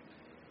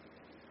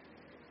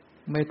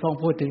ไม่ต้อง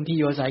พูดถึงที่อ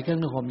ยู่อาศัยเครื่อง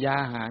นุ่งห่มยา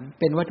อาหาร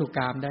เป็นวัตถุก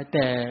ามได้แ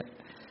ต่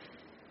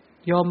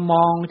ยอมม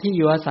องที่อ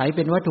ยู่อาศัยเ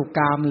ป็นวัตถุก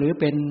ามหรือ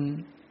เ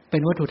ป็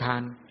นวัตถุทา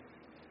น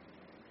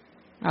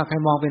ใคร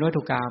มองเป็นวัต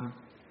ถุกาม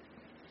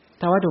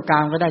ถ้าวัตถุกา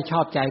มก็ได้ช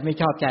อบใจไม่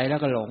ชอบใจแล้ว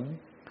ก็หลง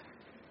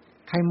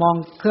ใครมอง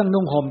เครื่อง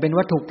นุ่งห่มเป็น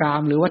วัตถุกา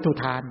มหรือวัตถุ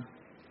ทาน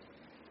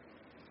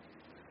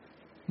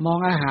มอง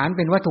อาหารเ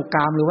ป็นวัตถุก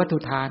ามหรือวัตถุ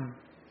ทาน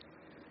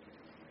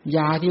ย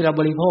าที่เรา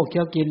บริโภคเ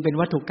คี้ยวกินเป็น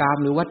วัตถุกาม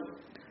หรือ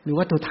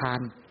วัตถุทา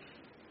น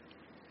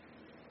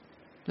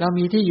เรา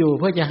มีที่อยู่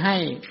เพื่อจะให้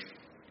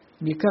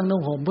มีเครื่องนุ่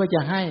งห่มเพื่อจ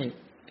ะให้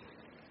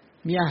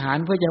มีอาหาร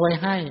เพื่อจะไว้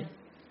ให้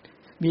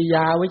มีย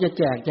าไว้จะ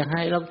แจกจะใ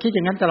ห้เราคิดอ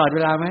ย่างนั้นตลอดเว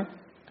ลาไหม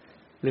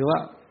หรือว่า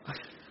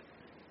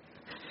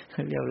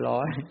เรียบร้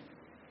อย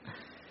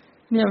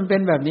เนี่ยมันเป็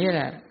นแบบนี้แ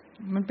หละ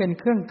มันเป็น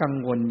เครื่องกัง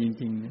วลจ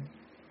ริง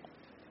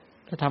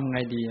ๆจะทำไง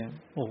ดี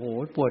โอ้โห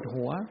ปวด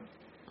หัว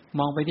ม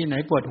องไปที่ไหน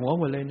ปวดหัว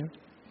หมดเลยนะ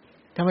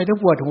ทำไมต้อง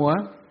ปวดหัว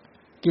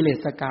กิเล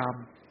สกาม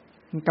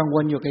มันกังว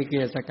ลอยู่กับกิ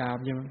เลสกาม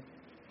ใช่ไหม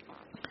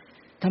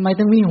ทำไม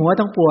ต้องมีหัว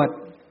ต้องปวด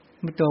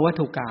เป็นตัววัต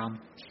ถุกาม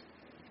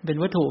เป็น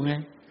วัตถุไง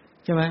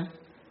ใช่ไหม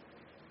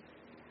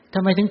ท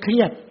ำไมถึงเครี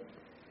ยด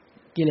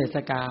กิเลส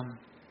กาม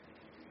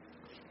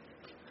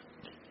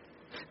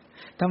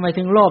ทำไม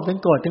ถึงโลภถึง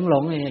โกรธถึงหล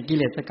งเนี่ยกิ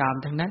เลสกาม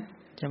ทั้งนั้น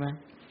ใช่ไหม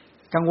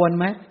กังวล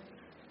ไหม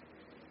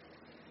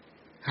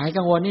หาย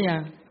กังวลนี่ยั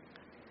ง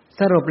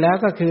สรุปแล้ว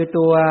ก็คือ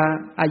ตัว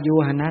อายุ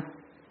หนัต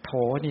โถ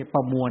นี่ปร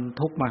ะมวล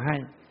ทุกข์มาให้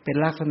เป็น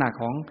ลักษณะ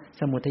ของ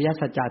สมุทัย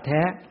สัจจะแ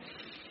ท้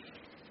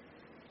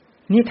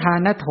นิทา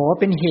นโถ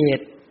เป็นเห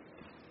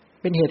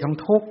ตุของ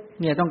ทุกข์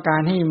เนี่ยต้องกา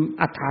รให้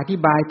อธิ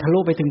บายทะลุ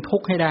ไปถึงทุ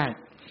กข์ให้ได้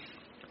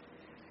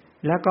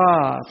แล้วก็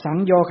สัง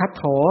โยคัต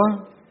โถ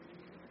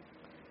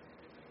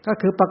ก็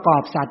คือประกอ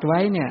บสัตว์ไว้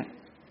เนี่ย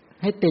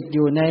ให้ติดอ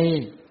ยู่ใน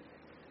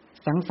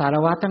สังสาร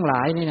วัฏทั้งหล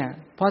ายนี่เนี่ย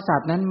เพราะสั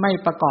ตว์นั้นไม่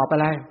ประกอบอะ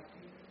ไร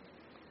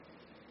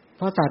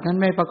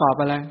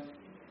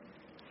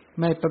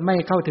ไม่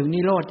เข้าถึงนิ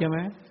โรธใช่ไหม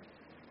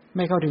ไ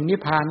ม่เข้าถึงนิพ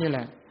พานนี่แห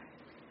ละ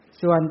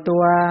ส่วนตั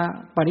ว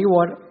ป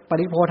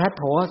ริโภทัส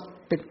โถ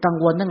เป็นกัง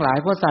วลทั้งหลาย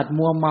เพราะสัตว์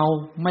มัวเมา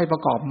ไม่ปร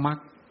ะกอบมรรค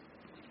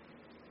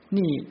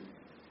นี่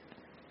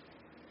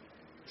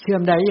เชื่อ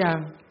มได้ยัง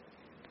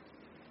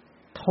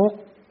ทุกข์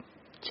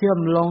เชื่อม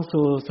ลง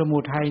สู่สมุ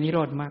ทัยนิโร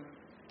ธมรรค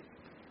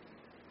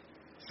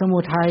สมุ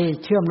ทัย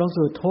เชื่อมลง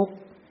สู่ทุกข์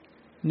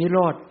นิโร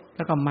ธแ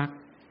ล้วก็มรรค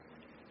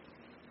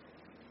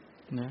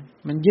นะ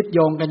มันยึดโย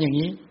งกันอย่าง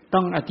นี้ต้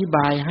องอธิบ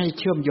ายให้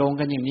เชื่อมโยง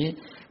กันอย่างนี้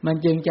มัน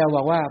จึงจะบ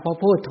อกว่าพอ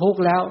พูดทุกข์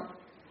แล้ว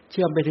เ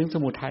ชื่อมไปถึงส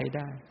มุทัยไ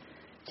ด้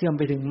เชื่อมไ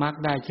ปถึงมรรค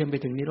ได้เชื่อมไป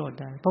ถึงนิโรธ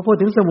ได้พอพูด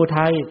ถึงสมุ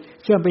ทัย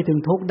เชื่อมไปถึง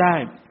ทุกข์ได้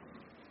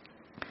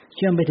เ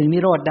ชื่อมไปถึงนิ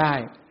โรธได้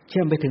เ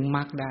ชื่อมไปถึงมร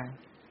รคได้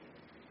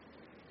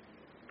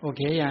โอเ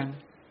คยัง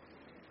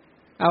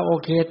เอาโอ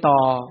เคต่อ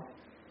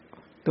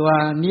ตัว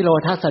นิโร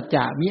ธสัจจ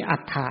ะมีอั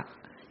ฏฐะ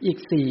อีก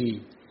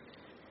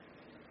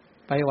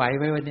4ไปไหวไ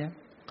หมวันนี้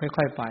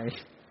ค่อยๆไป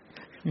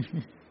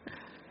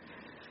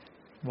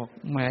บอก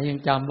แหมยัง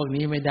จำพวก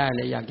นี้ไม่ได้เ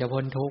ลยอยากจะ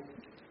พ้นทุกข์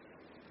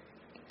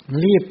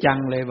รีบจัง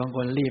เลยบางค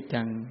นรีบ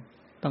จัง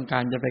ต้องกา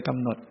รจะไปก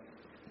ำหนด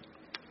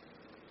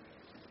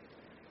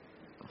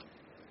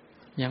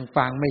ยัง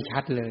ฟังไม่ชั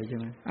ดเลยใช่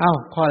ไหม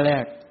ข้อแร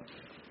ก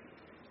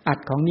อัด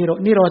ของ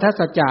นิโรธ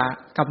สัจจะ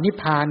กับนิพ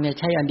พานเนี่ย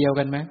ใช่อันเดียว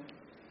กันไหม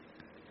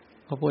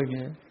เขาพูดอย่าง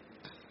นี้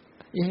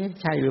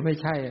ใช่หรือไม่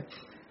ใช่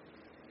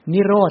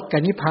นิโรธกั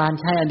บนิพพาน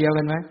ใช่อันเดียว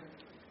กันไหม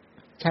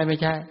ใช่ไม่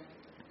ใช่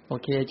โอ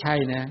เคใช่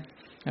นะ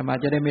อามา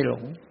จะได้ไม่หล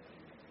ง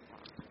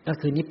ก็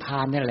คือนิพพา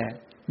นนั่นแหละ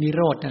นิโ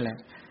รธนั่นแหละ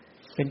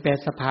เป็นแปล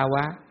สภาว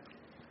ะ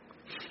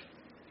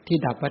ที่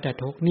ดับวัฏ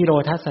ทุกข์นิโร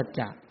ธสัจ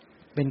จะ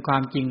เป็นควา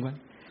มจริงวะ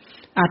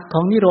อัดข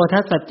องนิโรธ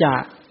สัจจะ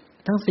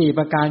ทั้ง4ป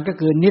ระการก็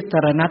คือนิส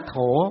รณัตโถ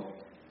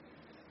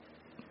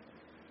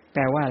แป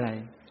ลว่าอะไร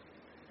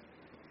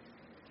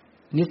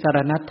นิสร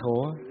ณัตโถ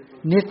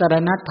นิสร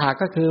ณัตถะ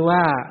ก็คือว่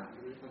า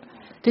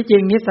ที่จริ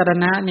งนิสร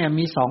ณะเนี่ย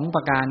มี2ป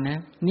ระการนะ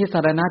นิส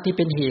รณะที่เ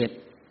ป็นเหตุ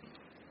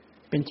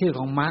เป็นชื่อข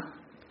องมรรค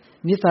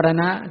นิสร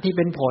ณะที่เ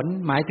ป็นผล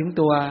หมายถึง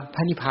ตัวพ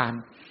ระนิพพาน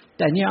แ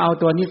ต่นี่เอา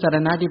ตัวนิสร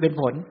ณะที่เป็น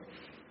ผล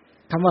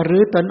คำว่า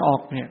รื้อตนออ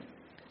กเนี่ย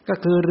ก็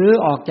คือรื้อ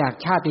ออกจาก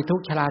ชาติทุก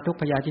ข์ชราทุกข์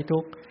พยาธิทุ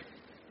กข์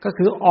ก็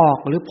คือออก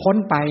หรือพ้น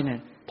ไปเนี่ย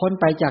พ้น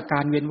ไปจากกา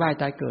รเวียนว่าย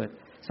ตายเกิด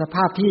สภ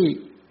าพที่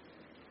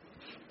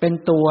เป็น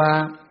ตัว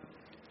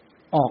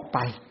ออกไ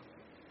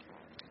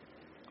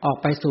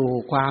ปสู่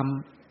ความ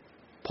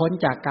พ้น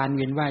จากการเ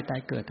วียนว่ายตา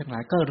ยเกิดทั้งหลา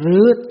ยก็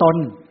รื้อตน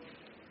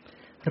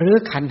รื้อ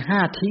ขันธ์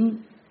5ทิ้ง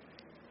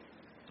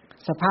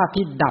สภาพ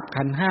ที่ดับ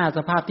ขันธ์5ส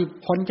ภาพที่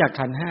พ้นจาก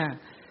ขันธ์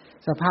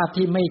5สภาพ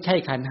ที่ไม่ใช่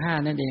ขันธ์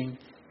5นั่นเอง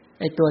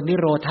ไอ้ตัวนิ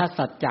โรธ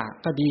สัจจะ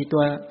ก็ดีตั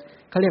ว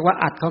เขาเรียกว่า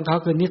อัดของเขา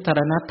คือนิสร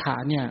ณัตถะ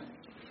เนี่ย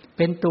เ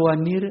ป็นตัว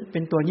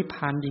นิพพ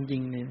านจริ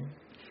งๆเนี่ย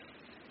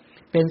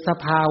เป็นส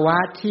ภาวะ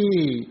ที่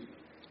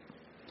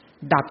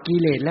ดับกิ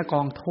เลสและก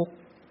องทุกข์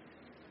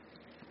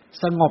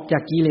สงบจา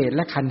กกิเลสแ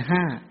ละขันธ์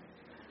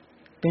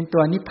5เป็นตั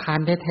วนิพพาน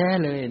แท้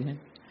ๆเลยเนี่ย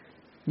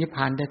นิพพ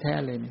านแท้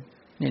ๆเลยเ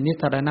นี่ยนิ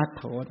สรณัต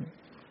โถ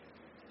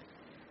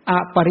อ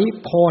ปริ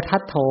โพทั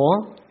ตโถ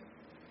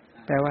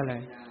แปลว่าอะไร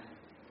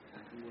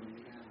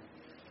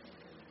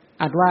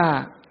อัดว่า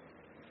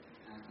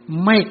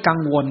ไม่กัง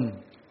วล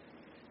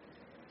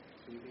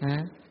น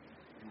ะ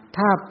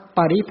ถ้าป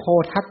ริโพ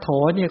ทัตโถ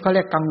เนี่ยก็เรี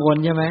ยกกังวล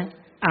ใช่ไหม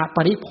อป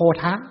ริโพ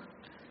ทะ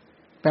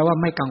แปลว่า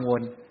ไม่กังว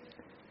ล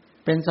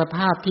เป็นสภ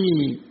าพที่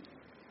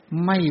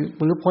ไม่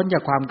หรือพ้นจา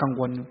กความกัง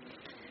วล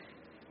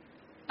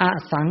อ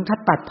สังค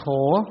ตัตโถ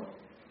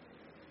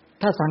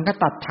ถ้าสังค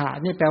ตัตถะ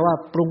นี่แปลว่า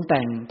ปรุงแ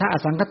ต่งถ้าอ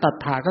สังคตัต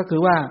ถะก็คื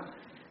อว่า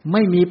ไ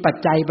ม่มีปัจ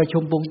จัยประชุ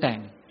มปรุงแต่ง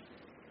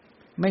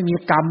ไม่มี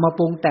กรรมมา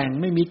ปรุงแต่ง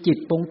ไม่มีจิต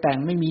ปรุงแต่ง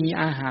ไม่มี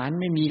อาหาร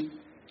ไม่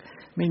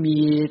มี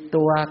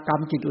ตัวกรร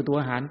มจิตอุตุ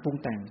อาหารปรุง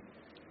แต่ง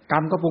กร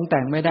รมก็ปรุงแ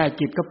ต่งไม่ได้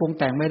จิตก็ปรุง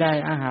แต่งไม่ได้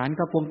อาหาร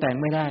ก็ปรุงแต่ง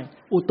ไม่ได้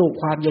อุตุ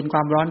ความเย็นคว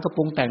ามร้อนก็ป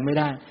รุงแต่งไม่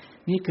ได้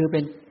นี่คือเป็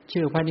น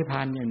ชื่อพระนิพพ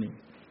านอย่างหนึ่ง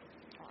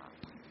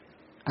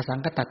อสัง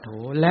คตัตโถ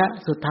และ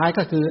สุดท้าย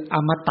ก็คืออ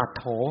มตัต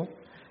โถ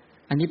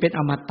อันนี้เป็น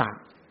อมตะ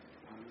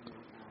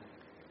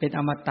เป็นอ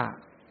มตะ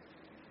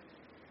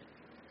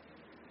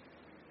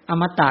อ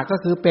มตะก็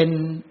คือเป็น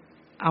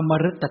อม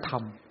ฤตธร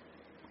รม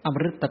อม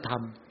ฤตธรร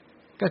ม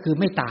ก็คือ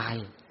ไม่ตาย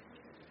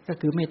ก็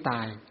คือไม่ต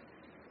าย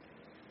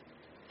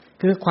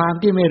คือความ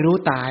ที่ไม่รู้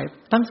ตาย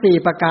ทั้ง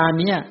4ประการ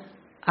นี้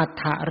อัฏ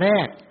ฐะแร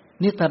ก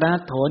นิสรณั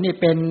ตโถนี่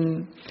เป็น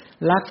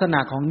ลักษณะ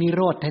ของนิโ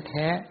รธแ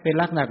ท้ๆเป็น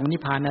ลักษณะของนิ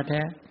พพานแ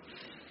ท้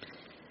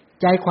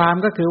ใจความ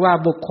ก็คือว่า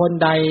บุคคล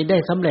ใดได้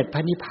สำเร็จพร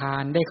ะนิพพา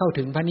นได้เข้า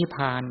ถึงพระนิพพ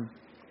าน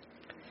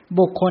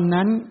บุคคล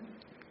นั้น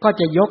ก็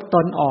จะยกต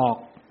นออก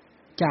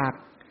จาก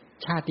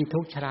ชาติทุ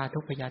กข์ชราทุ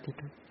กข์พยาธิ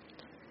ทุกข์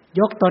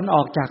ยกตนอ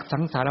อกจากสั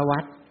งสารวั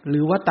ฏหรื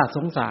อวัฏฏะส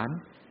งสาร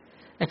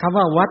ไอ้คำ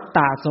ว่าวัฏฏ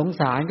ะสง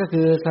สารก็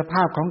คือสภ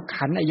าพของ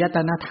ขันธ์อายต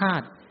นะธา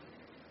ตุ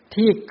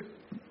ที่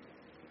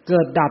เกิ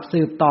ดดับ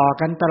สืบต่อ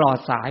กันตลอด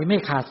สายไม่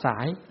ขาดสา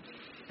ย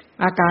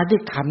อาการที่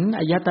ขันธ์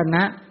อายตน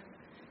ะ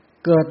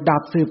เกิดดั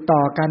บสืบต่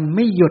อกันไ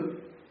ม่หยุด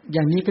อ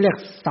ย่างนี้ก็เรียก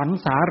สัง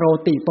สารโร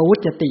ติปวุจ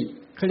จติ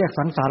เขาเรียก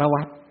สังสาร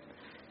วัฏ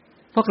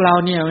พวกเรา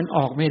เนี่ยมันอ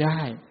อกไม่ได้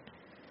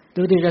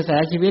ดูดิกระแส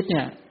ชีวิตเ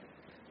นี่ย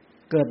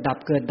เกิดดับ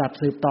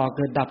สืบต่อเ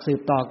กิดดับสืบ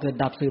ต่อเกิด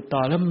ดับสืบต่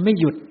อแล้วมันไม่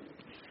หยุด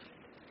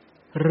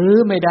รื้อ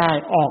ไม่ได้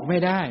ออกไม่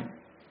ได้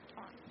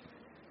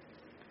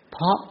เพ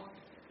ราะ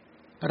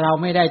เรา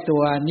ไม่ได้ตั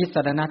วนิส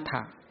รณัตถ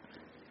ะ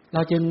เร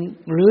าจึง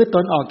รื้อต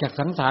นออกจาก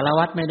สังสาร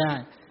วัฏไม่ได้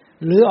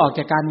รื้อออกจ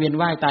ากการเวียน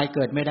ว่ายตายเ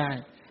กิดไม่ได้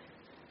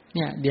เ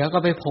นี่ยเดี๋ยวก็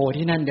ไปโผล่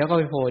ที่นั่นเดี๋ยวก็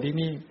ไปโผล่ที่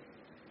นี่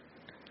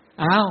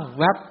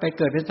แวบไปเ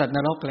กิดเป็นสัตว์น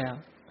รกแล้ว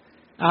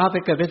ไป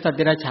เกิดเป็นสัตว์เ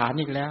ดรัจฉาน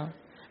อีกแล้ว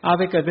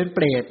ไปเกิดเป็นเป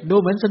รตดู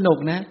เหมือนสนุก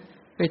นะ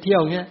ไปเที่ย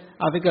วเงี้ย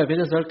ไปเกิดเป็น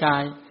อสุรกา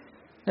ย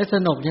แล้วส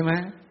นุกใช่ไหม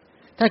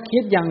ถ้าคิ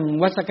ดอย่าง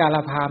วัสการ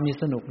พราหมณ์นี่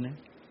สนุกนะ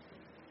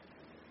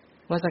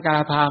วัสการ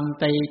พราหมณ์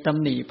ไปต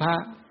ำหนิพระ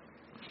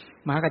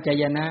มหากัจจา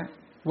ยนะ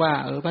ว่า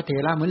พระเถ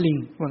ระเหมือนลิง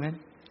ว่างั้น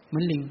เหมื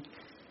อนลิง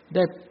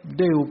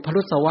ด้วยพ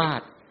รุสวา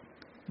ท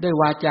ด้วย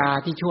วาจา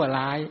ที่ชั่ว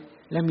ร้าย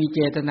และมีเจ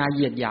ตนาเห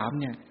ยียดหยาม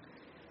เนี่ย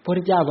พระพุทธ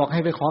เจ้าบอกใ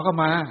ห้ไปขอเข้า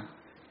มา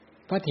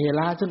พระเถร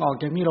ะซึ่งออก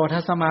จากนิโรธ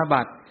สมา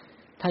บัติ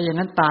ถ้าอย่าง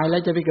นั้นตายแล้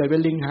วจะไปเกิดเป็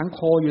นลิงหางโค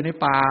อยู่ใน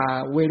ป่า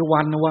เวรุวั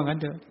นนะว่างั้น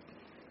เถอะ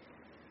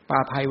ป่า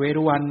ไผ่เว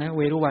รุวันนะเ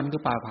วรุวันคื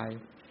อป่าไผ่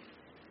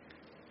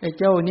ไอ้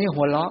เจ้านี่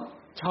หัวเราะ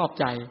ชอบ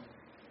ใจ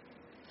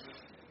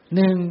ห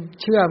นึ่ง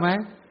เชื่อไหม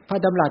พระ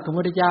ดำรัสของพระ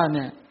พุทธเจ้าเ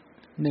นี่ย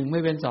หนึ่งไม่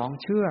เป็นสอง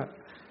เชื่อ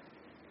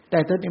แต่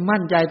ตนเอง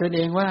มั่นใจตนเ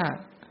องว่า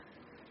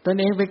ตน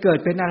เองไปเกิด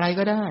เป็นอะไร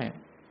ก็ได้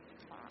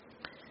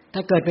ถ้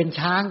าเกิดเป็น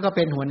ช้างก็เ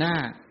ป็นหัวหน้า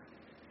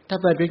ถ้า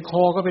เกิดเป็นโค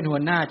ก็เป็นหั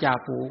วหน้าจ่า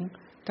ฝูง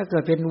ถ้าเกิ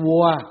ดเป็นวั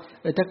ว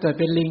ถ้าเกิด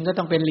เป็นลิงก็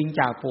ต้องเป็นลิง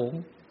จ่าฝูง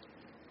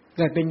เ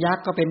กิดเป็นยัก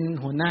ษ์ก็เป็น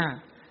หัวหน้า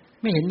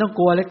ไม่เห็นต้อง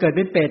กลัวเลยเกิดเ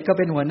ป็นเป็ดก็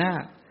เป็นหัวหน้า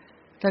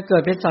ถ้าเกิ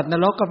ดเป็นสัตว์น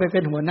รกก็ไปเป็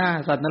นหัวหน้า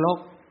สัตว์นรก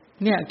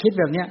เนี่ยคิด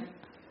แบบเนี้ย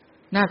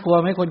น่ากลัว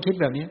ไหมคนคิด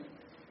แบบนี้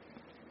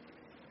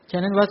ฉ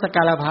ะนั้นวัฏก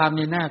าลพามเ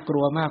นี่ยน่าก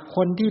ลัวมากค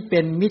นที่เป็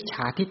นมิจฉ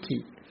าทิฏฐิ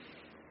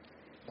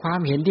ความ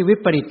เห็นที่วิ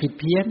ปริตผิด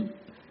เพี้ยน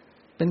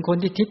เป็นคน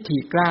ที่ทิฏฐิ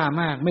กล้า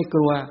มากไม่ก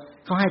ลัว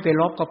เขาให้ไป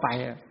ลบก็ไป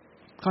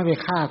เขาไป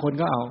ฆ่าคน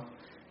ก็เอา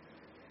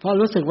เพราะ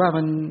รู้สึกว่า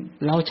มัน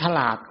เราฉล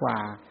าดกว่า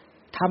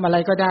ทำอะไร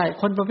ก็ได้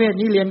คนประเภท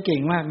นี้เรียนเก่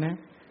งมากนะ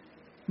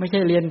ไม่ใช่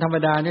เรียนธรรม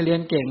ดาเนี่ยเรีย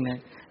นเก่งนะ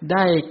ไ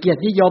ด้เกียร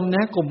ตินิยมน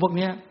ะกลุ่มพวกเ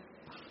นี้ย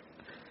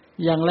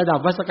อย่างระดับ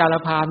วัฏกาล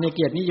พามเนี่ยเ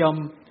กียรตินิยม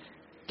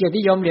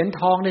เหรียญ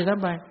ทองเลยทั้ง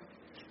ไป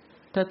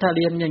ถ้าเ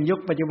รียนอย่างยุค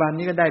ปัจจุบัน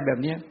นี้ก็ได้แบบ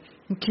เนี้ย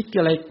คิด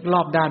อะไรร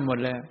อบด้านหมด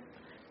เลย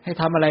ให้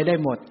ทำอะไรได้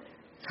หมด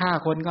ฆ่า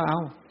คนก็เอา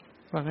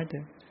ว่างั้นเถ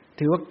อะ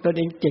ถือว่าตัวเ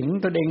องเจ๋ง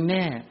ตัวเองแ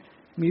น่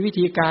มีวิ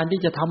ธีการ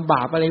ที่จะทำบ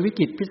าปอะไรวิ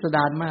จิตรพิสด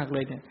ารมากเล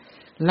ยเนี่ย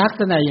ลัก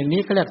ษณะอย่าง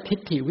นี้เขาเรียกทิฏ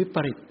ฐิวิป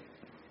ริ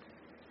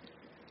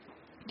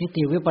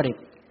ต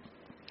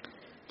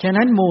ฉะ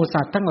นั้นหมู่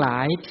สัตว์ทั้งหลา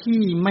ย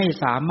ที่ไม่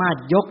สามารถ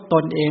ยกต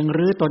นเองห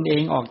รือตนเอ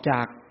งออกจา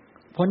ก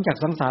พ้นจาก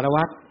สังสาร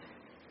วัฏ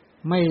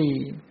ไม่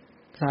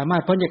สามาร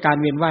ถพ้นจากการ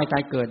เวียนว่ายตา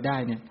ยเกิดได้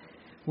เนี่ย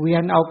เวีย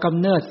นเอากำ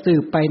เนิดสื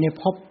บไปใน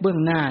ภพเบื้อง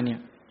หน้าเนี่ย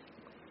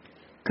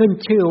ขึ้น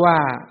ชื่อว่า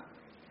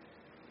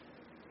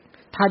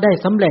ถ้าได้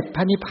สำเร็จพ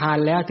ระนิพพาน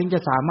แล้วถึงจะ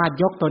สามารถ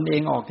ยกตนเอ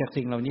งออกจาก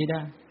สิ่งเหล่านี้ไ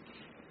ด้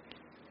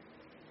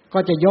ก็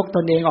จะยกต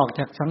นเองออกจ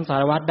ากสังสา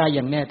รวัฏได้อ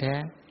ย่างแน่แท้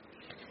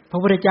พระ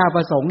พุทธเจ้าป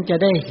ระสงค์จะ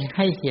ได้ใ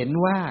ห้เห็น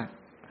ว่า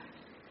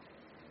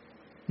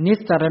นิ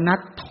สรณัต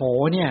โถ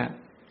เนี่ย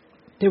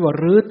ที่ว่า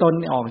รื้อตน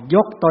ออกย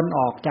กตนอ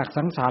อกจาก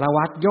สังสาร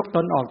วัฏยกต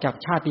นออกจาก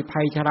ชาติภั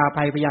ยชรา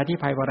ภัยพยาธิ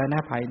ภัยมรณะ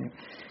ภัยเนี่ย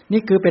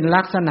นี่คือเป็น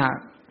ลักษณะ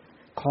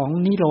ของ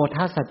นิโรธ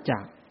าสัจจะ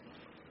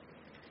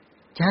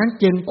ฉะนั้น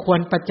จึงควร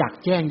ประจักษ์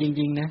แจ้งจ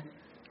ริงๆนะ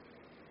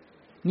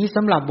นี่ส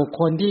ำหรับบุค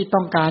คลที่ต้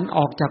องการอ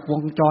อกจากว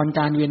งจรก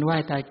ารเวียนว่า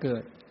ยตายเกิ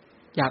ด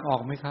อยากออ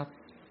กไหมครับ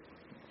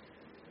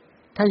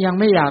ถ้ายัง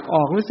ไม่อยากอ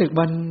อกรู้สึก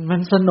มั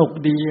นสนุก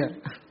ดีอ่ะ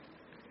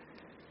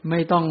ไ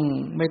ม่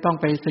ต้อง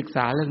ไปศึกษ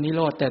าเรื่องนิโ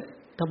รธแต่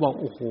ถ้าบอก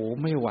โอ้โห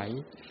ไม่ไหว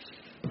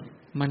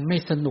มันไม่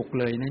สนุก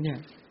เลยนะเนี่ย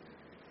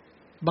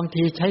บาง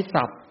ทีใช้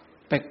ศัพท์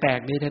แปลก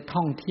ๆนี่แต่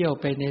ท่องเที่ยว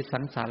ไปในสั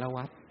งสาร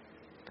วัฏ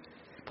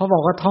พอบอ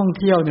กว่าท่อง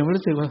เที่ยวเนี่ยมัน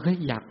รู้สึกว่าเฮ้ย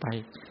อยากไป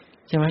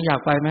ใช่ไหมอยา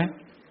กไปไหม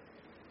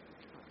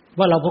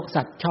ว่าเราพวก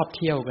สัตว์ชอบเ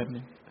ที่ยวกันเ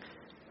นี่ย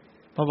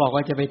พอบอกว่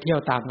าจะไปเที่ยว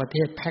ต่างประเท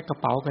ศแพ็คกระ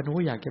เป๋ากัน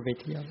อยากจะไป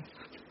เที่ยว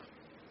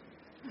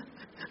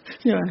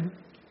ใช่ไหม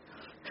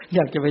อย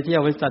ากจะไปเที่ย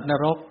วเป็นสัตว์น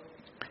รก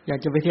อยาก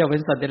จะไปเที่ยวเป็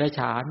นสัตว์เดรัจ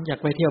ฉานอยาก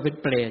ไปเที่ยวเป็น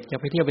เปรตอยาก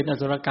ไปเที่ยวเป็นอ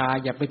สุรกาย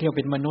อยากไปเที่ยวเ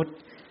ป็นมนุษย์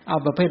เอา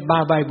ประเภทบ้า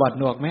ใบบอด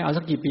หนวกไหมเอา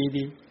สักกี่ปี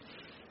ดี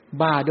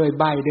บ้าด้วย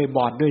ใบด้วยบ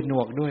อดด้วยหน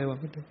วกด้วยว่า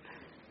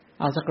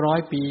เอาสัก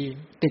100 ปี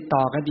ติด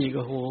ต่อกันดี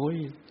ก็โหย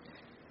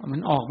มั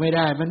นออกไม่ไ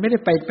ด้มันไม่ได้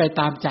ไป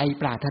ตามใจ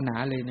ปรารถนา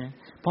เลยนะ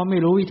เพราะไม่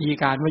รู้วิธี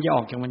การว่าจะอ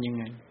อกจากมันยัง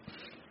ไง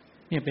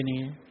เนี่ยเป็นอย่าง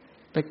นี้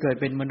ไปเกิด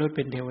เป็นมนุษย์เ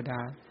ป็นเทวดา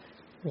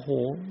โอ้โห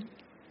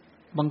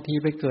บางที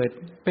ไปเกิด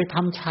ไปท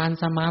ำฌาน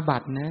สมาบั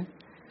ตินะ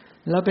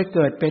แล้วไปเ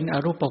กิดเป็นอ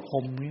รูปภ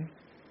พเนี่ย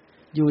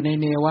อยู่ใน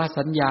เนว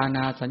สัญญาน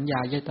าสัญญา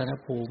ยตนะ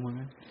ภูมิ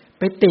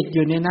ไปติดอ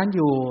ยู่ในนั้นอ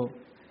ยู่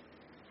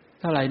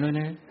เท่าไหร่นู้น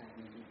นะ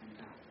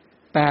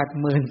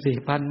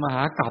 84,000 มห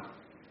ากัป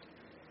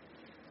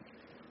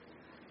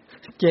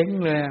เจ๊ง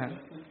เลย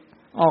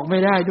ออกไม่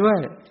ได้ด้วย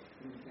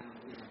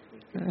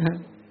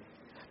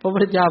พระพุท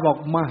ธเจ้าบอก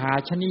มหา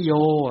ชนิโย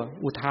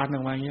อุทานอ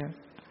อกมาอย่างเงี้ย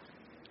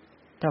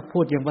ถ้าพู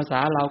ดอย่างภาษา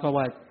เราก็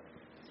ว่า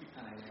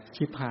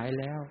ชิบหาย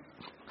แล้ว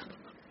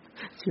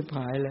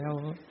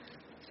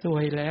สว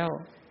ยแล้ว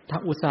ถ้า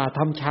อุตส่าห์ท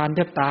ำฌานแท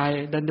บตาย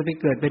ดันจะไป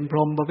เกิดเป็นพร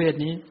หมประเภท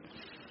นี้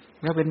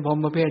แล้วเป็นพรหม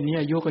ประเภทนี้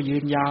อายุก็ยื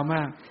นยาวม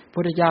ากพระพุ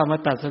ทธเจ้ามา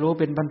ตรัสรู้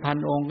เป็นพัน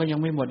ๆองค์ก็ยัง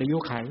ไม่หมดอายุ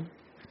ไข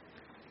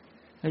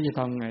แล้วจะท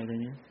ำไงอะไร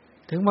เงี้ย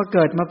ถึงมาเ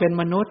กิดมาเป็น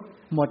มนุษย์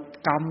หมด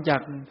กรรมจา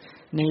ก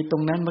ในตร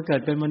งนั้นมาเกิ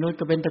ดเป็นมนุษย์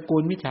ก็เป็นตระกู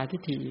ลมิจฉาทิ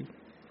ฏฐิ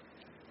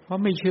เพรา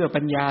ะไม่เชื่อ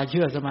ปัญญาเ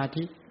ชื่อสมา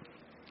ธิ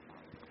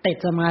ติด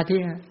สมาธิ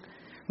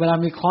เวลา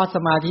มีคอร์สส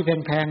มาธิ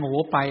แพงๆโอ้โห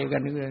ไปกั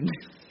นเกิน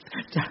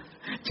จะ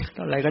เ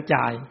ท่าไหร่ก็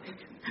จ่าย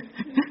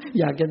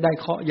อยากจะ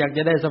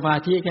ได้สมา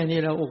ธิแค่นี้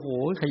แล้วโอ้โห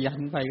ขยัน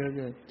ไปก็เ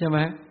กินใช่ไหม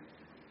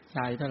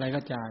จ่ายเท่าไหร่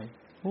ก็จ่าย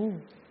โอ้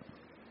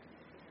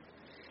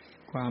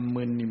ความ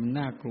มึนนี่มัน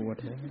น่ากลัว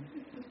แท้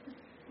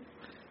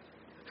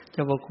เ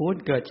จ้าพระคุณ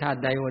เกิดชาติ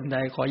ใดวันใด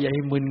ขออย่าใ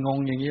ห้มึนงง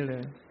อย่างนี้เล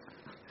ย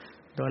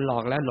โดนหลอ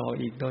กแล้วหลอก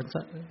อีกโดน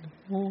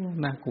โอ้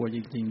น่ากลัวจ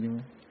ริงๆใช่ไหม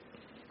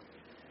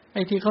ไ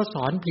อ้ที่เขาส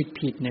อน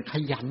ผิดเนี่ยข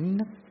ยัน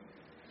นะ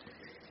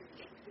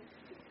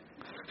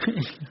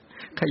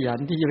ขยัน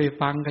ที่จะไป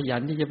ฟังขยั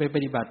นที่จะไปป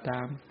ฏิบัติตา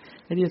ม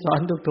ไอ้ที่สอน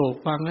ถูก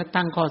ๆฟังแล้ว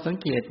ตั้งข้อสัง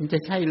เกตมันจะ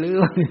ใช่หรือ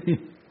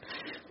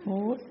โอ้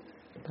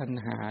ปัญ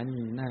หา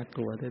นี่น่าก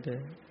ลัวแท้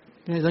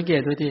ๆนี่สังเก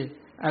ตดูที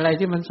อะไร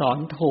ที่มันสอน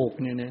ถูก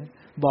เนี่ยนะ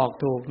บอก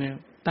ถูกเนี่ย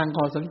ตั้ง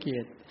ข้อสังเก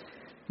ต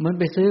มัน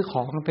ไปซื้อข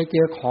องไปเจ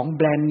อของแ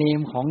บรนด์เนม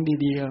ของ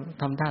ดี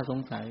ๆทำท่าสง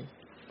สัย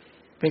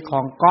ไปขอ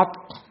งก๊อป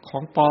ขอ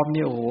งปลอมเ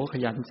นี่ยโอ้โหข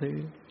ยันซื้อ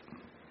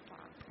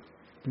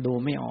ดู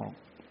ไม่ออก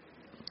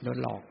โดน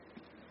หลอก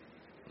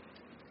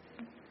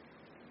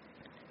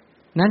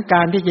นั้นก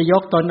ารที่จะย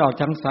กตนออก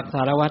จากสังส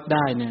ารวัฏไ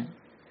ด้เนี่ยพ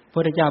ระพุ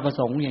ทธเจ้าประ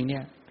สงค์อย่างเนี้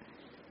ย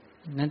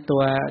นั้นตั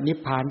วนิพ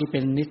พานที่เป็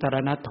นนิสร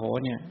ณัตโถ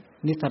เนี่ย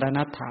นิสร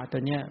ณัตถาตั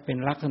วเนี้ยเป็น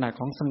ลักษณะข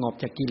องสงบ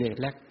จากกิเลส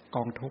และก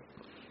องทุกข์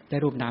ได้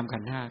รูปนามขั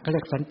นธ์ห้าก็เรี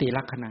ยกสันติ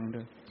ลักขณังด้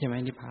วยใช่ไหม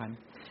นิพพาน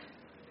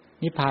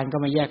นิพพานก็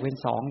มาแยกเป็น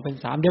2เป็น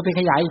3เดี๋ยวไป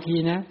ขยายอีกที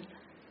นะ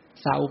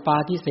สาอุปา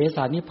ทิเสส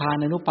นิพพาน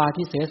อนุปา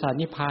ทิเสส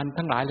นิพพาน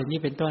ทั้งหลายเหล่านี้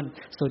เป็นต้น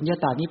สุญญ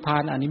ตานิพพา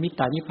นอนิมิต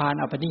ตานิพพาน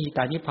อปนิหิต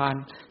านิพพาน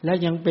แล้ว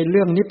ยังเป็นเ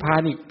รื่องนิพพา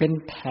นอีกเป็น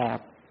แถบ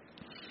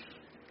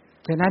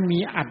ฉะนั้นมี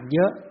อัดเย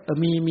อะ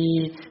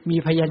มี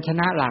พยัญช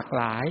นะหลาก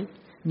หลาย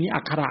มีอั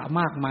กขระ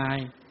มากมาย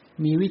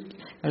มี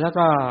แล้ว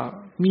ก็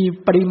มี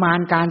ปริมาณ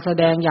การแส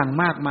ดงอย่าง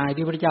มากมาย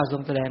ที่พระเจ้าทร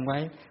งแสดงไว้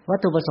วัต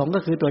ถุประสงค์ก็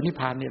คือตัวนิพ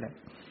พานนี่แหละ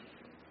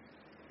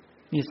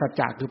นี่สัจ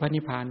จะคือพระ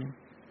นิพพาน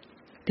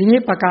ทีนี้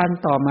ประการ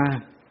ต่อมา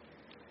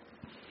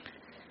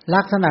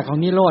ลักษณะของ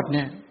นิโรธเ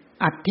นี่ย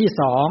อัดที่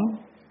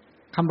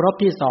2คำรบ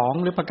ที่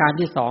2หรือประการ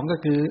ที่2ก็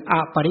คืออ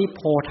ปริโพ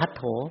ทัตโ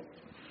ถ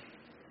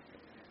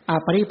อ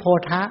ปริโพ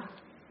ทะ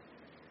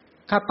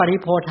ถ้าปริ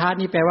โพทะ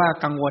นี่แปลว่า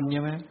กังวลใ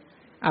ช่ไหม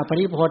อป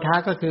ริโพทะ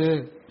ก็คือ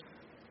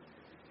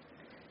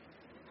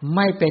ไ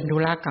ม่เป็นธุ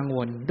ระกังว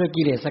ลด้วย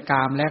กิเลสก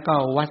ามและก็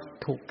วัต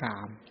ถุกา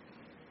ม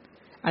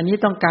อันนี้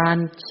ต้องการ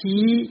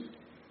ชี้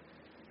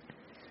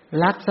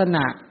ลักษณ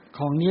ะข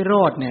องนิโร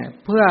ธเนี่ย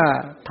เพื่อ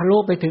ทะลุ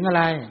ไปถึงอะ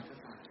ไร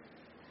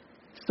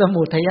ส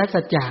มุทัย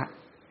สัจจะ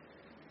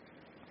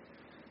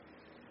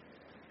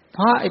เพ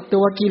ราะไอ้ตั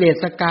วกิเล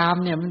สกาม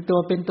เนี่ยมัน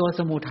เป็นตัวส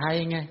มุทัย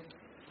ไง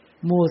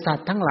หมู่สัต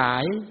ว์ทั้งหลา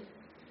ย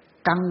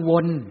กังว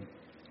ล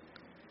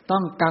ต้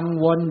องกัง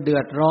วลเดื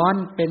อดร้อน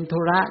เป็นธุ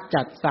ระ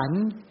จัดสรร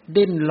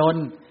ดิ้นรน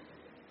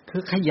คื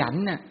อขยัน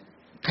น่ะ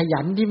ขยั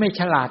นที่ไม่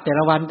ฉลาดแต่ล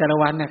ะวัน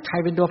น่ะใคร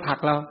เป็นตัวผลัก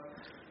เรา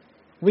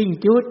วิ่ง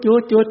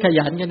จูดข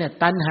ยันกันเนี่ย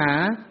ตัณห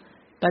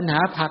า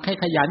ผลักให้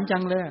ขยันจั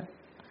งเลย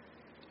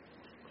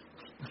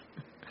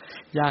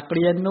อยากเ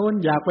รียนนู้น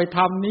อยากไปท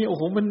ำนี้โอ้โ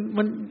หมัน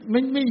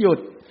ไม่หยุด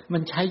มั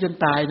นใช้จน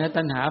ตายนะ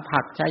ตัณหาผลั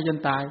กใช้จน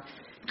ตาย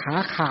ขา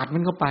ขาดมั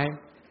นก็ไป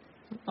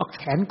เอา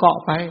แขนเกาะ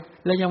ไป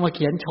แล้วยังมาเ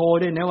ขียนโชว์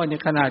ด้วยนะวันนี้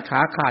ขนาดขา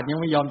ขาดยัง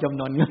ไม่ยอมจำ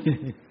นนเลย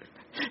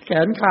แข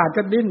นขาด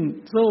ก็ดิ้น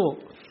สู้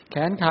แข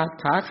นขาด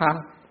ขาขาด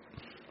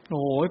โ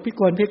อ้ยพิ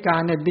กลพิกา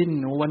รเนี่ยดิ้น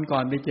วันก่อ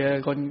นไปเจอ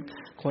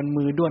คน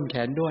มือด้วนแข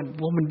นด้วน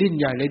ว่ามันดิ้น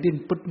ใหญ่เลยดิ้น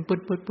ปึ๊ด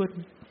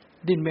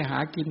ดิ้นไปหา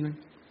กินมัน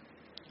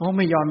โอ้ไ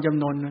ม่ยอมจ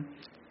ำนนนะ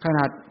ขน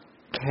าด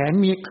แขน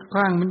มี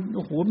ข้างมันโ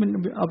อ้โหมัน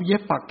เอาเย็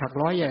บปักถัก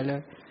ร้อยใหญ่เล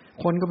ย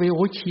คนก็ไปโ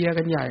อ้เชียร์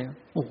กันใหญ่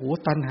โอ้โห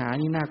ตัณหา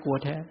นี่น่ากลัว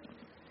แท้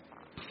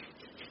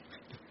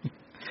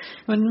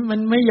มัน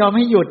ไม่ยอมใ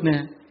ห้หยุดเนี่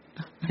ย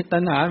ตั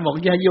ณหาบอก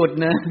อย่าหยุด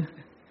นะ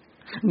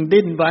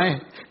ดิ้นไป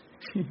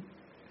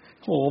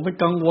โอ้มัน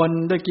กังวล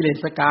ด้วยกิเล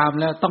สกาม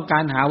แล้วต้องกา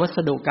รหาวัต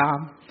ถุกา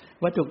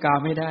ม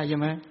ไม่ได้ใช่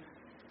ไหม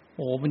โ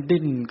อ้มัน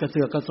ดิ้นกระเ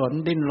สือกกระสน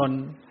ดิ้นรน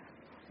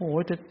โอ้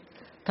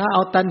ถ้าเอ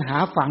าตัณหา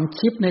ฝัง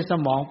ชิปในส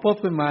มองปุ๊บ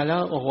ขึ้นมาแล้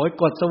วโอ้โห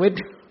กดสวิต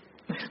ช์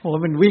โอ้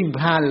มันวิ่งพ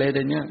ล่านเลยแ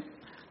ต่เนี้ย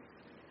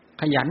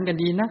ขยันกัน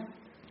ดีนะ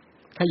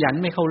ขยัน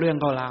ไม่เข้าเรื่อง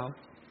เข้าราว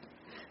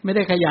ไม่ไ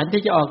ด้ขยัน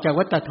ที่จะออกจาก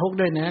วัฏทุกข์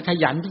ด้วยนะข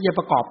ยันที่จะป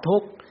ระกอบทุ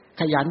กข์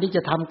ขยันที่จ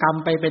ะทำกรรม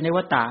ไปเป็นใน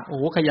วัฏฏะโอ้โ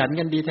หขยัน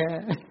กันดีแท้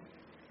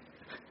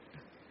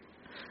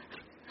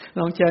ล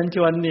องเชิญช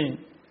วนนี่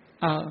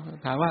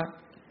ถามว่า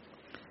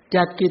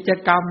จัดกิจ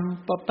กรรม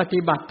ปฏิ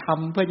บัติธรรม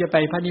เพื่อจะไป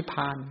พระนิพพ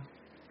าน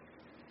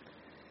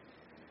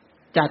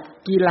จัด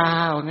กีฬา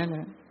ว่างั้นน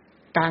ะ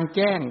กลางแ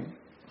จ้ง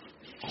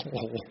โอ้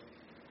โห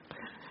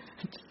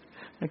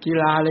กี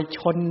ฬาเลยช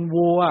น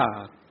วัว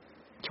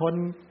ชน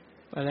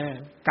อะไร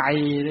ไก่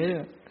เลย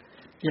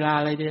กีฬา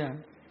อะไรเนี่ย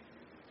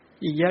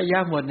อีกเยอะแย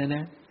ะหมดเลยน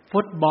ะฟุ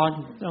ตบอล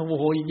โอ้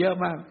โหอีกเยอะ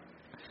มาก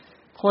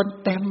คน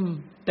เ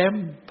ต็ม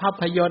ภา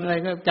พยนตร์อะไร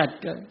ก็จัด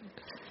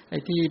ไอ้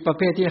ที่ประเ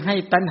ภทที่ให้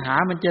ตัณหา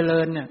มันเจริ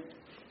ญเนี่ย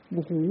โ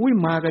อ้โห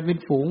มากันเป็น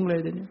ฝูงเลย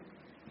เดี๋ยวนี้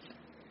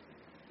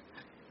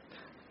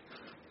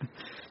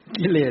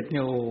กิเลสเ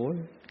นี่ยโอ้โห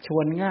ชว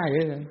นง่ายเล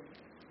ย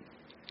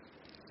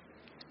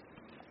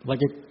ว่า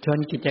จะชวน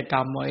กิจกร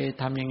รมว่า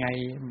ทำยังไง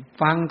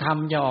ฟังท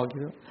ำจะออก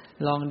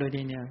ลองดู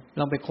ดิเนี่ยล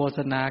องไปโฆษ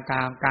ณา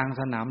กลาง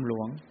สนามหล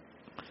วง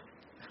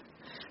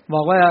บ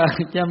อกว่า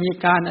จะมี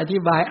การอธิ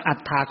บายอัต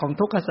ถะของ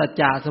ทุกขสัจ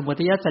จะสมุ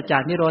ทัยสัจจะ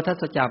นิโรธ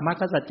สัจจะมรร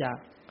คสัจจะ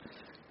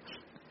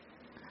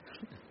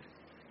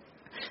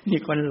นี่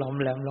คนล้อม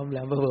แหลม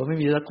เผลอไม่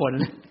มีสักคน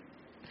เ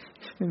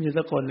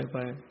ลยไป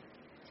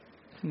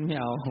ไม่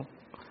เอา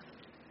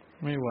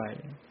ไม่ไหว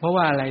เพราะ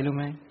ว่าอะไรรู้ไ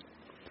หม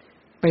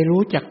ไป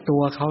รู้จักตั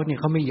วเขาเนี่ย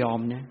เขาไม่ยอม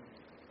นะ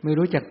ไม่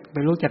รู้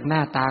จักหน้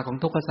าตาของ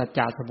ทุกขสัจจ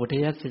ะสมุทั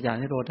ยสัจจะ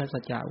นิโรธสั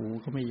จจะ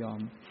เขาไม่ยอม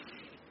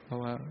เพราะ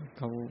ว่าเ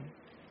ขา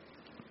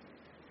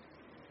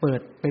เ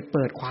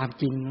ปิดความ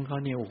จริงของเขา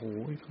เนี่ยโอ้โห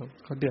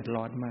เขาเดือด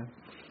ร้อนมาก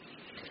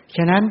ฉ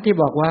ะนั้นที่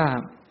บอกว่า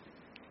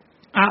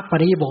อป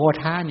ริโภ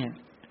ทะเนี่ย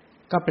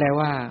ก็แปล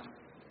ว่า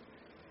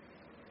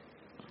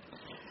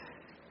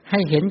ให้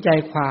เห็นใจ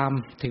ความ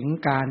ถึง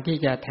การที่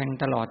จะแทง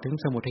ตลอดถึง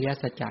สมุทัย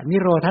สัจจะนิ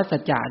โรธสั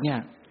จจะเนี่ย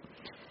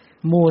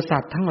หมู่สั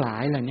ตว์ทั้งหลา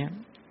ยเหล่านี้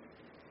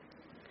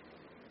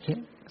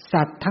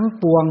สัตว์ทั้ง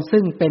ปวง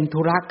ซึ่งเป็นธุ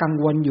ระกัง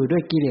วลอยู่ด้ว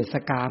ยกิเลส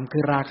กามคื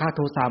อราคะโท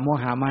สะโม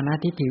หะมานะ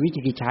ทิฏฐิวิ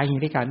จิกิจฉาหิ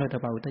ริกาโนต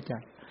ปาอุทธัจจะ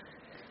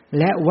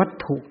และวัต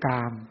ถุก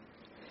าม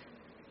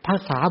ภา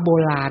ษาโบ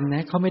ราณน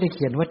ะเขาไม่ได้เ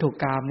ขียนวัตถุ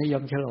กามนะย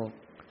มฉลก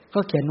ก็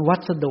เขียนวั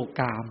สดุ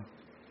กาม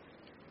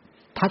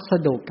พัส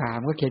ดุกาม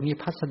ก็เขียนมี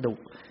พัสดุ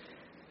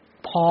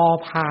พอ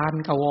พาน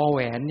กับวอแหว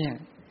นเนี่ย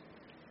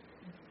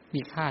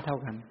มีค่าเท่า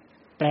กัน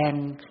แ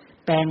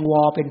ปลงว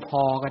อเป็นพ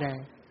อก็ได้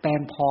แปลง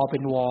พอเป็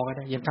นวอก็ไ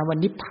ด้อย่างคำว่า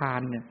นิพพา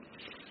นเนี่ย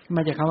มั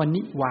นจะคำว่า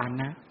นิวาน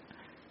นะ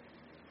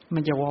มั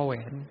นจะวอแหว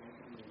น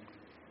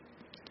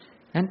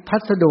นั้นพั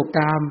สดุก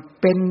าม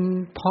เป็น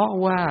เพราะ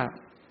ว่า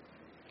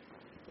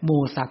ห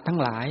มู่สัตว์ทั้ง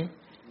หลา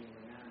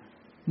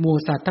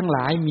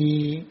ยมี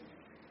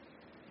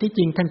ที่จ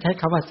ริงท่านใช้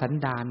คำว่าสัน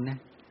ดานนะ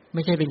ไ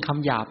ม่ใช่เป็นค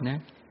ำหยาบนะ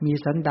มี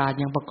สันดาน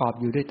ยังประกอบ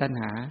อยู่ด้วยตัณ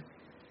หา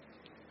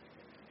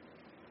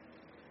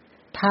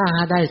ถ้า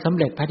ได้สำ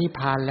เร็จพระนิพพ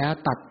านแล้ว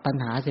ตัดตัณ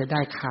หาเสียได้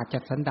ขาดจา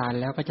กสันดาน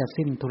แล้วก็จะ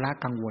สิ้นธุระ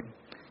กังวล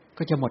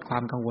ก็จะหมดควา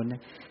มกังวลน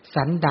ะ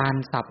สันดาน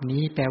ศัพท์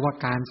นี้แปลว่า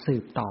การสื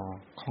บต่อ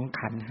ของ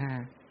ขันธ์ห้า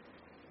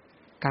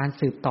การ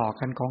สืบต่อ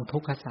กันของทุ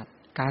กขสัจ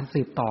การ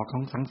สืบต่อข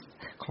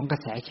องกระ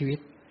แสชีวิต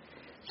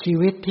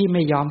ที่ไ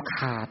ม่ยอมข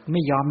าดไ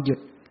ม่ยอมหยุด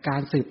กา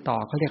รสืบต่อ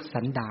เขาเรียก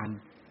สันดาน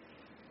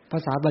ภา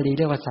ษาบาลีเ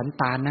รียกว่าสัน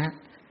ตานนะ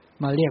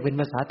มาเรียกเป็น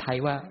ภาษาไทย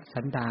ว่า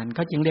สันดานเข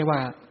าจึงเรียกว่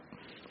า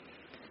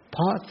เพ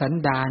ราะสัน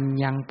ดาน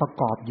ยังประ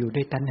กอบอยู่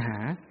ด้วยตัณหา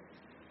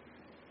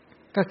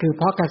ก็คือเ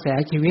พราะกระแส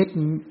ชีวิต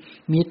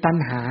มีตัณ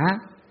หา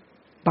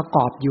ประก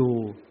อบอยู่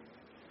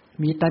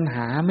มีตัณห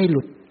าไม่ห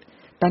ลุด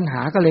ตัณห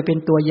าก็เลยเป็น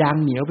ตัวยาง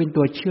เหนียวเป็น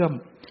ตัวเชื่อม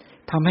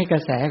ทำให้กร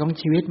ะแสของ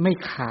ชีวิตไม่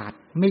ขาด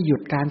ไม่หยุ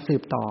ดการสื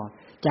บต่อ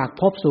จาก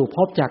ภพสู่ภ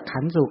พจากขั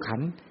นธ์สู่ขั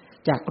นธ์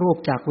จากรูป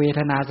จากเวท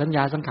นาสัญญ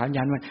าสังขารวิญญ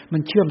าณมั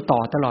นเชื่อมต่อ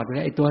ตลอดเล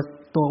ยไอ้ตั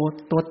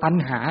วตัณ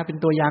หาเป็น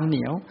ตัวยางเห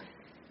นียว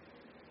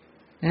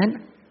นั้น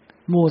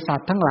หมู่สัต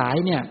ว์ทั้งหลาย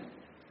เนี่ย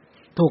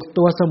ถูก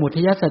ตัวสมุ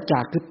ทัยสัจจะ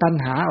คือตัณ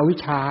หาอวิช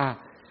ชา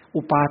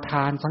อุปาท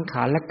านสังข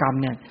ารและกรรม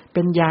เนี่ยเ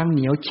ป็นยางเห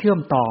นียวเชื่อม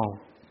ต่อ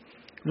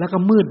แล้วก็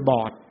มืดบ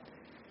อด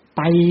ไ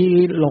ป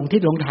หลงทิ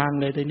ศหลงทาง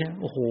เลยตัวเนี้ย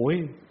โอ้โห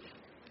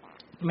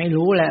ไม่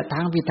รู้แหละท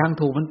างผิดทาง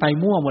ถูกมันไป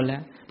มั่วหมดแล้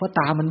วเพราะ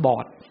ตามันบอ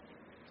ด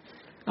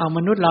เอาม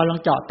นุษย์เราลอง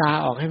เจาะตา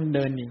ออกให้มันเ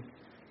ดินนี่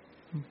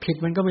ผิด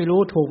มันก็ไม่รู้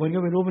ถูกมันก็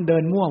ไม่รู้มันเดิ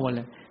นมั่วหมดเ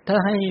ลยถ้า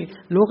ให้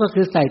รู้ก็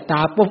คือใส่ต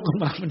าปุ๊บขึ้น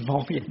มามันมอ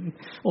งเห็น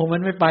โอ้มั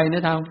นไม่ไปใน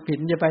ทางผิด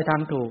จะไปทา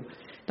งถูก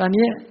ตอน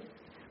นี้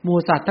หมู่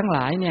สัตว์ทั้งหล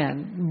ายเนี่ย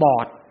บ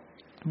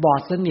อ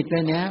ดสนิทเล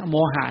ยเนี่ยโม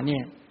หะเนี่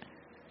ย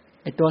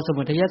ไอ้ตัวส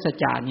มุทัยสัจ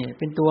จะเนี่ย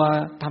เป็นตัว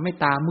ทำให้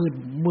ตามื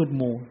ด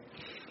มัว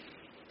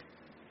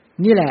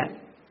นี่แหละ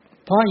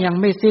เพราะยัง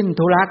ไม่สิ้น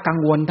ธุระกัง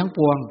วลทั้งป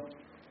วง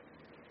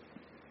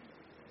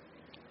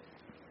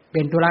เ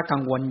ป็นธุระกั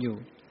งวลอยู่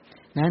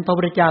นั้นพระ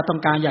พุทธเจ้าต้อง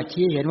การอยาก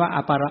ชี้เห็นว่า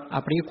อ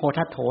ปริโภ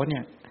ทัตโถเนี่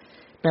ย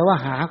แปลว่า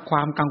หาคว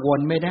ามกังวล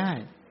ไม่ได้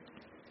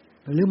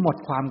หรือหมด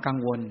ความกัง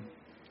วล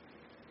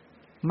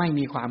ไม่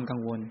มีความกัง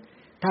วล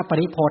ถ้าป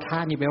ริโภทะ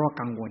นี่แปลว่า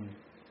กังวล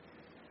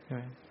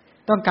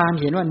ต้องการ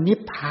เห็นว่านิพ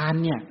พาน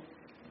เนี่ย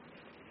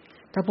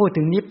ถ้าพูด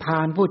ถึงนิพพา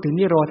นพูดถึง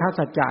นิโรธ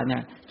สัจจะเนี่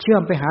ยเชื่อ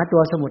มไปหาตั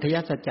วสมุทัย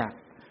สัจจะ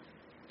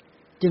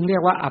จึงเรีย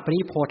กว่าอปริ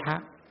โภทะ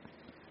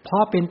เพรา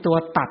ะเป็นตัว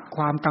ตัดค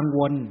วามกังว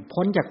ล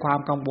พ้นจากความ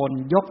กังวล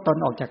ยกตน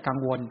ออกจากกัง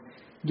วล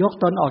ยก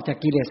ตนออกจาก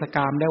กิเลสก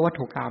ามและวัต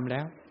ถุกามแ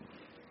ล้ว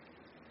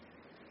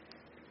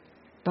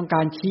ต้องก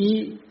ารชี้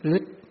หรือ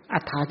อ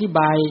ธิบ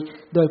าย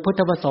โดยพุทธ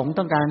ประสงค์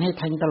ต้องการให้แ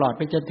ทงตลอดไ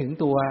ปจนถึง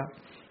ตัว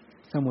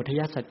สมุทั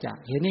ยสัจจะ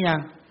เห็นหรือยั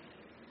ง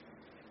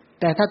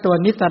แต่ถ้าตัว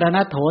นิสสารณ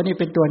โถนี่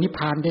เป็นตัวนิพพ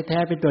านแท้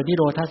ๆเป็นตัวนิ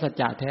โรธสัจ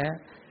จะแท้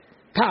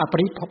ถ้าอป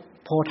ริ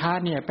โภทะ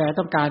เนี่ยแปล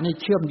ต้องการให้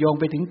เชื่อมโยง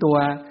ไปถึงตัว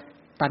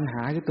ตัณห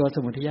าคือตัวส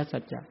มุทัยสั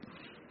จจะ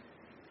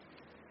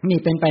นี่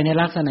เป็นไปใน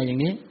ลักษณะอย่า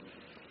งนี้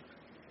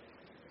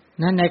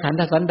นั้นในขัน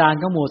ธสันดาน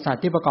ของหมู่สัต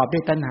ว์ที่ประกอบด้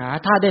วยตัณหา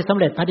ถ้าได้สำ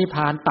เร็จพระนิพพ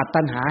านตัด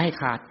ตัณหาให้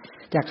ขาด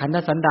จากขันธ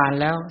สันดาน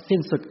แล้วสิ้น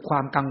สุดควา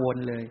มกังวล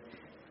เลย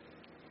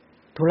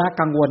ธุระ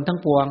กังวลทั้ง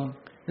ปวง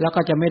แล้ว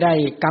ก็จะไม่ได้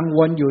กังว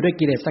ลอยู่ด้วย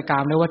กิเลสกา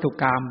มและวัตถุ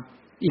กาม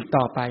อีก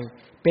ต่อไป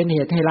เป็นเห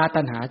ตุให้ละ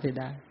ตัณหาเสีย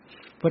ได้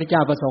พระพุทธเจ้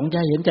าประสงค์จะ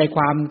เห็นใจค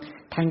วาม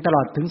แทงตล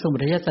อดถึงสมุ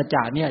ทัยสัจจ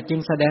ะเนี่ยจึง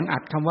แสดงอั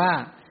ตถ์คำว่า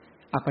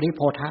อปริโ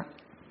ภทะ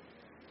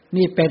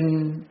นี่เ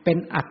ป็น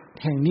อัตถ์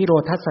แห่งนิโร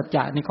ธสัจจ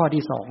ะในข้อ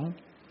ที่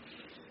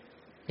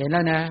2เห็นแ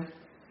ล้วนะ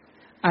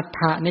อัตถ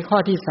ะในข้อ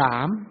ที่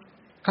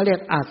3เขาเรียก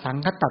อสัง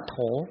คตัตโถ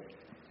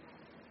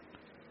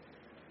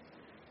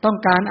ต้อง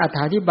การอ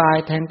ธิบาย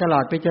แทงตลอ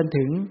ดไปจน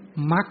ถึง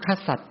มรรค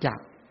สัจจะ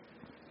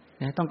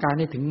นะต้องการใ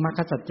ห้ถึงมรรค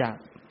สัจจะ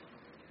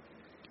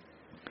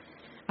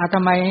ท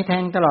ำไมให้แท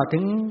งตลอดถึ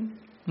ง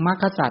มรร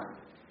คสัจ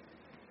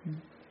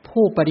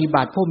ผู้ปฏิ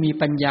บัติผู้มี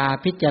ปัญญา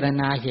พิจาร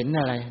ณาเห็น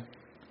อะไร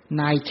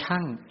นายช่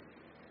าง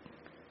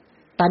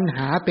ตัณห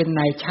าเป็น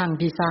นายช่าง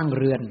ที่สร้าง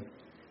เรือน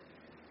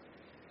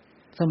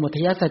สมุ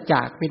ทัยสัจจ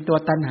ะเป็นตัว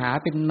ตัณหา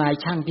เป็นนาย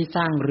ช่างที่ส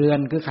ร้างเรือน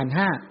คือขันธ์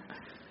ห้า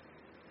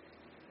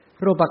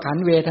รูปขัน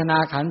ธ์เวทนา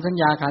ขันธ์สัญ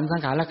ญาขันธ์สั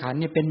งขารขันธ์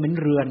นี่เป็นเหมือน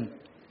เรือน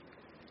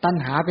ตัณ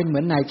หาเป็นเหมื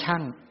อนนายช่า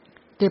ง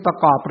ที่ประ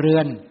กอบเรื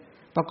อน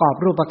ประกอบ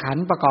รูปขัน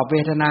ธ์ประกอบเว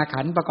ทนา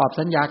ขันธ์ประกอบ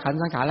สัญญาขันธ์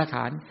สังขาร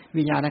ขันธ์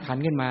วิญญาณขัน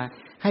ธ์ขึ้นมา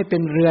ให้เป็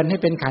นเรือนให้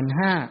เป็นขันธ์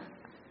ห้า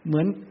เหมื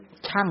อน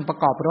ช่างประ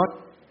กอบรถ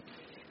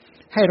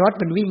ให้รถ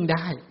มันวิ่งไ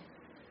ด้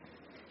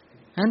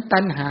นั้นตั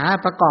ณหา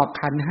ประกอบ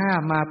ขันธ์ห้า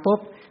มาปุ๊บ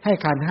ให้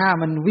ขันธ์ห้า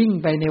มันวิ่ง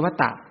ไปในวัฏ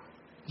ฏะ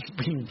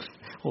วิ่ง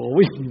โอ้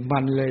วิ่งมั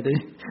นเลยดิ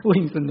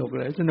วิ่งสนุก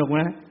เลยสนุกไหม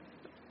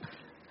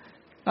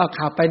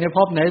ขับไปในภ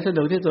พไหนส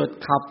นุกที่สุด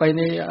ขับไปใ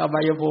นอบา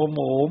ยภูมิ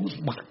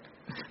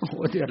โอ้โห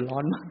เดือดร้อ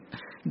นมาก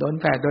โดน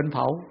แผดโดนเผ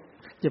า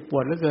เจ็บป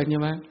วดเหลือเกินใช่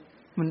ไหม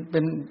มันเป็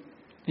น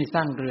นี่ส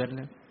ร้างเรือนเ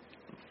ลย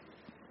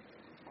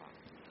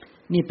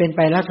นี่เป็นไป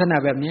ลักษณะ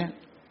แบบนี้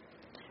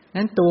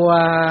นั้นตัว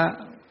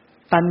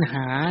ตัณห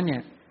าเนี่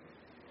ย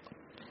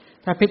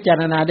ถ้าพิจา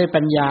รณาด้วย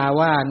ปัญญา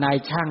ว่านาย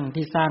ช่าง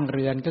ที่สร้างเ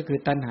รือนก็คือ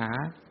ตัณหา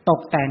ต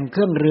กแต่งเค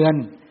รื่องเรือน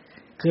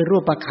คือรู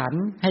ปขัน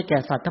ธ์ให้แก่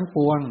สัตว์ทั้งป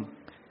วง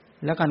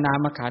แล้วก็นา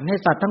มขันธ์ให้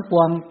สัตว์ทั้งป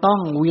วงต้อ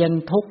งเวียน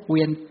ทุกข์เ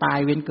วียนตาย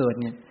เวียนเกิด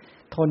เนี่ย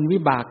ทนวิ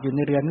บากอยู่ใน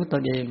เรือนของต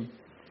นเอง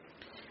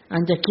อั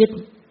นจะคิด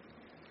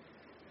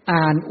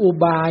อ่านอุ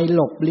บายห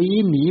ลบลี้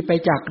หนีไป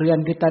จากเรือน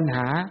คือตัณห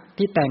า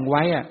ที่แต่งไ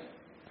ว้อ่ะ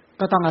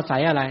ก็ต้องอาศั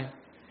ยอะไร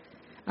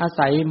อา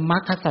ศัยมร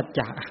รคสัจ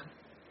จะ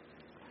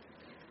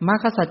มร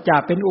รคสัจจะ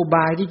เป็นอุบ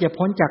ายที่จะ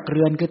พ้นจากเ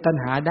รือนคือตัณ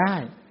หาได้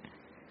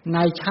น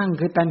ายช่าง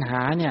คือตัณห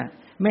าเนี่ย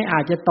ไม่อา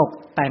จจะตก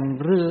แต่ง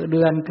เ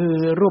รือนคือ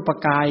รูป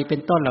กายเป็น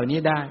ต้นเหล่านี้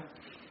ได้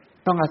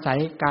ต้องอาศัย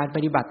การป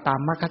ฏิบัติตาม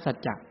มรรคสัจ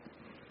จะ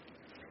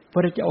พร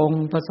ะอง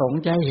ค์ประสงค์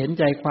จะให้เห็น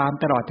ใจความ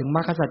ตลอดถึงม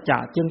รรคสัจจะ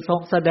จึงทร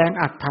งแสดง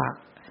อรรถะ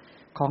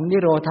ของนิ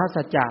โรธ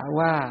สัจจะ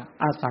ว่า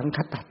อสังค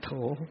ตโถ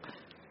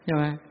ใช่ไ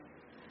หม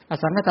อ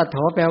สังคตโถ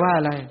แปลว่า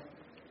อะไร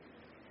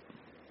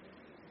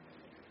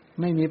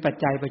ไม่มีปัจ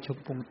จัยประชุม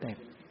ปรุงแต่ง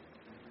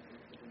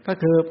ก็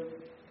คือ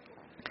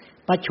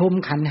ประชุม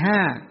ขันธ์ห้า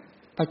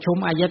ประชุม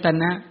อายต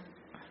นะ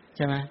ใ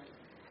ช่ไหม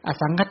อ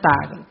สังคต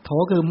โถ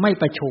คือไม่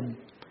ประชุม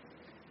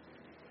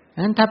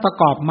นั้นถ้าประ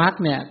กอบมรรค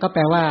เนี่ยก็แป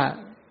ลว่า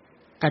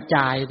กระจ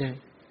ายเลย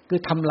คือ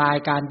ทำลาย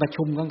การประ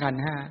ชุมของขัน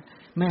ธ์ห้า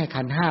ไม่ให้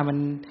ขันธ์ห้ามัน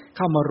เ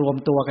ข้ามารวม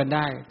ตัวกันไ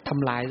ด้ท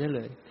ำลายซะเ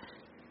ลย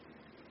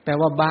แปล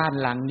ว่าบ้าน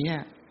หลังเนี้ย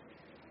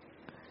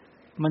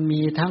มัน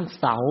มีทั้ง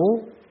เสา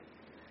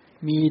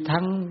มี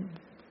ทั้ง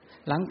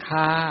หลังค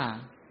า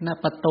หน้า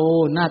ประตู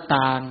หน้า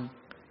ต่าง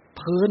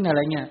พื้นอะไร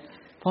เงี้ย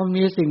พอ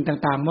มีสิ่ง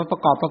ต่างๆมาปร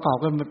ะกอบ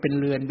กันมันเป็น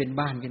เรือนเป็น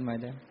บ้านขึ้นมา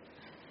ได้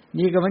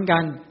นี่ก็เหมือนกั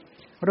น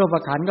รูป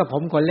ขันธ์ก็ผ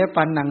มขนเล็บ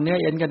ฟันหนังเนื้อ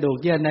เอ็นกระดูก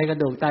เยื่อในกระ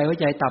ดูกไตหัว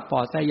ใจตับป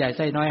อดไส้ใหญ่ไ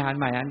ส้น้อยอาหาร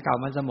ใหม่อาหารเก่า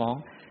มันสมอง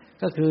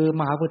ก็คือ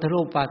มหาพุทธรู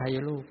ปปาทาย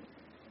รูป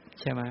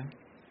ใช่ไหม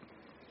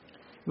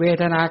เว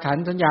ทนาขัน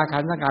ธ์สัญญาขั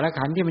นธ์สังขาร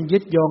ขันธ์ที่มันยึ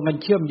ดโยงกัน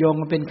เชื่อมโยง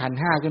มันเป็นขันธ์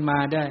ห้าขึ้นมา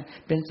ได้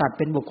เป็นสัตว์เ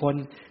ป็นบุคคล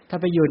ถ้า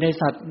ไปอยู่ใน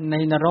สัตว์ใน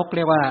นรกเ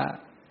รียกว่า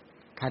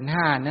ขันธ์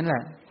ห้านั่นแหล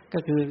ะก็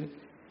คือ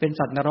เป็น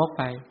สัตว์นรก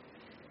ไป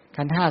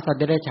ขันธ์ห้าสัตว์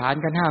เดรัจฉาน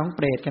ขันธ์ห้าของเ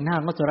ปรตขันธ์ห้า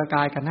ของอสุรก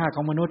ายขันธ์ห้าข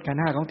องมนุษย์ขัน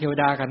ธ์ห้าของเทว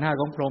ดาขันธ์ห้า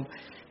ของพรหม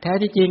แท้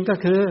ที่จริงก็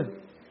คือ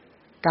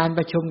การป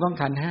ระชุมของ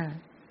ขันธ์ห้า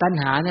ตัณ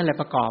หานั่นแหละ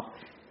ประกอบ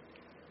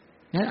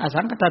นั้นอ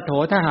สังคตโถ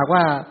ถ้าหาก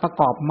ว่าประ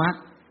กอบมรรค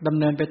ดำ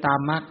เนินไปตาม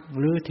มรรค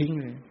ลื้อทิ้ง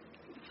เลย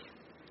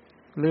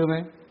ลื้อไหม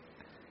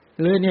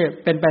ลื้อเนี่ย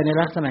เป็นไปใน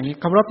ลักษณะนี้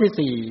คำรบที่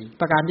สี่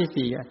ประการที่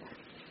สี่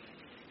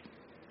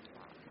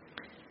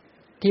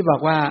ที่บอ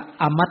กว่า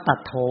อมตะ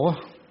โถ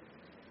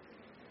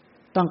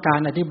ต้องการ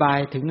อธิบาย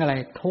ถึงอะไร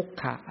ทุก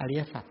ขะอริ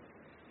ยสัจ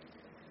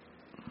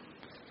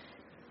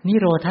นิ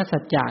โรธสั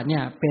จจะเนี่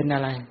ยเป็นอ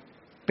ะไร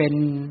เป็น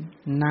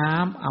น้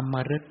ำอม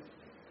ฤต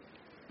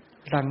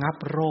ระงับ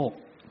โรค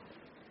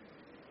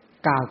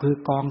กล่าวคือ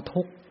กอง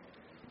ทุกข์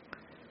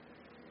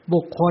บุ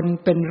คคล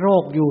เป็นโร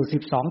คอยู่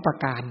12ประ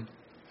การ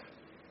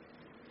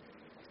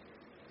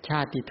ชา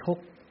ติทุก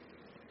ข์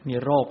มี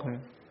โรค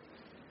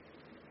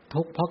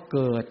ทุกข์เพราะเ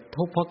กิด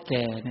ทุกข์เพราะแ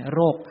ก่เนี่ยโ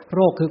ร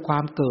คคือควา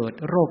มเกิด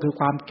โรคคือ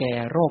ความแก่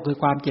โรคคือ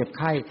ความเจ็บไ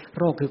ข้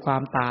โรคคือควา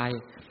มตาย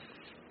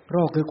โร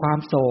คคือความ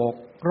โศก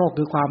โรค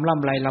คือความล่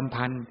ำไรลำ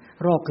พันธ์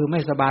โรคคือไ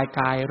ม่สบาย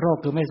กายโรค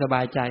คือไม่สบ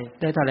ายใจ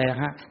ได้เท่าไหร่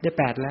ฮะได้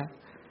8แล้ว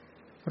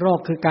โรค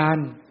คือการ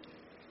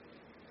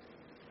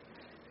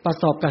ประ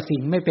สบกับสิ่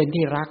งไม่เป็น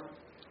ที่รัก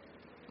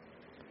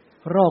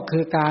โรคคื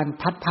อการ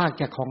พัดพราก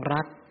จากของ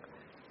รัก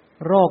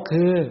โรค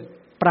คือ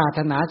ปรารถ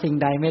นาสิ่ง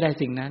ใดไม่ได้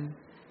สิ่งนั้น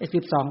ไอ้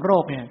12โร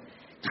คเนี่ย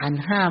ขัน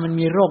ธ์ห้ามัน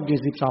มีโรคอยู่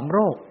12โร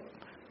ค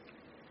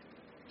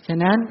ฉะ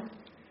นั้น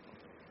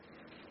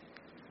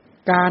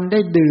การได้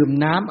ดื่ม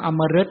น้ำอ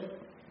มฤต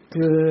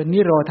คือนิ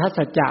โรธ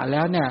สัจจะแ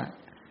ล้วเนี่ย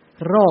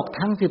โรค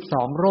ทั้ง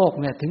12โรค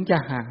เนี่ยถึงจะ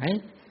หาย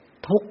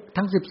ทุกข์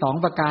ทั้ง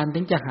12ประการถึ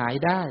งจะหาย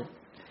ได้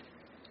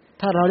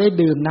ถ้าเราได้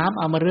ดื่มน้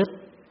ำอมฤต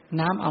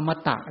น้ำอม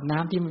ตะน้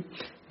ำที่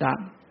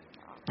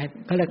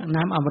เขาเรียก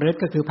น้ำอมฤต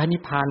ก็คือพระนิ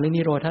พพานหรือ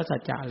นิโรธสั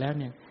จจะแล้ว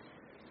เนี่ย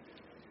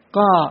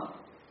ก็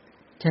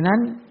ฉะนั้น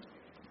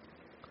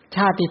ช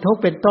าติทุกข์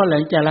เป็นต้นเหล่า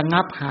นี้จะระ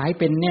งับหาย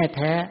เป็นแน่แ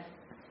ท้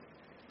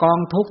กอง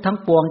ทุกข์ทั้ง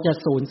ปวงจะ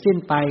สูญสิ้น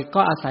ไปก็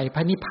อาศัยพ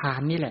ระนิพพา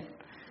นนี่แหละ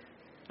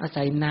อา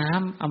ศัยน้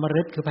ำอม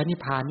ฤตคือพระนิพ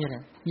พานนี่แหล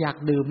ะอยาก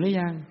ดื่มหรือ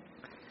ยัง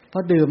พอ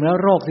ดื่มแล้ว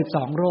โรค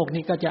12โรค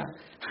นี่ก็จะ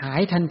หา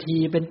ยทันที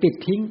เป็นปิด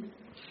ทิ้ง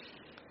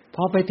พ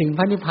อไปถึงพ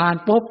ระนิพพาน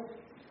ปุ๊บ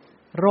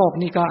โรค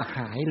นี่ก็ห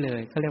ายเล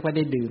ยก็เรียกว่าไ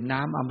ด้ดื่ม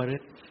น้ำอมฤ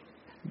ต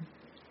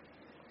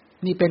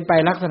นี่เป็นไป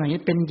ลักษณะ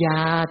นี้เป็นย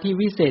าที่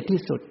วิเศษที่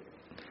สุด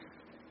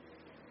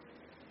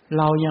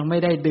เรายังไม่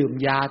ได้ดื่ม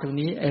ยาตรง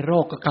นี้ไอ้โร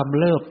คก็กำ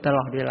เริบตล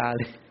อดเวลา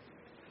เลย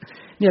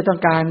เนี่ยต้อ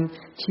งการ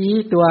ชี้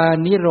ตัว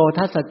นิโรธ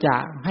สัจจะ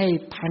ให้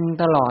แทง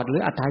ตลอดหรื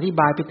ออธิบ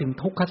ายไปถึง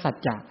ทุกขสัจ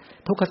จะ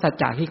ทุกขสัจ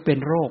จะที่เป็น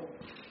โรค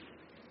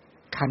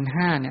ขันธ์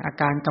5เนี่ยอา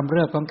การกำเ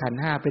ริบของขันธ์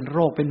5เป็นโร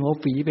คเป็นหัว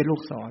ฝีเป็นลู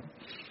กศร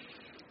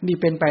นี่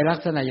เป็นไปลัก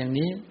ษณะอย่าง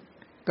นี้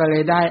ก็เล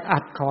ยได้อั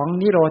ดของ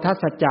นิโรธ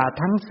สัจจะ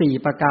ทั้ง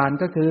4ประการ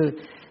ก็คือ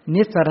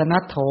นิสสรณั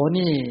ตโถ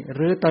นี่ห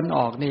รือตนอ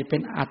อกนี่เป็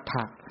นอัฏฐ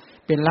ะ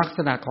เป็นลักษ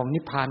ณะของนิ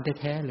พพาน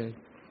แท้ๆเลย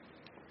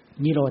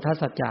นิโรธ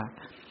สัจจะ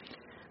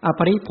อป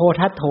ริโพ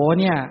ทัตโถ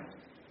เนี่ย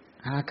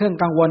หาเครื่อง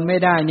กังวลไม่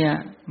ได้เนี่ย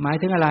หมาย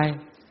ถึงอะไร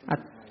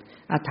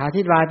อ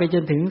ธิบายไปจ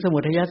นถึงสมุ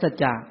ทัยสัจ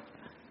จะ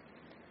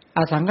อ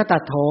สังคตั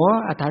ตโถ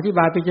อธิบ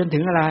ายไปจนถึ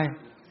งอะไร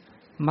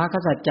มรรค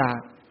สัจจะ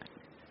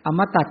อม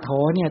ตตโถ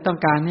เนี่ยต้อง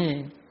การให้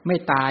ไม่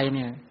ตายเ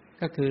นี่ย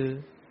ก็คือ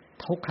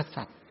ทุกข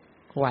สัจ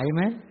ไหวไห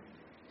ม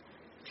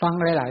ฟัง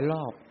หลายๆร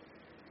อบ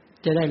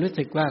จะได้รู้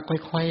สึกว่า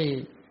ค่อย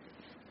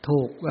ๆถู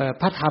ก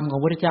พระธรรมของ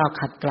พระพุทธเจ้า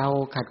ขัดเกล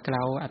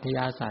าอัธย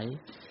าศัย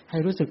ให้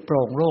รู้สึกโป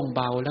ร่งโล่งเ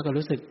บาแล้วก็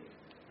รู้สึก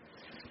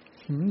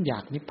อยา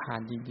กนิพพา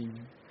นจริง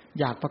ๆ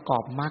อยากประกอ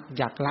บมรรค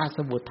อยากละส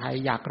มุทัย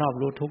อยากรอบ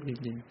รู้ทุกข์จ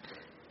ริง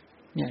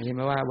ๆเนี่ยเห็นไห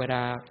มว่าเวล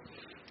า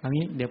เอา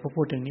งี้เดี๋ยวพอ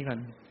พูดถึงนี้ก่อน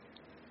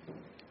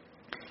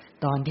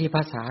ตอนที่พร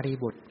ะสารี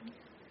บุตร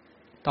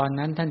ตอน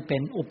นั้นท่านเป็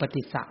นอุป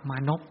ติสสะมา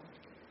นพ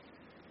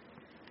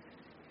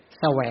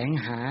แสวง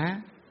หา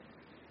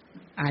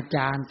อาจ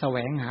ารย์แสว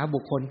งหาบุ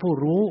คคลผู้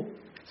รู้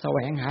แสว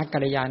งหากั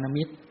ลยาณ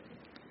มิตร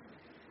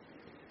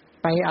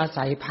ไปอา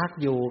ศัยพัก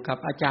อยู่กับ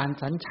อาจารย์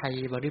สัญชัย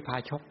บริภา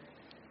ชก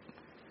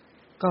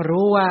ก็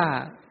รู้ว่า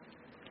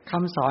ค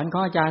ำสอนขอ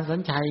งอาจารย์สัญ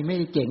ชัยไม่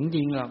เจ๋งจ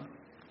ริงหรอก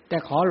แต่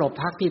ขอหลบ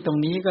พักที่ตรง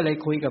นี้ก็เลย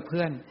คุยกับเ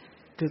พื่อน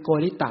คือโก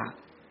ริตะ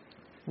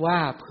ว่า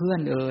เพื่อ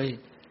นเอ่ย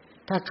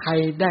ถ้าใคร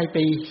ได้ไป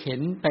เห็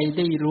นไปไ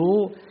ด้รู้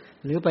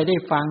หรือไปได้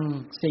ฟัง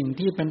สิ่ง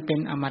ที่เป็น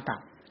อมตะ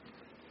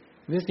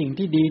หรือสิ่ง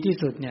ที่ดีที่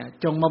สุดเนี่ย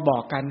จงมาบอ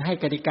กกันให้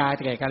กติกา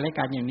แก่กันและ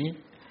กันอย่างนี้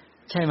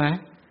ใช่ไหม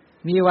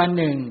มีวัน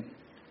หนึ่ง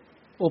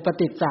อุป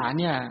ติสสะ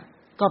เนี่ย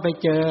ก็ไป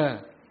เจอ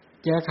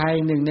ใคร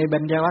หนึ่งในบร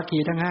รดาวัคคี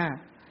ย์ทั้ง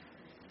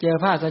5เจอ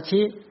พระสัช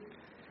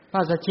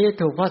ชิ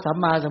ถูกพระสัม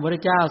มาสัมพุทธ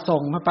เจ้าส่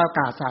งมาประก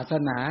าศศาส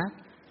นา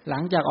หลั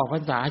งจากออกพร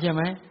รษาใช่ไห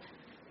ม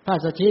พระ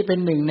สัชชิเป็น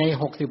หนึ่งใน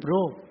60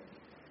รูป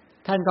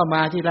ท่านก็ม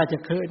าที่ราช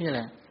คฤห์นี่แห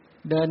ละ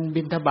เดิน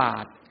บิณฑบา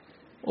ต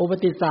อุป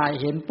ติสสะ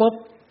เห็นปุ๊บ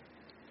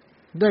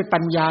ด้วยปั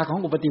ญญาของ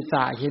อุปติสส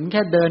ะเห็นแ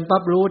ค่เดิน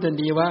ปั๊บรู้ทัน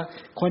ทีว่า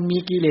คนมี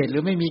กิเลสหรื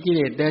อไม่มีกิเ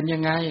ลสเดินยั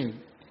งไง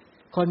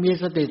คนมี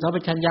สติสัมป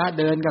ชัญญะ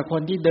เดินกับค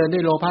นที่เดินด้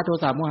วยโลภะโท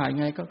สะโมหะยั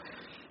งไงก็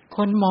ค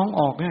นมอง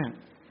ออกเนี่ย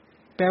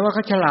แปลว่าเข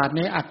าฉลาดใ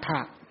นอัฏฐ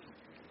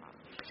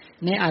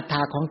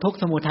ะของทุกข์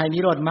สมุทัยนิ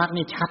โรธมรรค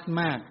นี่ชัด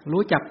มาก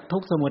รู้จักทุ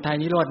กข์สมุทัย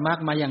นิโรธมรรค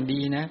มาอย่างดี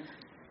นะ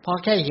พอ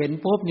แค่เห็น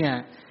ปุ๊บเนี่ย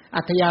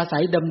อัธยาศั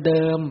ยเ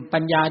ดิมๆปั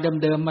ญญา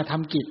เดิมๆมาท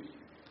ำกิจ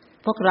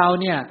พวกเรา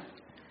เนี่ย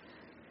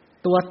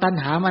ตัวตัณ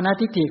หามานะ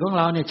ทิฏฐิของเ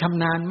ราเนี่ยช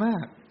ำนาญมา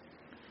ก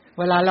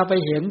เวลาเราไป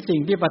เห็นสิ่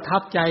งที่ประทั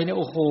บใจเนี่ยโ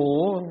อ้โห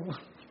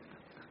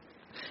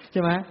ใ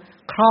ช่ไหม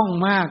คล่อง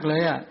มากเล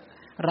ยอ่ะ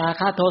รา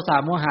คะโทสะ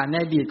โมหะใน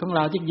อดีตของเร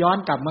าที่ย้อน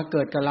กลับมาเ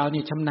กิดกับเรา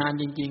นี่ชำนาญ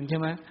จริงๆใช่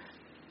ไหม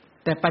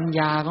แต่ปัญญ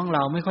าของเร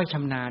าไม่ค่อยช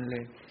ำนาญเล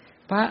ย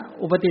พระ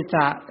อุปติสส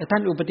ะท่า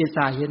นอุปติสส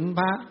ะเห็น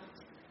พระ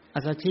อั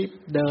สสชิ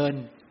เดิน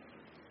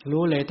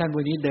รู้เลยท่าน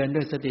ผู้นี้เดินด้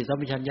วยสติสัม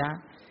ปชัญญะ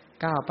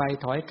ก้าวไป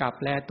ถอยกลับ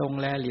แลตรง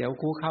แลเหลียว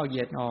คู่เข้าเห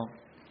ยียดออก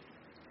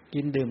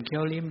กินดื่มเคี้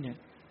ยวลิ้มเนี่ย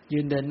ยื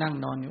นเดินนั่ง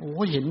นอนโอ้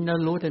เห็นแล้ว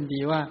รู้ทันที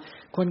ว่า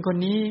คน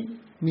นี้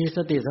มีส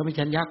ติสัมป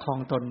ชัญญะครอง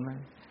ตนมั้ย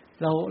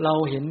เรา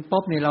เห็น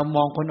ปุ๊บเนี่ยเราม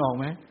องคนออก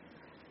ไหม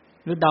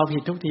หรือเดาผิ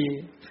ดทุกที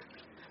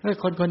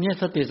คนนี้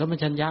สติสัมป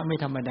ชัญญะไม่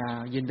ธรรมดา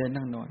ยืนเดิน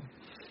นั่งนอน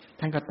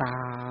ท่านก็ตา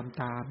ม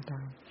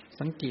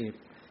สังเกต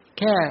แ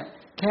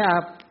ค่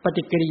ป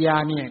ฏิกิริยา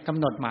เนี่ยกำ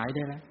หนดหมายไ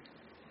ด้แล้ว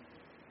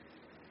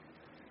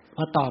พ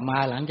อต่อมา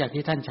หลังจาก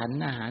ที่ท่านฉัน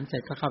อาหารเสร็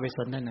จก็เข้าไปส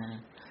นทนา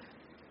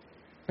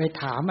ไป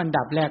ถามอัน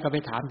ดับแรกก็ไป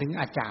ถามถึง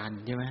อาจารย์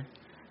ใช่ไหม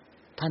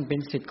ท่านเป็น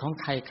ศิษย์ของ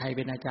ใครเ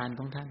ป็นอาจารย์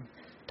ของ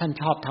ท่าน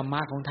ชอบธรรม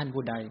ะของท่าน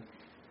ผู้ใด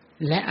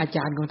และอาจ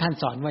ารย์ของท่าน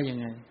สอนว่ายัง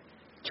ไง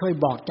ช่วย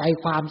บอกใจ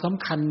ความส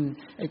ำคัญ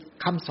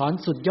คำสอน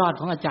สุดยอด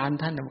ของอาจารย์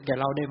ท่านแก่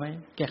เราได้ไหม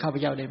แก่ข้าพ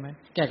เจ้าได้ไหม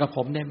แก่กับผ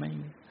มได้ไหม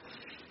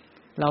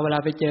เราเวลา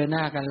ไปเจอหน้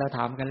ากันเราถ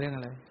ามกันเรื่องอ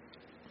ะไร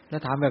แล้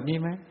วถามแบบนี้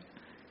ไหม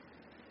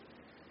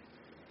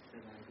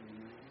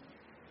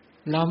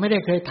เราไม่ได้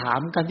เคยถา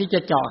มกันที่จะ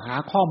เจาะหา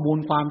ข้อมูล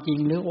ความจริง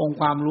หรือองค์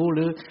ความรู้ห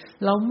รือ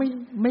เรา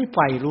ไม่ใ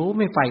ฝ่รู้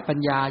ไม่ใฝ่ปัญ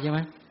ญาใช่ไหม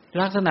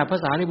ลักษณะภา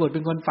ษาลิบุตรเ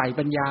ป็นคนใฝ่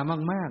ปัญญา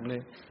มากๆเล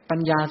ยปัญ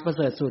ญาประเ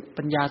สริฐสุด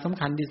ปัญญาสำ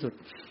คัญที่สุด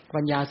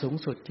ปัญญาสูง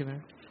สุดใช่ไหม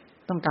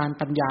ต้องการ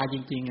ปัญญาจ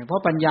ริงๆเพรา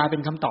ะปัญญาเป็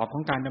นคำตอบขอ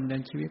งการดำเนิ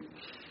นชีวิต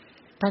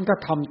ท่านก็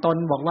ถ่อมตน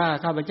บอกว่า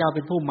ข้าพเจ้าเ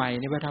ป็นผู้ใหม่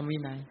ในพระธรรมวิ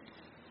นัย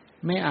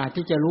ไม่อาจ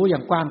ที่จะรู้อย่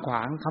างกว้างขว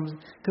าง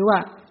คือว่า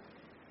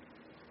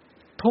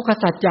ทุกข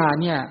สัจจะ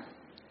เนี่ย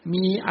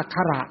มีอักข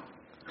ระ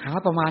หา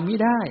ประมาณไม่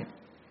ได้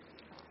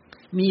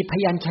มีพ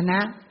ยัญชนะ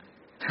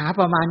หา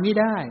ประมาณไม่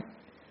ได้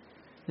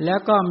แล้ว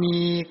ก็มี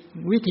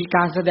วิธีก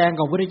ารแสดงข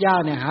องพระพุทธเจ้า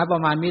เนี่ยหาปร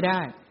ะมาณไม่ได้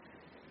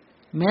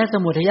แม้ส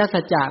มุทัย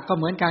สัจจะก็เ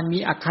หมือนกันมี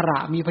อักขระ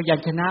มีพยัญ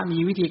ชนะมี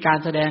วิธีการ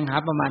แสดงหา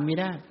ประมาณไม่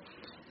ได้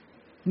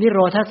นิโร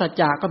ธสัจ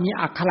จะก็มี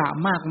อักขระ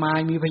มากมาย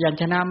มีพยัญ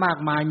ชนะมาก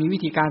มายมีวิ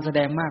ธีการแสด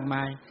งมากม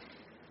าย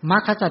มร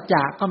รคสัจจ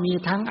ะก็มี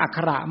ทั้งอักข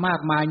ระมา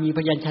กมายมีพ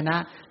ยัญชนะ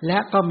และ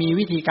ก็มี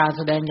วิธีการแ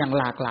สดงอย่าง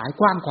หลากหลาย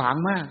กว้างขวาง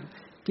มาก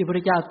ที่พระพุทธ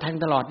เจ้าแทง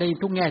ตลอดได้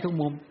ทุกแง่ทุก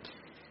มุม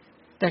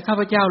แต่ข้า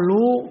พเจ้า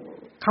รู้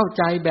เข้าใ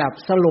จแบบ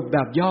สรุปแบ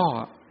บย่อ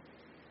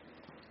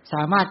ส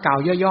ามารถกล่าว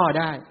ย่อๆ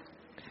ได้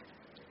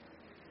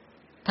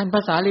ท่านภ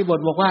าษาลีบท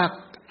บอกว่า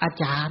อา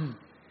จารย์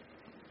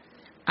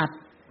อัด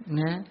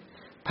นะ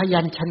พยั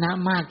ญชนะ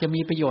มากจะ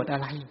มีประโยชน์อะ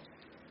ไร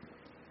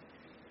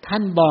ท่า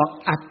นบอก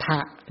อัฏฐะ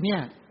เนี่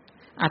ย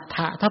อัฏฐ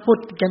ะถ้าพูด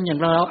กันอย่าง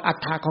เราอัฏ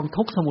ฐะของ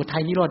ทุกข์สมุทั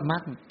ยนิโรธมร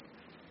รค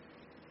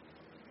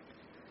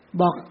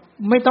บอก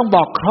ไม่ต้องบ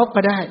อกครบ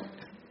ก็ได้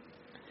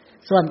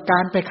ส่วนกา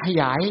รไปข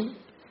ยาย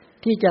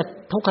ที่จะ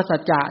ทุกขสั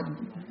จจะ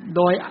โ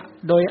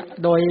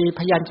ดย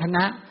พยัญชน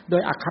ะโด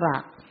ยอักขระ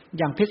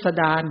อย่างพิส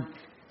ดาร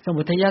ส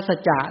มุทัยสัจ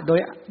จะ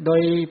โด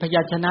ยพ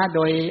ยัญชนะโ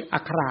ดยอั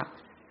กขระ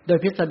โดย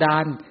พิสดา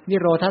รนิ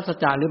โรธสัจ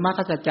จะหรือมรรค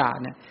สัจจะ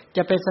เนี่ยจ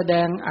ะไปแสด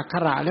งอักข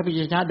ระและพ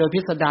ยัญชนะโดยพิ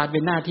สดารเป็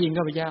นหน้าที่ของ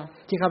ข้าพเจ้า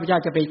ที่ข้าพเจ้า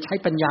จะไปใช้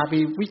ปัญญาไป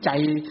วิจัย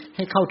ใ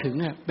ห้เข้าถึง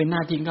เป็นหน้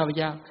าที่ของข้าพ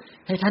เจ้า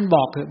ให้ท่านบ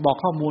อกเถอะบอก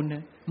ข้อมูลน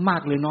ะมา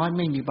กหรือน้อยไ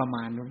ม่มีประม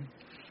าณนั้น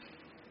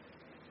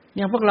อ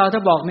ย่างพวกเราถ้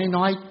าบอก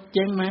น้อยๆเ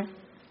จ๊งไหม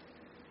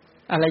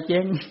อะไรเ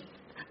จ๊ง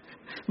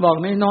บอก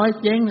น้อย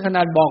ๆเจ๊งขน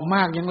าดบอกม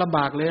ากยังลำบ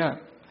ากเลย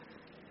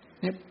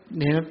เ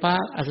นี่ยพระ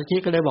อัสสชิ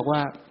ก็เลยบอกว่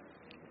า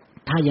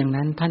ถ้าอย่าง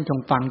นั้นท่านจง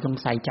ฟังจง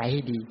ใส่ใจใ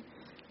ห้ดี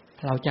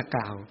เราจะก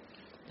ล่าว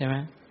ใช่ไหม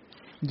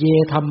เย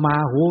ธัมมา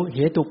หูเห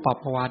ตุปัป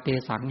ปวาเต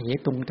สังเห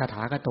ตุงตถ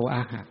าคโตอ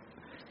าหะ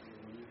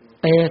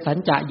เตสัญ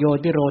จะโย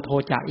ติโรโท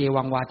จะเอ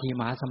วังวาที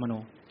มหาสมโน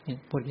นี่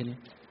พูดอย่างนี้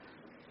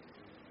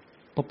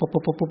ปุ๊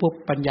บ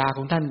ปัญญาข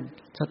องท่าน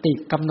สติ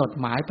กำหนด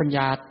หมายปัญญ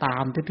าตา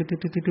มตึ๊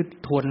ดๆ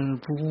ๆๆทวน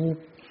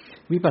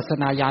วิปัสส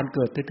นาญาณเ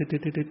กิด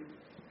ตึ๊ด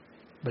ๆ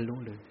ๆบรรลุ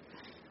เลย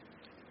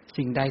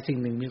สิ่งใดสิ่ง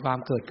หนึ่งมีความ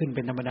เกิดขึ้นเ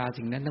ป็นธรรมดา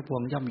สิ่งนั้นทั้งปว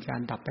งย่อมมีกา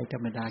รดับไปธร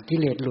รมดากิ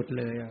เลสหลุด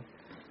เลย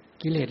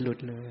กิเลสหลุด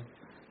เลย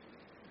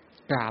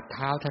กราบเ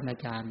ท้าท่านอา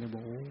จารย์เนี่ยบ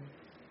อก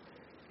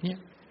เนี่ย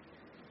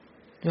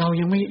เรา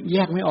ยังไม่แย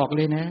กไม่ออกเ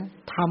ลยนะ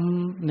ท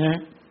ำนะ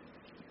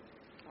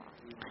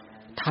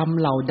ทำ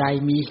เหล่าใด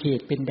มีเห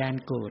ตุเป็นแดน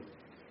เกิด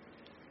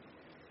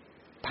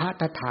พระ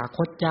ตถาค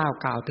ตเจ้า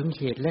กล่าวถึงเ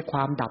หตุและคว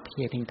ามดับเห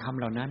ตุแห่งธรรม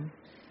เหล่านั้น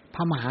พ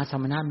ระมหาส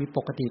มณะมีป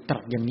กติตรั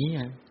สอย่างนี้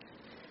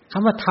ค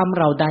ำว่าธรรมเ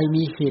หล่าใด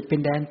มีเหตุเป็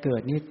นแดนเกิ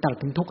ดนี้ตรัส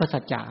ถึงทุกขสั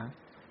จจะ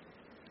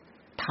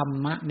ธรร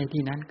มะใน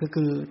ที่นั้นก็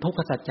คือทุกข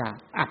สัจจะ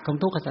อัดของ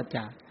ทุกขสัจจ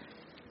ะ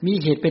มี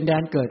เหตุเป็นแด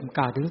นเกิดก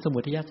ล่าวถึงสมุ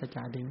ทัยสัจจ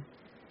ะดึง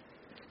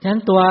ฉะนั้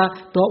น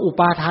ตัวอุ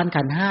ปาทาน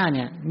ขันธ์5เ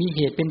นี่ยมีเห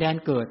ตุเป็นแดน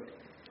เกิด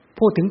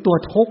พูดถึงตัว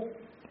ทุกข์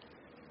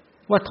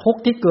ว่าทุกข์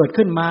ที่เกิด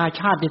ขึ้นมา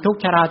ชาติทุกข์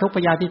ชราทุกข์พ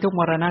ยาธิทุกข์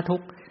มรณะทุ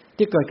กข์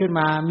ที่เกิดขึ้น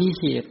มามี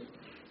เหตุ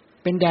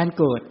เป็นแดน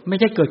เกิดไม่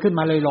ใช่เกิดขึ้นม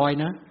าลอย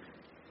ๆนะ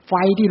ไฟ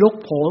ที่ลุก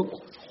โ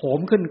หม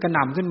ขึ้นกระห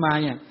น่ำขึ้นมา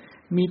เนี่ย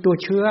มีตัว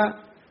เชื้อ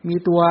มี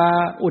ตัว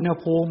อุณห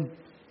ภูมิ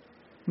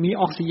มี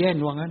ออกซิเจน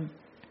ว่างั้น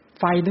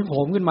ไฟถึงโห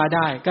มขึ้นมาไ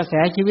ด้กระแส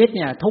ชีวิตเ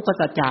นี่ยทุกข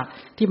สัจจะ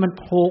ที่มัน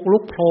โผล่ลุ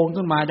กโผล่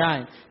ขึ้นมาได้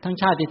ทั้ง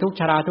ชาติทุกข์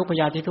ชราทุกข์พ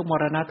ยาธิทุกข์ม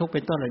รณะทุกข์เ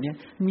ป็นต้นเหล่านี้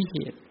มีเห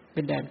ตุเ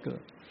ป็นแดนเกิ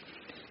ด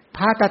พ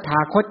ระตถา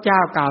คตเจ้า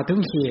กล่าวถึง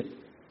เหตุ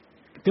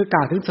คือก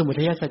ล่าวถึงสมุ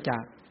ทัยสัจจะ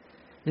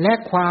และ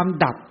ความ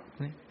ดับ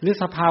หรือ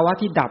สภาวะ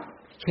ที่ดับ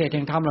เหตุแ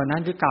ห่งธรรมเหล่านั้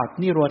นคือกล่าว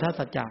นิโรธ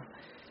สัจจะ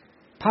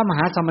พระมห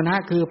าสมณะ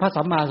คือพระ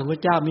สัมมาสัมพุทธ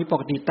เจ้ามีป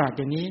กติตรัสอ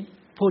ย่างนี้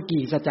พูด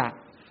กี่สัจจะ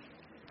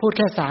พูดแ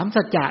ค่3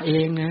สัจจะเอ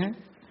งนะ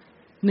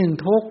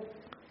1ทุกข์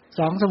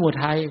2สมุ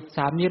ทัย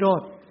3นิโร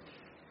ธ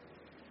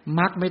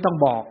มรรคไม่ต้อง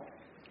บอก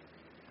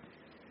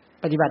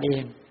ปฏิบัติเอ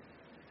ง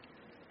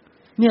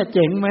เนี่ยเ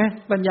จ๋งไหม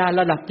ปัญญา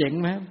ระดับเจ๋ง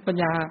ไหมปัญ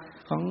ญา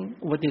ของ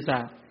อุปติสสะ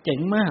เจ๋ง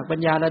มากปัญ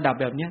ญาระดับ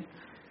แบบเนี้ย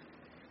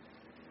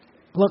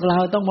พวกเรา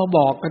ต้องมาบ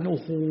อกกันโอ้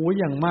โห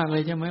อย่างมากเล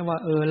ยใช่ไหมว่า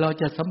เรา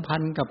จะสัมพั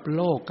นธ์กับโ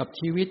ลกกับ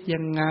ชีวิตยั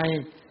งไง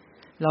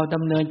เราด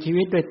ำเนินชี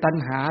วิตด้วยตัณ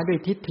หาด้วย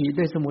ทิฏฐิ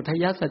ด้วยสมุทั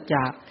ยสัจจ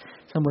ะ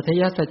สมุทั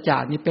ยสัจจะ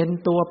นี่เป็น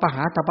ตัวปห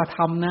าตปธ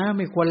รรมนะไ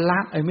ม่ควรละ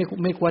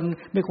ไม่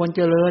ควรเ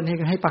จริญ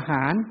ให้ประห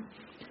าร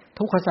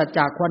ทุกขสัจจ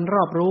ะควรร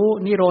อบรู้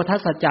นิโรธ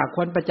สัจจะค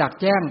วรประจักษ์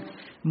แจ้ง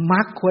มร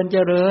รคควรเจ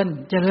ริ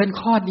ญ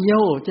ข้อเดีย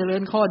วเจริ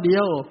ญ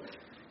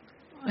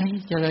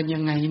ยั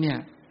งไงเนี่ย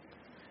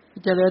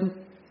เจริญ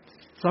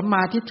สัมม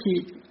าทิฏฐิ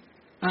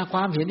คว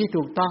ามเห็นที่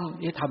ถูกต้อง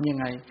จะทำยัง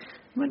ไง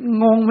มัน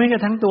งงไม่กร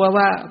ะทั่งตัว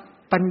ว่า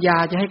ปัญญา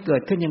จะให้เกิ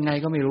ดขึ้นยังไง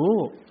ก็ไม่รู้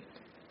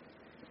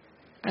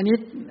อัน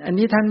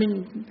นี้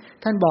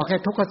ท่านบอกแค่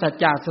ทุกขสัจ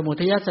จะสมุ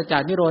ทัยสัจจะ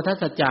นิโรธ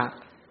สัจจะ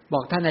บอ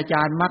กท่านอาจ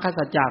ารย์มรรค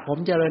สัจจะผม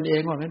เจริญเอ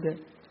งว่างั้นเถอะ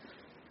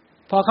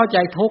พอเข้าใจ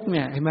ทุกข์เ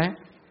นี่ยเห็นไหม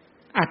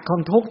อัดขอ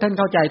งทุกข์ท่าน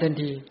เข้าใจทัน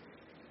ที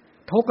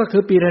ทุกข์ก็คื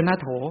อปีรณ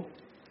โถ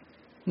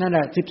นั่นแหล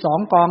ะ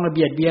12กองระเ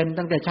บียดเบียน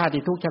ตั้งแต่ชาติ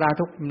ทุกข์ชรา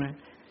ทุกข์นะ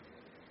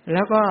แ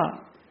ล้วก็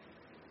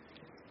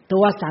ตั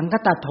วสังค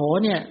ตโถ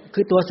เนี่ยคื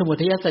อตัวสมุ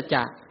ทัยสัจจ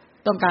ะ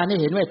ต้องการให้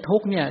เห็นว่าทุ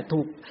กข์เนี่ยถู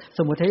กส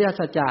มุทัย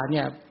สัจจะเ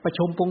นี่ยประ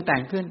ชุมปรุงแต่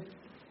งขึ้น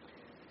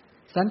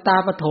สันตา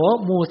ปโถ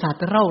หมู่สัต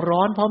ว์เร่าร้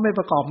อนเพราะไม่ป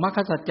ระกอบมรรค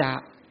สัจจะ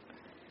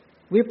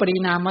วิปริ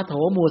ณามโถ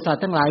หมู่สัต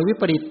ว์ทั้งหลายวิ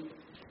ปริต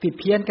ผิด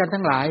เพี้ยนกัน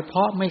ทั้งหลายเพร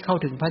าะไม่เข้า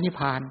ถึงพระนิพพ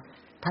าน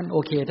ท่านโอ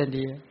เคทัน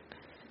ที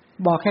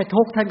บอกแค่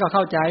ทุกข์ท่านก็เ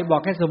ข้าใจบอ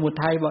กแค่สมุ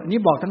ทัยบอกนี่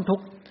บอกทั้งทุก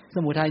ข์ส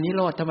มุทัยนิโ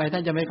รธทำไมท่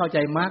านจะไม่เข้าใจ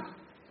มรรค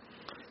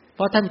เพ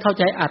ราะท่านเข้า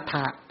ใจอัฏฐ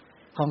ะ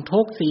ของทุ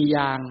กข์4อ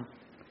ย่าง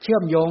เชื่อ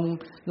มโยง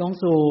ลง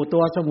สู่ตั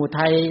วสมุ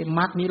ทัยม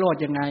รรคนิโรธ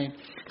ยังไง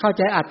เข้าใ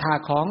จอัฏฐะ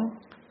ของ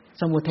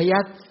สมุทัย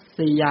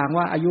4อย่าง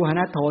ว่าอายุห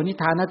ณโถนิ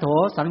ทานโถ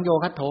สังโย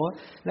คโถ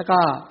แล้วก็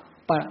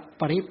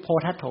ปริโพ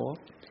ธโถ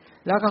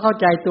แล้วก็เข้า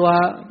ใจตัว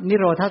นิ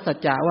โรธสัจ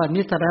จะว่า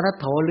นิสรณ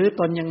โถหรือ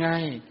ตนยังไง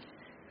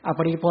อป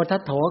ริโพธ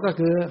โถก็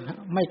คือ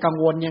ไม่กัง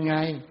วลยังไง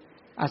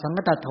อสังค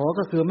ตโถ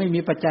ก็คือไม่มี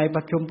ปัจจัยป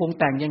ระชุมปรุง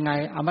แต่งยังไง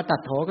อมตะ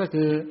โถก็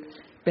คือ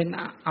เป็น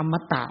อม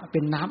ตะเป็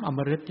นน้ำอม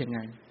ฤตยังไง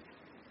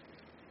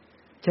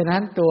ฉะนั้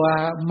นตัว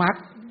มรรค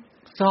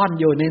ซ่อน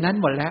อยู่ในนั้น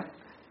หมดแล้ว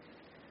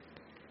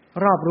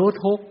รอบรู้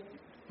ทุกข์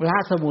ละ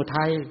สมุ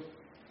ทัย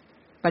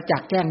ประจั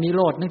กษ์แจ้งนิโ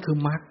รธนั่นคือ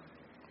มรรค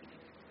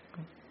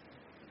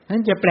นั้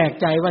นจะแปลก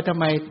ใจว่าทำ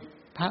ไม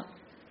พระ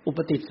อุป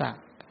ติสสะ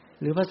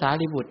หรือพระสา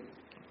รีบุตร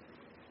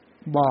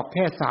บอกแ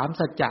ค่3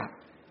สัจจะ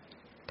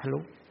ทะลุ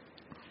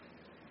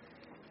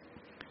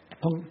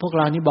พวกเ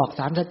รานี่บอก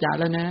3สัจจะ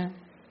แล้วนะ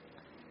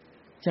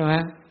ใช่ไหม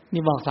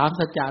นี่บอก3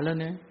สัจจะแล้ว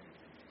นะ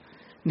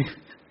นี่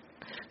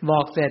บอ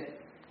กเสร็จ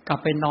กลับ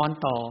ไปนอน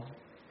ต่อ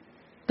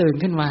ตื่น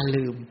ขึ้นมา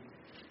ลืม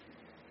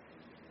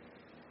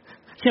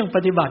ยังป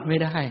ฏิบัติไม่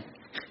ได้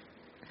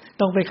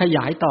ต้องไปขย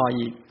ายต่อ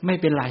อีกไม่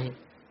เป็นไร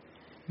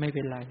ไม่เ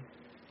ป็นไร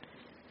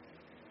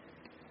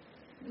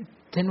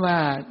ฉันว่า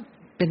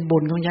เป็นบุ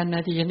ญของฉันน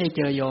ะที่ฉันได้เ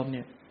จอโยมเ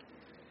นี่ย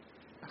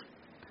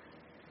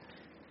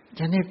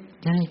ฉัน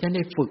ไ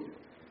ด้ฝึก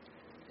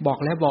บอก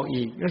แล้วบอก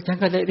อีกแล้วฉัน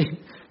ก็ไ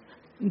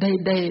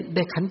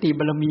ด้ขันติบ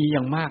ารมีอย่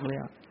างมากเลย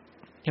อ่ะ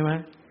ใช่ไหม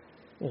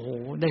โอ้โห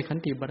ได้ขัน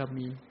ติบาร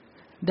มี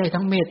ได้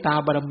ทั้งเมตตา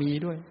บารมี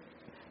ด้วย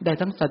ได้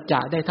ทั้งสัจจะ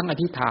ได้ทั้งอ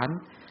ธิษฐาน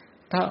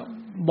ถ้า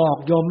บอก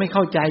โยมไม่เ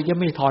ข้าใจจะ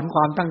ไม่ถอนคว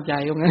ามตั้งใจ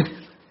ตรงนั้น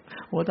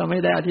โอ้ถ้าไม่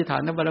ได้อธิษฐา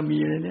นบารมี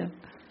เลยเนี่ย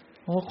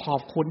โอ้ขอ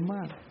บคุณม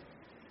าก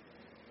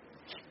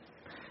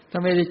ถ้า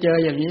ไม่ได้เจอ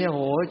อย่างนี้โอ้โ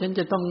หฉันจ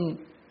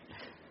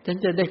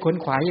ะได้ขวน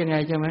ขวายยังไง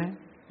ใช่ไหม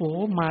โอ้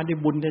มาได้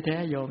บุญแท้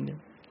ๆโยมเนี่ย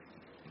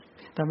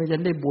ทำให้ฉั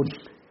นได้บุญ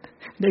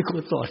ได้กุ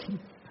ศล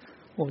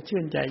โอ้ชื่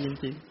นใจจ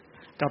ริง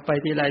ๆกลับไป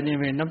ทีไรนี่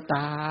เป็นน้ำต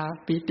า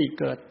ปิติ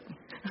เกิด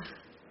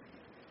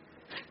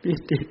ปิ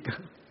ติเ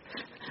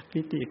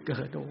กิ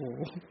ดโอ้โห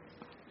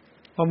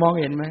พอมอง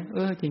เห็นไหม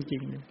จริ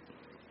งๆเนี่ย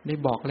ได้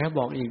บอกแล้ว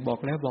บอกอีกบอก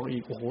แล้วบอกอี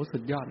กโอ้โหสุ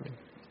ดยอดเลย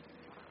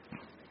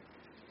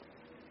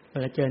เว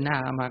ลาเจอหน้า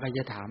อามาก็จ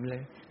ะถามเล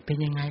ยเป็น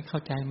ยังไงเข้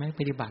าใจไหม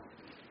ปฏิบัติ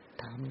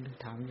ถามอยู่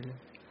เลย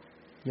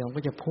โยมก็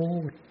จะพู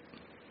ด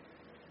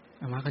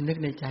อามาก็นึก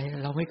ในใจ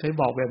เราไม่เคย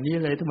บอกแบบนี้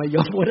เลยทำไมโย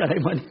มพูดอะไร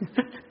มัน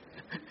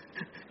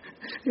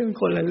เรื่อง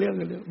คนละเรื่อง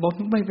กันเลยบอก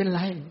ไม่เป็นไ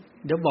ร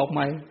เดี๋ยวบอกให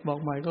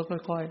ม่ก็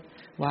ค่อย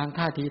ๆวาง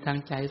ท่าทีทาง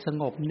ใจส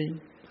งบนิ่ง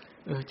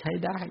ใช้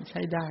ได้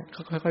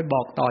ค่อยๆบ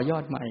อกต่อยอ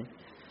ดใหม่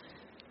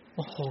โ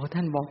อ้โหท่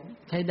านบอก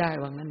ใช้ได้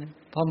ว่างั้นนะ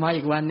พอมา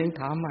อีกวันนึง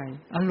ถามใหม่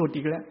หลุด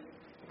อีกแล้ว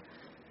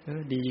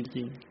ดีจ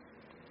ริง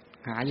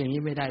ๆหาอย่าง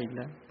นี้ไม่ได้อีกแ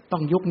ล้วต้อ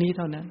งยุคนี้เ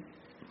ท่านั้น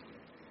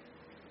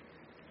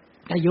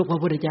ถ้ายุคพระ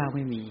พุทธเจ้าไ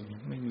ม่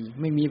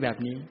มีแบบ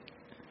นี้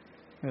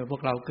พว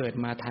กเราเกิด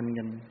มาทัน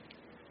กัน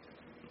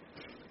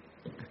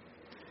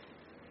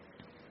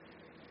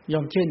ย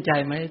อมชื่นใจ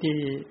ไหมที่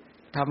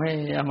ทำให้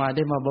อามาไ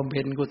ด้มาบำเ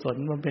พ็ญกุศล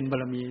บำเพ็ญบา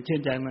รมีชื่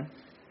นใจไหม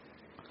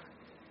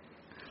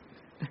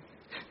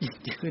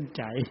ชื่นใ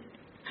จ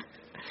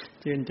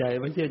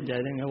ไม่ชื่นใจ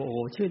ได้ไงโอ้โห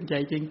ชื่นใจ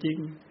จริง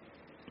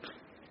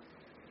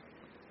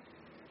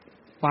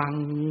ๆฟัง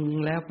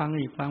แล้วฟัง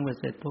อีกฟังไป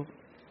เสร็จปุ๊บ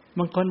บ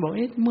างคนบอก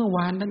เมื่อว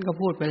านท่านก็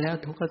พูดไปแล้ว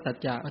ทุกขสัจ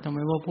จะทำไม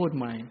ว่าพูด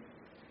ใหม่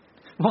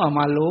เพราะอาม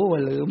ารู้ว่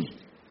าลืม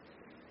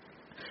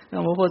เอ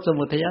ามาพูดส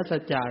มุทัยสั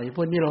จจะ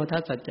พูดนิโรธ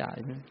สัจจะ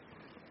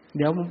เ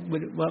ดี๋ยว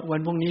วั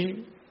นพรุ่งนี้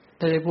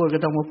ถ้าได้พูดก็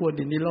ต้องมาพูด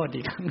นิโรธ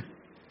อีกครั้ง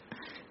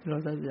นิโร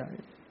ธสัจจะ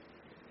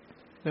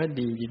ก็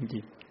ดีจริ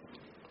ง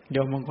ๆเดี๋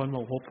ยวบางคนบ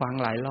อกผมฟัง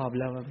หลายรอบ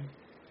แล้ว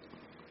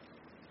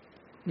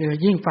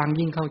ยิ่งฟัง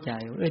ยิ่งเข้าใจ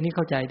นี่เ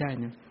ข้าใจได้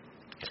นะ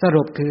ส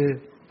รุปคือ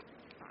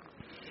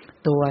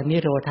ตัวนิ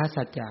โรธ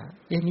สัจจะ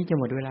นี่จะ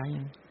หมดเวลา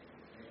ยัง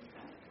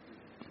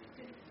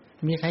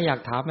มีใครอยาก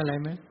ถามอะไร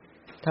ไหม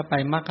ถ้าไป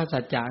มรรคสั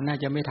จจะน่า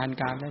จะไม่ทัน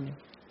การแล้วเนี่ย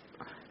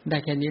ได้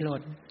แค่นิโรธ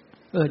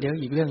เดี๋ยว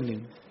อีกเรื่องหนึ่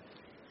ง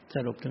ส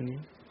รุปตรงนี้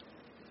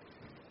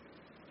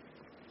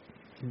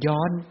ย้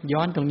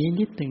อนตรงนี้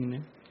นิดนึงน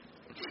ะ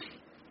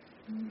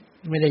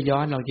ไม่ได้ย้อ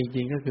นเราจ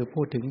ริงๆก็คือ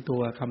พูดถึงตั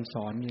วคำส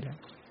อนนี่แหละ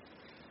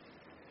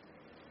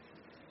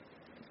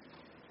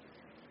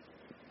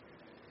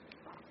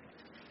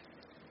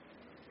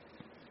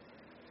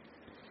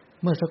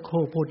เมื่อสักค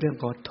รู่พูดเรื่อง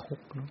กองทุก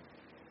ข์เนาะ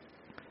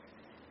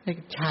ไอ้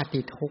ชา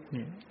ติทุกข์เ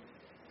นี่ย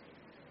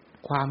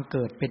ความเ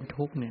กิดเป็น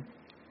ทุกข์เนี่ย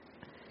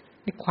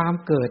ไอ้ความ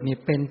เกิดนี่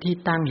เป็นที่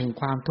ตั้งแห่ง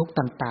ความทุกข์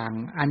ต่าง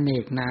ๆอเน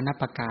กนานา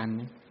ประการเ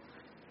นี่ย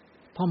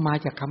เพราะมา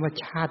จากคำว่า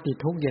ชาติ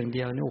ทุกข์อย่างเ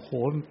ดียวเนี่ยโอ้โห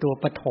เป็นตัว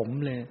ปฐม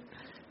เลย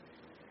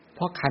เพ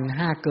ราะขันธ์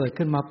ห้าเกิด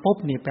ขึ้นมาปุ๊บ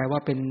นี่แปลว่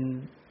าเป็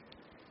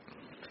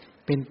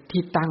น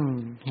ที่ตั้ง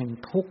แห่ง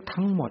ทุกข์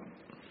ทั้งหมด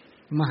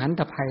มหัน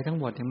ตภัยทั้ง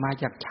หมดเนี่ยมา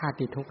จากชาติ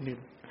ทุกข์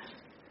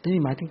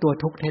นี่หมายถึงตัว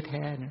ทุกข์แ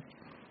ท้ๆนะ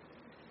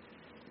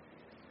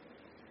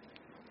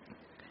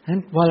ฉะนั้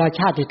นเวลา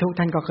ชาติทุกข์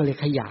ท่านก็เลย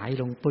ขยาย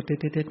ลงปุ๊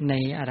บๆใน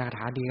อรถ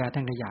าดีกาท่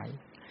านขยาย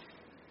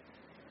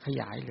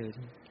เลย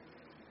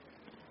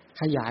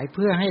ขยายเ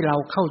พื่อให้เรา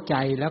เข้าใจ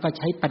แล้วก็ใ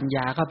ช้ปัญญ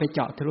าเข้าไปเจ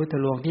าะทะลุทะ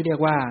ลวงที่เรียก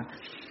ว่า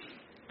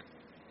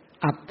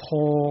อัปโภ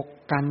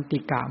กันติ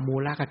กะมู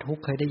ลกทุก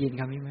ข์เคยได้ยิน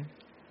คำนี้ไหม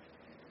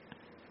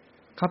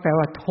เขาแปล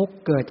ว่าทุกข์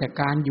เกิดจาก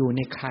การอยู่ใ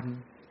นครร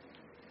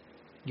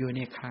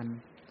ภ์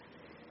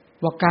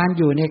ว่าการ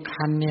อยู่ในค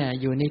รรภ์เนี่ย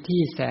อยู่ใน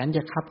ที่แสนจ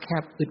ะคับแค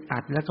บอึดอั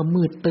ดแล้วก็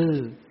มืดตื้อ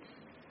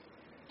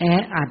แอ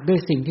อัดด้วย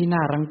สิ่งที่น่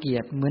ารังเกีย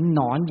จเหมือนห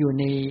นอนอยู่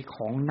ในข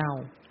องเน่า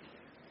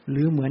ห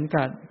รือเหมือน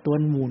กับตัว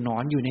หมู่หนอ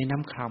นอยู่ในน้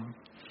ำคร่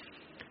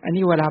ำอัน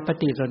นี้เวลาป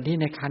ฏิสนธิ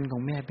ในครรภ์ขอ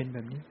งแม่เป็นแบ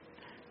บนี้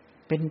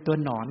เป็นตัว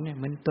หนอนเนี่ยเ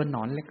หมือนตัวหน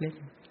อนเล็ก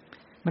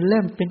ๆมันเ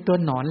ริ่มเป็นตัว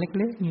หนอนเ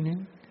ล็กๆนี่นะ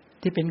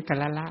ที่เป็นกะ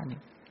ละเนี่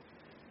ย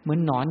เหมือน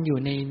หนอนอยู่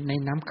ใน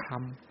น้ำคร่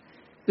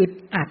ำอึด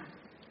อัด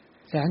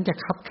แสนจะ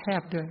คับแค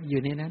บด้วยอ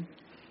ยู่ในนั้น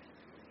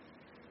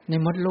ใน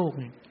มดลูก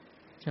เนี่ย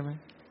ใช่ไหม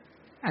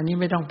อันนี้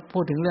ไม่ต้องพู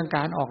ดถึงเรื่องก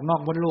ารออกนอ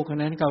กมดลูก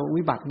นั้นกับ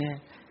วิบัติเนี่ย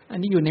อัน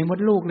นี้อยู่ในมด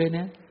ลูกเลยน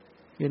ะ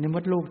อยู่ในม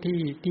ดลูก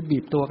ที่บี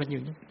บตัวกันอ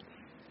ยู่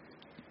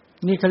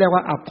นี่เขาเรียกว่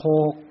าอโภ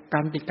กั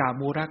นติกา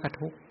มูลก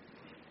ทุกข์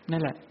นั่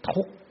นแหละ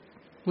ทุกข์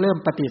เริ่ม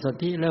ปฏิสน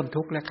ธิเริ่ม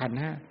ทุกข์และขันธ์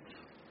ห้า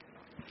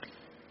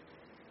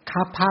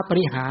คัพพะป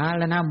ริหา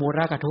และนามูล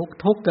กทุกข์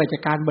ทุกข์เกิดจา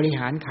กการบริ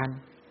หารขันธ์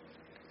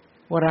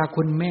เวลา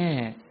คุณแม่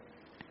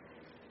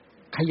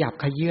ขยับ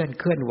ขยื่น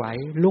เคลื่อนไหว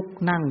ลุก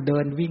นั่งเดิ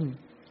นวิ่ง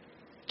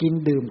กิน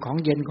ดื่มของ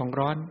เย็นของ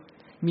ร้อน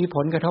มีผ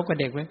ลกระทบกับ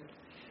เด็กไหม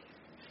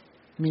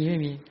มีไม่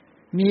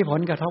มีผ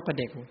ลกระทบกับ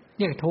เด็กเ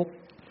นี่ยทุกข์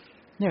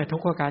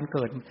กับการเ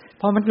กิด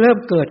พอมันเริ่ม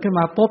เกิดขึ้น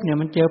มาปุ๊บเนี่ย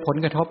มันเจอผล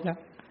กระทบแล้ว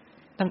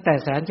ตั้งแต่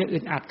แสนจะอึ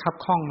ดอัดคับ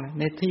ข้อง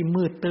ในที่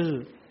มืดตื้อ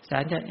แส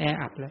นจะแอ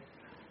อัด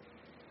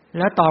แ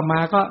ล้วต่อมา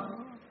ก็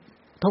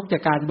ทุกข์จา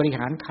กการบริห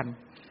ารขันธ์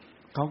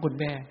ของคุณ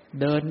แม่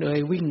เดิน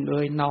วิ่ง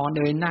นอน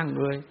นั่ง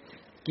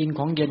กินข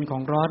องเย็นขอ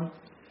งร้อน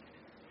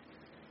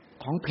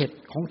ของเผ็ด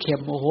ของเค็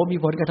มโอ้โหมี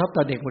ผลกระทบ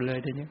ต่อเด็กหมดเลย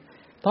ทีนี้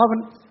เพรา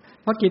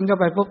ะกินเข้า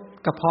ไปปุ๊บ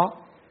กระเพาะ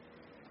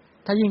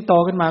ถ้ายิ่งโต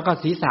ขึ้นมาก็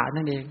ศีรษะ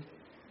นั่นเอง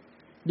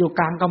อยู่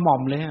กลางกระหม่อ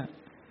มเลย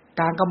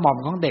กลางกระหม่อม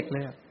ของเด็กเล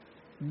ย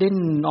ดิ้น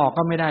ออก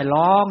ก็ไม่ได้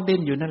ร้องดิ้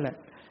นอยู่นั่นแหละ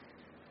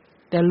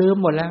แต่ลืม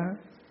หมดแล้ว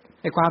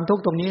ไอ้ความทุก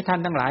ข์ตรงนี้ท่าน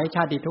ทั้งหลายช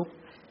าติทุก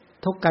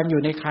ข์กันอ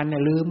ยู่ในครรภ์เนี่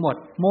ยลืมหมด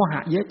โมหะ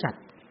เยอะจัด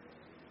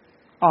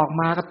ออก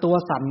มาก็ตัว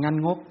สั่นงัน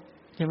งก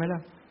ใช่ไหมล่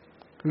ะ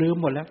ลืม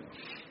หมดแล้ว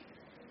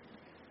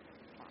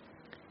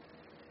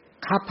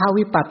คัพพ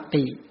วิปัต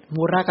ติ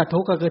มูลกทุ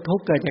กข์ก็คือทุก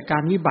ข์เกิดจากกา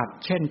รวิบัติ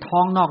เช่นท้อ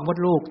งนอกมด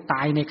ลูกต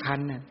ายในครร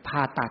ภ์เนี่ยผ่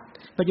าตัด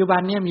ปัจจุบัน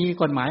นี้มี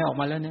กฎหมายออก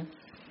มาแล้วเนี่ย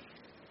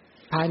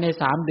ภายใน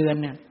3 เดือน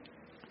เนี่ย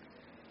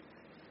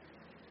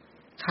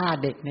ฆ่า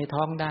เด็กใน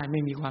ท้องได้ไ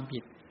ม่มีความผิ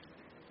ด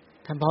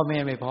ท่านพ่อแม่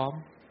ไม่พร้อม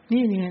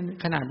นี่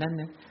ขนาดนั้น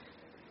นะ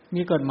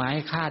มีกฎหมาย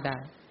ฆ่าได้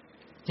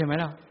ใช่ไหม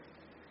ล่ะ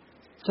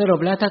สรุป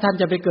แล้วถ้าท่าน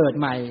จะไปเกิด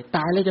ใหม่ต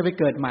ายแล้วจะไป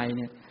เกิดใหม่เ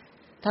นี่ย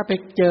ถ้าไป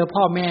เจอ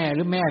พ่อแม่ห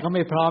รือแม่เขาไ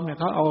ม่พร้อมเนี่ย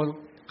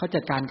เขา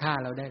จัดการฆ่า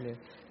เราได้เลย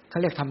เขา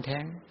เรียกทำแท้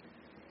ง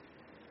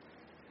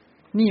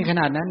นี่ข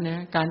นาดนั้นนะ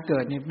การเกิ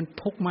ดเนี่ยมัน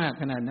ทุกข์มาก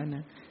ขนาดนั้นน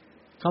ะ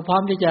เขาพร้อ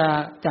มที่จะ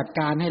จัด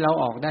การให้เรา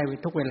ออกได้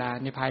ทุกเวลา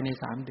ในภายใน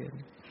3 เดือน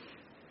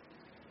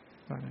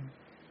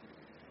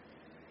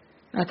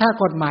ถ้า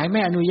กฎหมายไ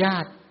ม่อนุญา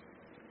ต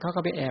เขาก็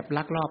ไปแอบ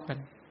ลักลอบกัน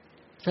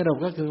สรุป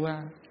ก็คือว่า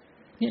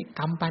นี่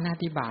กรรมปาณา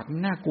ติบาตมัน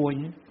น่ากลัวอย่า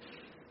งนี้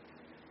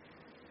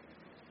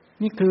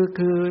นี่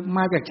คือม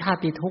าจากชา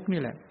ติทุกข์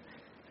นี่แหละ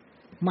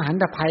มหัน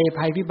ต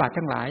ภัยวิบัติ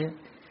ทั้งหลาย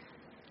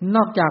น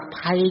อกจาก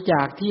ภัยจ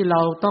ากที่เร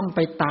าต้องไป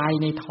ตาย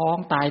ในท้อง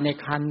ตายใน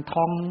ครรภ์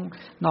ท้อง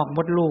นอกม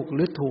ดลูกห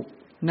รือถูก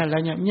นั่นแล้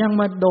วเนี่ยยัง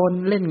มาโดน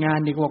เล่นงาน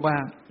ดีกว่า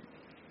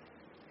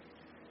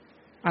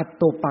อัต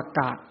ตุปก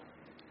ะ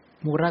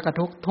มูลก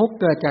ทุกข์ทุกข์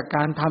เกิดจากก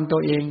ารทำตั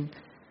วเอง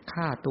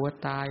ฆ่าตัว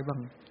ตายบ้าง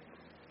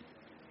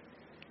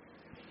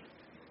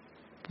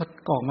พอ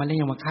กอกมาแล้ว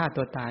ยังมาฆ่า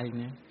ตัวตายอย่าง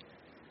เงี้ย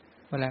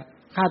พอแล้ว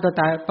ฆ่าตัว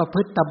ตายประพ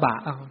ฤติตบะ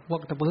พว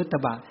กประพฤติต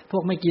บะพว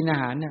กไม่กินอา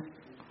หารเนี่ย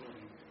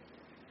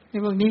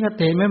นี่พวกนี้ก็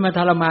เห็นไหมมาท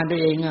รมานตัว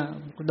เอง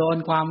โดน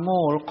ความโ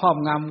ง่ครอบ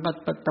งำก็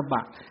ตบ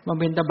ะมัน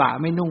เป็นตบะ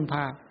ไม่นุ่ง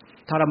ผ้า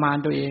ทรมาน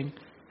ตัวเอง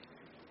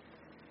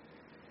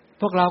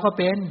พวกเราก็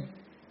เป็น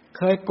เ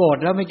คยโกรธ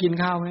แล้วไม่กิน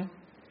ข้าวไหม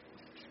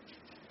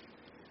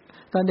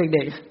ตอนเ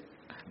ด็ก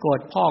ๆโกรธ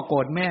พ่อโกร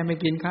ธแม่ไม่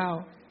กินข้าว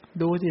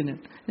ดูสิเ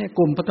นี่ยก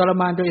ลุ่มทร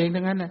มานตัวเอง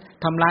ทั้งนั้นน่ะ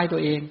ทำร้ายตั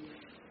วเอง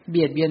เ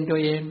บียดเบียนตัว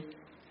เอง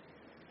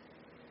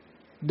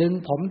ดึง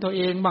ผมตัวเ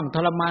องบ้างท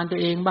รมานตัว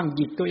เองบ้างห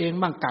ยิกตัวเอง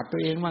บ้างกัดตั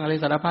วเองบ้างอะไร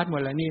สารพัดหม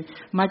ดแหละนี่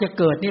มาจะ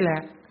เกิดนี่แหล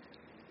ะ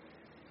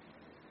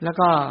แล้ว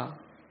ก็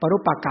ปรุ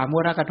ปักกามุ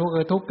รกทุกข์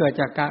คือทุกข์เกิด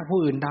จากการผู้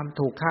อื่นทำ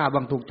ถูกฆ่าบ้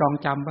างถูกจอง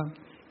จำบ้าง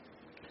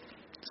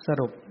ส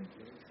รุป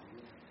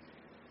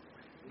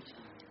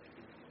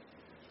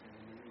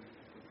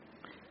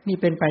นี่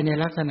เป็นไปใน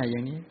ลักษณะอย่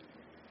างนี้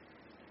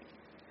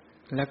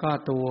แล้วก็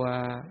ตัว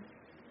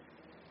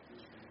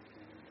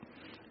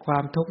ควา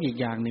มทุกข์อีก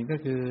อย่างหนึ่งก็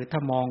คือถ้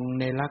ามอง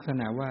ในลักษ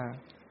ณะว่า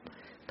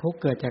ทุกข์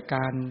เกิดจากก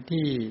าร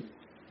ที่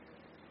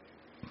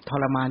ท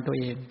รมานตัว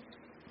เอง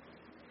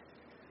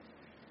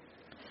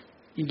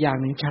อีกอย่าง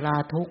หนึ่งชรา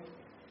ทุกข์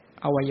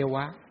อวัยว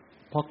ะ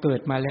พอเกิด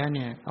มาแล้วเ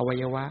นี่ยอวั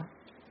ยวะ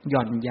หย่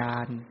อนยา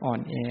นอ่อน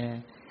แอ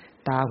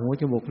ตาหู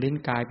จมูกลิ้น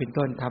กายเป็น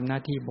ต้นทำหน้า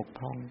ที่บกพ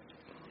ร่อง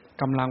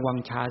กำลังวัง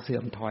ชาเสื่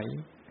อมถอย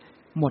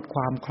หมดค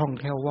วามคล่อง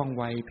แคล่วว่อง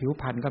ไวผิว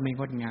พรรณก็ไม่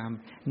งดงาม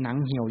หนัง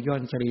เหี่ยวย่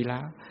นสรีระ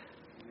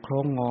โคร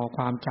งงอค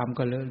วามจำ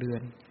ก็เลอะเลือ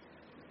น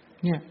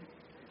เนี่ย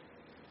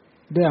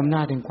ด้วยอำน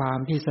าจแห่งความ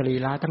ที่สรี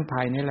ระทั้งภ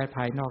ายในและภ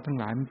ายนอกทั้ง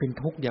หลายมันเป็น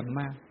ทุกข์อย่าง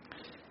มาก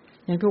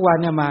อย่างทุกวัน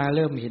เนี่ยมาเ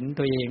ริ่มเห็น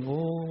ตัวเองโ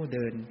อ้เ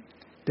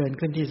ดิน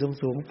ขึ้นที่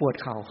สูงๆปวด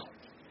เข่า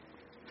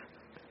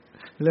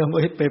เริ่ม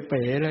เ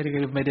ป๋ๆแล้ว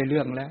ไม่ได้เ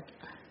รื่องแ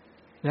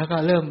ล้วก็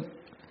เริ่ม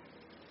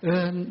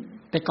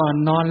แต่ก่อน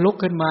นอนลุก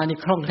ขึ้นมานี่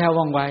คล่องแคล่ว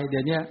ว่องไวเดี๋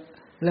ยวนี้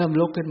เริ่ม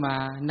ลุกขึ้นมา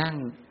นั่ง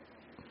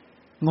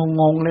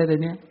งงๆเลยเดี๋ย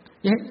วนี้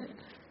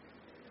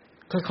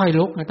ค่อยๆ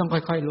ลุกนะต้องค่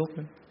อยๆลุก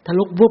ถ้า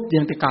ลุกวุบอย่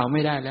างแต่เก่าไ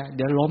ม่ได้แล้วเ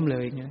ดี๋ยวล้มเล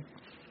ยอย่างเงี้ย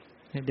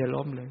เดี๋ยว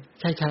ล้มเลย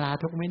ใช่ชรา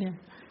ทุกข์มั้ยเนี่ย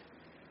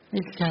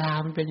นี่ชรา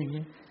มันเป็นอย่าง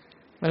นี้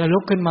เวลาลุ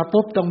กขึ้นมา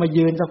ปุ๊บต้องมา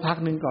ยืนสักพัก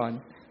นึงก่อน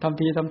ทำ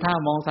ทีทำท่า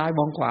มองซ้าย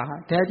มองขวา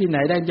แท้ที่ไหน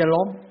ได้จะ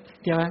ล้ม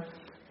ใช่มั้ย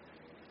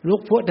ลุ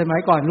กพุทธสมั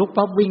ยก่อนลุก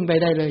ปั๊บวิ่งไป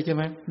ได้เลยใช่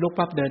มั้ยลุก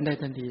ปั๊บเดินได้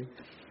ทันที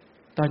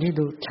ตอนนี้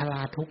ดูชร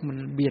าทุกข์มัน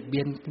เบียดเบี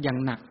ยนอย่าง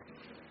หนัก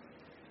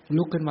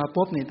ลุกขึ้นมา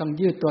ปุ๊บนี่ต้อง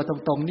ยืดตัวต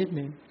รงๆนิด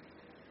นึง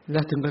แล้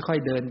วถึงค่อย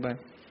ๆเดินไป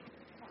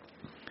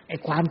ไอ้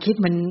ความคิด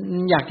มัน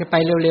อยากจะไป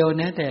เร็ว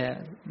ๆนะแต่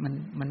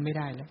มันไม่ไ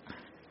ด้แล้ว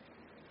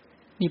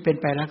นี่เป็น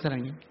ไปลักษณะ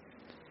นี้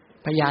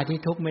พยาธิ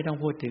ทุกข์ไม่ต้อง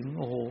พูดถึง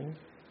โอ้โห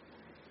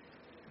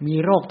มี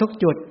โรคทุก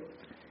จุด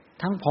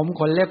ทั้งผม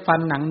ขนเล็บฟัน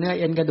หนังเนื้อ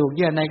เอ็นกระดูกเ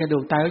ยื่อในกระดู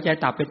กไตหัวใจ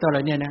ตับเป็นต้นอะไร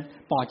เนี่ยนะ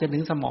ปอดจนถึ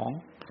งสมอง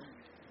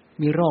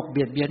มีโรคเ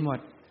บียดเบียนหมด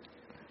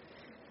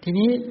ที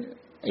นี้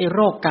ไอ้โร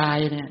คกาย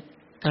เนี่ย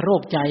กับโร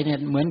คใจเนี่ย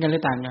เหมือนกันหรื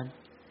อต่างกัน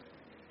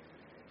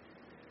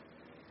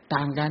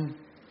ต่างกัน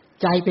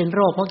ใจเป็นโร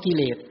คเพราะกิเ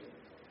ลส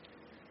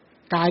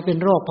กายเป็น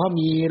โรคเพราะ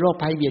มีโรค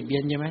ภัยเบียดเบีย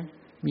นใช่ไหม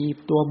มี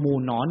ตัวหมู่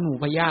หนอนหมู่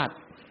พยาธิ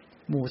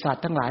หมู่สัต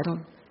ว์ทั้งหลายต้อง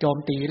โจม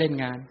ตีเล่น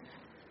งาน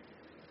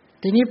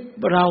ทีนี้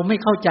เราไม่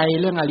เข้าใจ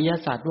เรื่องอริย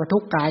สัจว่าทุ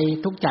กกาย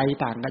ทุกใจ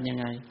ต่างกันยัง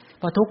ไง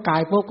พอทุกกา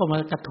ยพวกก็มา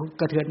ก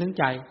ระเทือนถึง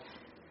ใจ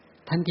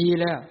ทันที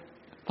แล้ว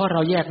เพราะเร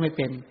าแยกไม่เ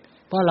ป็น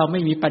เพราะเราไ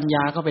ม่มีปัญญ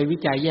าเข้าไปวิ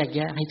จัยแยกแย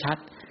ะให้ชัด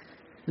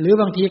หรือ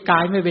บางทีกา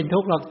ยไม่เป็นทุ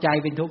กข์หรอกใจ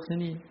เป็นทุกข์ซะ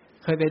นี่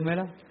เคยเป็นไหม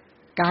ล่ะ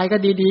กายก็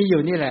ดีๆอ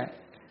ยู่นี่แหละ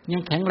ยั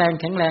งแข็งแร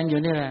งอ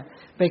ยู่นี่แหละ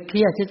ไปเค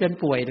รียดจน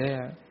ป่วยเลย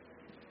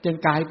จน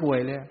กายป่วย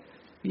เลย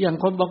อย่าง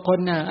คนบางคน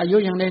น่ะอายุ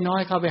ยังน้อ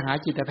ยๆเข้าไปหา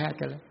จิตแพทย์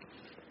กันแล้ว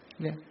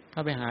เนี่ยเข้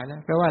าไปหาแล้ว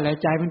แปลว่าอะไร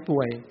ใจมันป่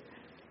วย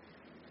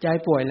ใจ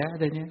ป่วยแล้ว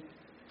ตอนนี้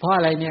เพราะอ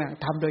ะไรเนี่ย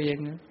ทำตัวเอง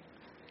นะ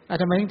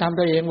ทำไมถึงทำ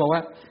ตัวเองบอกว่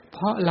าเพ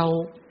ราะเรา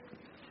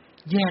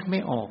แยกไม่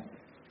ออก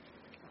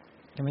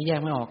ทำไมแยก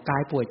ไม่ออกกา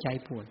ยป่วยใจ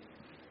ป่วย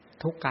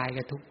ทุกกาย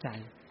กับทุกใจ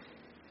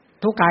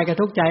ทุกกายกับ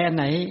ทุกใจอันไ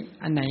หน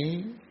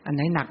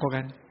หนักกว่า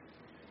กัน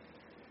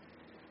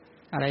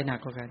อะไรหนัก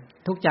กว่ากัน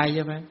ทุกใจใ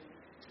ช่ไหม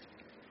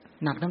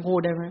หนักทั้งคู่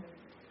ได้ไหม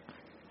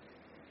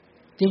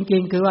จริ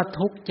งๆคือว่า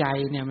ทุกใจ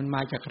เนี่ยมันม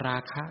าจากรา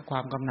คะควา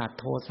มกำหนัด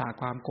โทสะ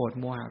ความโกรธ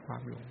โมหะควา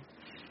มหลง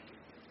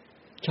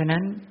ฉะนั้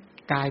น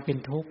กายเป็น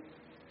ทุกข์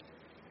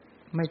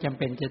ไม่จำเ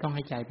ป็นจะต้องใ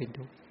ห้ใจเป็น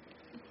ทุกข์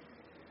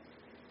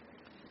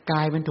ก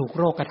ายมันถูก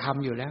โรคกระท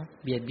ำอยู่แล้ว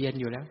เบียดเบียน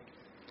อยู่แล้ว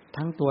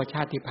ทั้งตัวช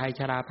าติภัยช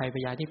ราภัยพ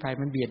ยาธิภัย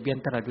มันเบียดเบียน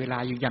ตลอดเวลา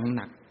อยู่อย่างห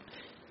นัก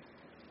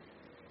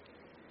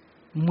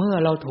เมื่อ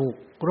เราถูก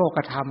โรคก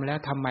ระทำแล้ว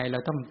ทำไมเรา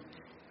ต้อง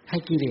ให้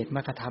กิเลสม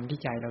ากระทำที่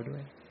ใจเราด้ว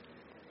ย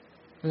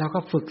เราก็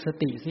ฝึกส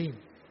ติสิ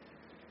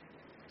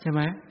ใช่ไห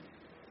ม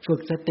ฝึ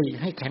กสติ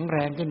ให้แข็งแร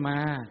งขึ้นมา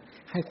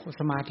ให้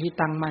สมาธิ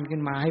ตั้งมั่นขึ้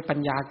นมาให้ปัญ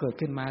ญาเกิด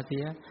ขึ้นมาเสี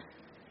ย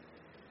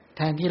แ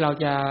ทนที่เรา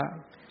จะ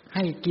ใ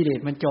ห้กิเลส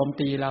มันโจม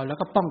ตีเราแล้ว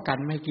ก็ป้องกัน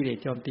ไม่ให้กิเลส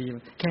โจมตี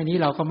แค่นี้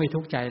เราก็ไม่ทุ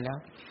กข์ใจแล้ว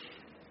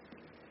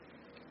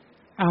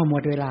หม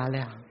ดเวลาแ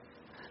ล้ว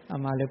เอา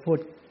มาเลยพูด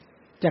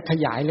จะข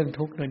ยายเรื่อง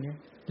ทุกข์ตัวนี้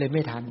เลยไ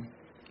ม่ทัน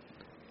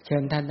เชิ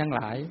ญท่านทั้งห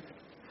ลาย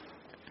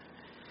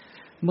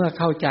เมื่อ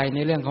เข้าใจใน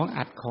เรื่องของ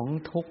อัตของ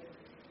ทุกข์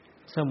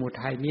สมุ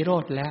ทัยนิโร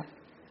ธแล้ว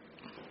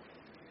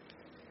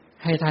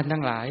ให้ท่านทั้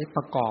งหลายป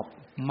ระกอบ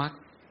มรรค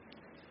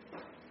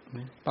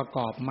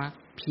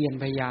เพียร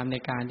พยายามใน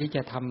การที่จ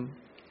ะท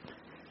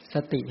ำส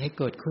ติให้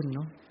เกิดขึ้นเน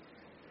าะ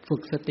ฝึ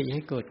กสติใ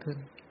ห้เกิดขึ้น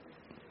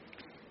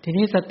ที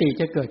นี้สติ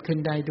จะเกิดขึ้น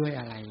ได้ด้วย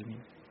อะไรเนี่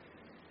ย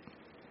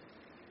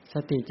ส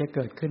ติจะเ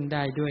กิดขึ้นไ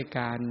ด้ด้วย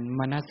การ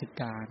มนสิ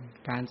การ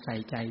การใส่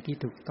ใจที่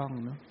ถูกต้อง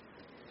เนาะ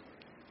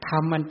ท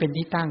ำมันเป็น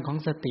ที่ตั้งของ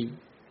สติ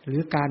หรื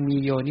อการมี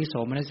โยนิโส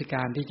มนสิก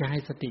ารที่จะให้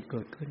สติเ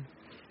กิดขึ้น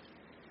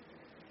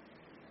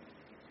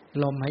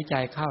ลมหายใจ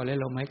เข้าและ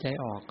ลมหายใจ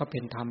ออกก็เป็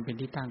นธรรมเป็น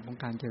ที่ตั้งของ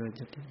การเจริญ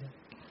สติ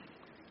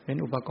เป็น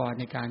อุปกรณ์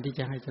ในการที่จ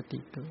ะให้สติ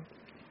เกิด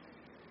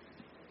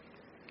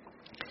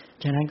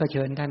ฉะนั้นก็เ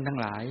ชิญท่านทั้ง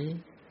หลาย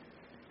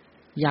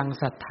ยัง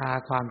ศรัทธา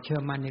ความเชื่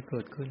อมั่นให้เ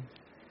กิดขึ้น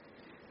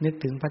นึก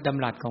ถึงพระด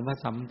ำรัสของพระ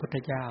สัมพุทธ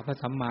เจ้าพระ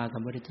สัมมาสั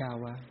มพุทธเจ้า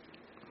ว่า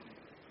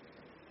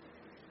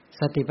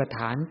สติปัฏฐ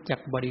านจัก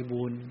บริ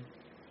บูรณ์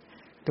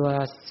ตัว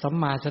สัม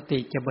มาสติ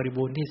จะบริ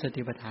บูรณ์ที่ส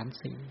ติปัฏฐาน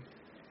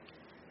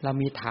4เรา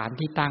มีฐาน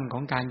ที่ตั้งข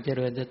องการเจ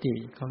ริญสติ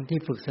ของที่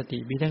ฝึกสติ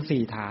มีทั้ง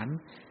4ฐาน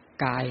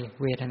กาย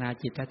เวทนา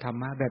จิตและธรร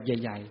มะแบบ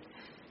ใหญ่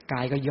ๆก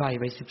ายก็ย่อย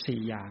ไป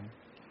14อย่าง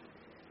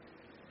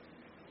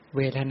เ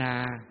วทนา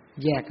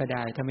แยกก็ไ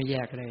ด้ถ้าไม่แย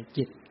กก็ได้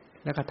จิต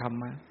แล้วก็ธรร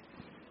มะ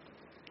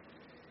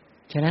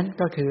ฉะนั้น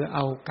ก็คือเอ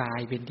ากาย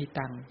เป็นที่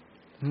ตั้ง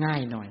ง่า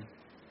ยหน่อย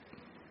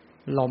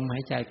ลมหา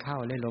ยใจเข้า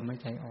และลมหาย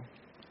ใจออก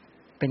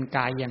เป็นก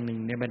ายอย่างหนึ่ง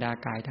ในบรรดา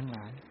กายทั้งหล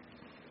าย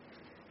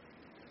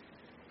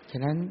ฉ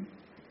ะนั้น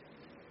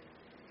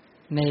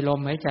ในลม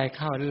หายใจเ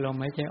ข้าหรือลม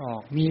หายใจออ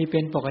กมีเป็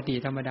นปกติ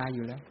ธรรมดาอ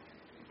ยู่แล้ว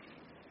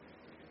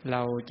เร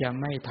าจะ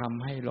ไม่ท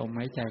ำให้ลม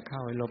หายใจเข้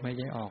าลมหาย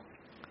ใจออก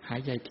หา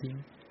ยใจทิ้ง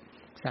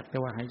สักแต่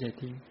ว่าหายใจ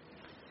ทิ้ง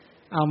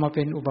เอามาเ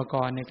ป็นอุปก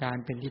รณ์ในการ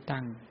เป็นที่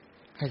ตั้ง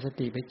ให้ส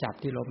ติไปจับ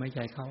ที่ลมหายใ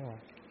จเข้าออ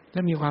กและ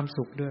มีความ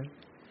สุขด้วย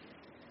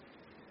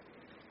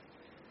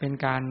เป็น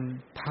การ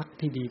พัก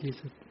ที่ดีที่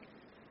สุด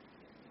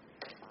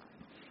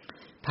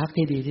พัก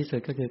ที่ดีที่สุด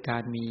ก็คือกา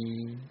รมี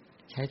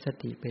ใช้ส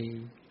ติไป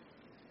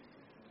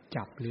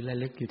จับหรือระ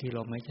ลึกอยู่ที่ล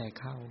มหายใจ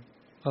เข้า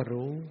ก็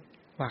รู้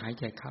ว่าหาย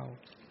ใจเข้า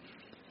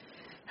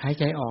หาย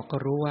ใจออกก็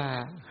รู้ว่า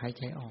หาย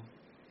ใจออก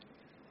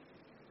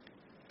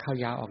เข้า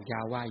ยาวออกย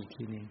าวว่าอีก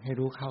ทีนึงให้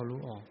รู้เข้ารู้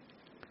ออก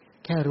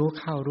แค่รู้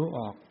เข้ารู้อ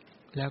อก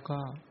แล้วก็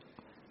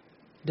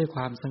ด้วยค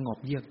วามสงบ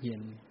เยือกเย็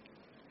น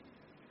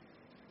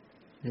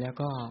แล้ว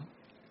ก็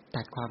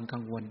ตัดความกั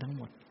งวลทั้งห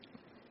มด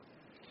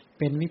เ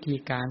ป็นวิธี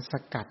การส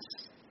กัด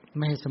ไ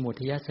ม่ให้สมุ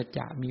ทัยสัจจ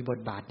ะมีบท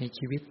บาทใน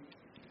ชีวิต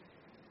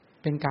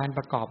เป็นการป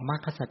ระกอบมร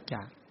รคสัจจ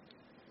ะ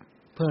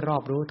เพื่อรอ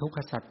บรู้ทุกข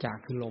สัจจะ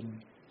คือลม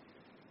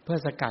เพื่อ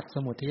สกัดส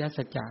มุทัย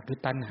สัจจะคือ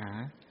ตัณหา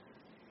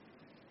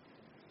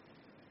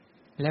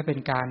และเป็น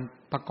การ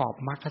ประกอบ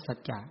มรรคสัจ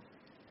จะ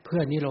เพื่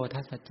อนิโรธ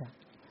สัจจะ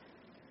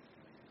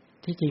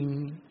ที่จริง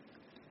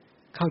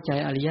เข้าใจ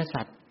อริย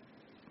สัจ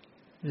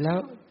แล้ว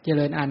เจ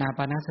ริญอานาป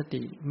านส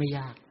ติไม่ย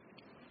าก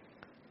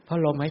เพรา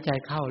ะลมหายใจ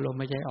เข้าลม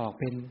หายใจออก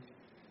เ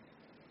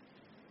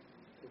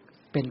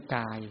ป็นก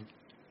าย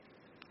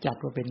จัด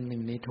ว่าเป็นหนึ่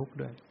งในทุกข์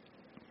ด้วย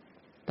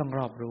ต้องร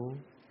อบรู้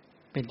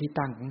เป็นที่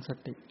ตั้งของส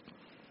ติ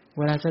เ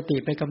วลาสติ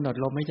ไปกำหนด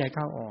ลมหายใจเ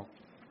ข้าออก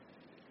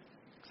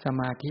ส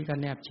มาธิก็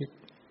แนบชิด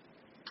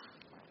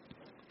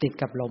ติด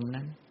กับลม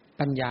นั้น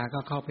ปัญญาก็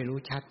เข้าไปรู้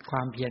ชัดคว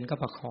ามเพียรก็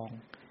ประค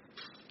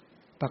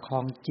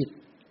องจิต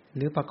ห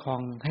รือประคอ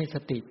งให้ส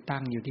ติตั้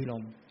งอยู่ที่ล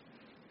ม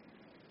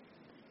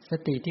ส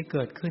ติที่เ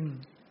กิดขึ้น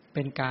เ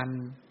ป็นการ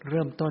เ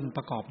ริ่มต้นป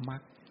ระกอบมรร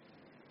ค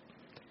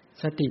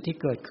สติที่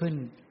เกิดขึ้น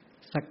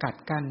สกัด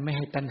กั้นไม่ใ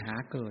ห้ตัณหา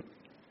เกิด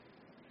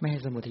ไม่ให้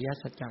สมุทัย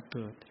สัจจะเ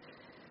กิด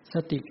ส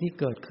ติที่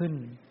เกิดขึ้น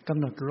กำ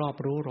หนดรอบ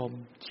รู้ลม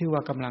ชื่อว่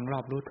ากำลังรอ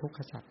บรู้ทุกข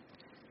สัจ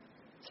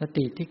ส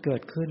ติที่เกิ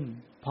ดขึ้น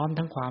พร้อม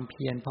ทั้งความเ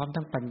พียรพร้อม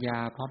ทั้งปัญญา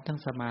พร้อมทั้ง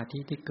สมาธิ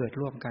ที่เกิด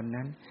ร่วมกัน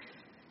นั้น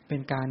เป็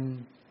นการ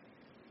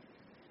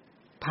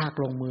ภาค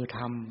ลงมือท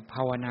ำภ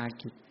าวนา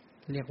กิจ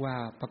เรียกว่า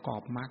ประกอ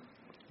บมรรค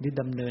หรือ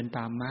ดำเนินต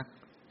ามมรรค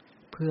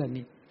เพื่อ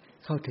นี่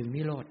เข้าถึง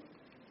นิโรธ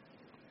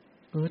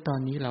ตอน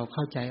นี้เราเ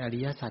ข้าใจอริ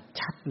ยสัจ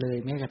ชัดเลย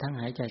แม้กระทั่ง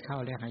หายใจเข้า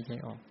และหายใจ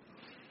ออก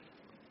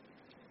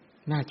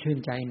น่าชื่น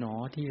ใจหนอ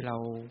ที่เรา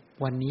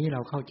วันนี้เร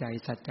าเข้าใจ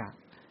สัจจะ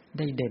ไ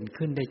ด้เด่น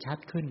ขึ้นได้ชัด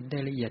ขึ้นได้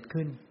ละเอียด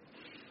ขึ้น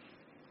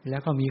แล้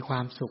วก็มีคว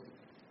ามสุ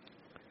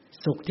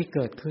ขที่เ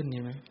กิดขึ้นใ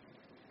ช่ไหม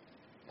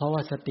เพราะว่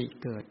าสติ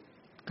เกิด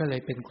ก็เล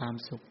ยเป็นความ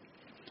สุข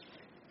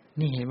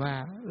นี่เห็นว่า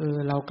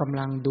เรากำ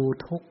ลังดู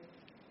ทุกข์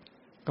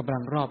กำลั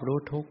งรอบรู้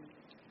ทุกข์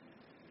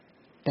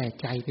แต่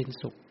ใจเป็น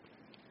สุข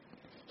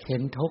เห็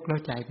นทุกข์แล้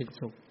วใจเป็น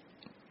สุข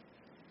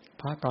เ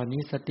พราะตอน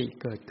นี้สติ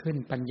เกิดขึ้น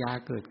ปัญญา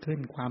เกิดขึ้น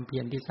ความเพี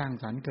ยรที่สร้าง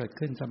สรรค์เกิด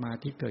ขึ้นสมา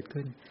ธิเกิด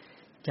ขึ้น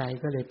ใจ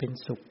ก็เลยเป็น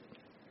สุข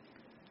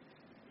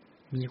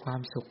มีควา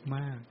มสุขม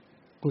าก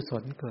กุศ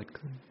ลเกิด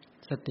ขึ้น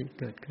สติ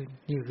เกิดขึ้น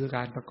นี่คือก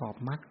ารประกอบ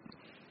มรรค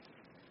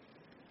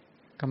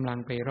กำลัง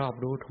ไปรอบ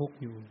รู้ทุกข์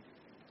อยู่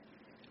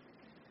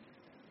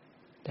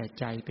แต่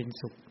ใจเป็น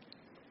สุข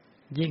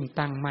ยิ่ง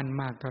ตั้งมั่น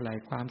มากเท่าไหร่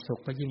ความสุ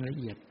ขก็ยิ่งละ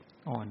เอียด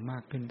อ่อนมา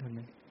กขึ้นเท่า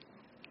นั้น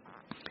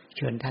เ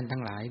ชิญท่านทั้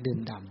งหลายดื่ม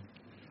ด่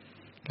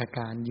ำกับ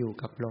การอยู่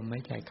กับลมหา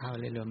ยใจเข้า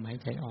และลมหาย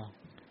ใจออก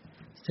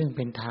ซึ่งเ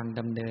ป็นทาง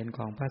ดำเนินข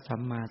องพระสั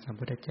มมาสัม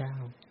พุทธเจ้า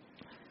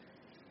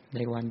ใน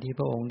วันที่พ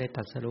ระองค์ได้ต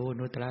รัสรู้อ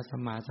นุตตรสั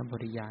มมาสัมโพ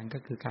ธิญาณก็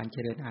คือการเจ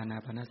ริญอานา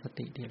ปานส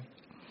ตินี่แหละ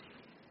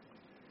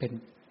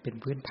เป็น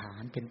พื้นฐา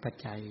นเป็นปัจ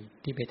จัย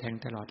ที่ไปแทง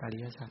ตลอดอริ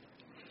ยสัจ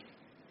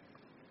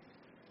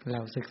เร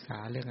าศึกษา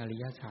เรื่องอริ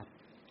ยสัจ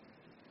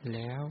แ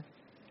ล้ว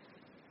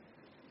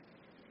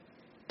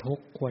ทุก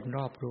ข์ควรร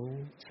อบรู้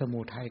สมุ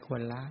ทัยคว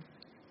รละ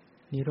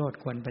นิโรธ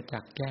ควรประจั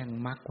กษ์แจ้ง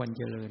มรรคควร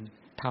เจริญ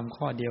ทำ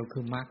ข้อเดียวคื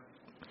อมรรค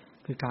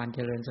คือการเจ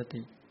ริญส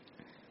ติ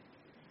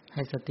ใ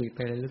ห้สติไป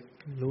ระลึก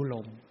รู้ล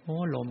ม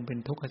ลมเป็น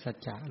ทุกขสัจ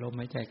จะลม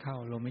หายใจเข้า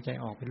ลมหายใจ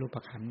ออกเป็นรูป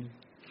ขันธ์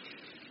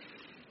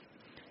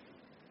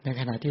ใน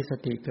ขณะที่ส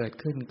ติเกิด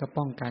ขึ้นก็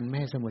ป้องกันไม่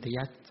ให้สมุทัย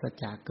สัจ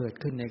จะเกิด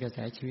ขึ้นในกระแส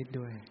ชีวิต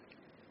ด้วย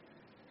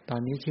ตอ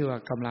นนี้ชื่อว่า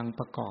กำลัง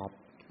ประกอบ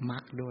มรร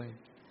คด้วย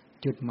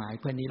จุดหมาย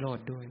เพื่อนิโรธ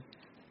ด้วย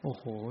โอ้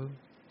โห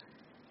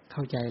เข้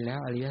าใจแล้ว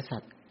อริยสั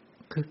จ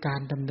คือกา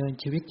รดำเนิน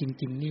ชีวิตจ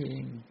ริงๆนี่เอ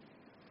ง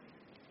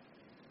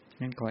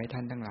งั้นขอให้ท่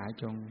านทั้งหลาย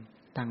จง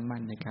ตั้งมั่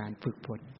นในการฝึกฝน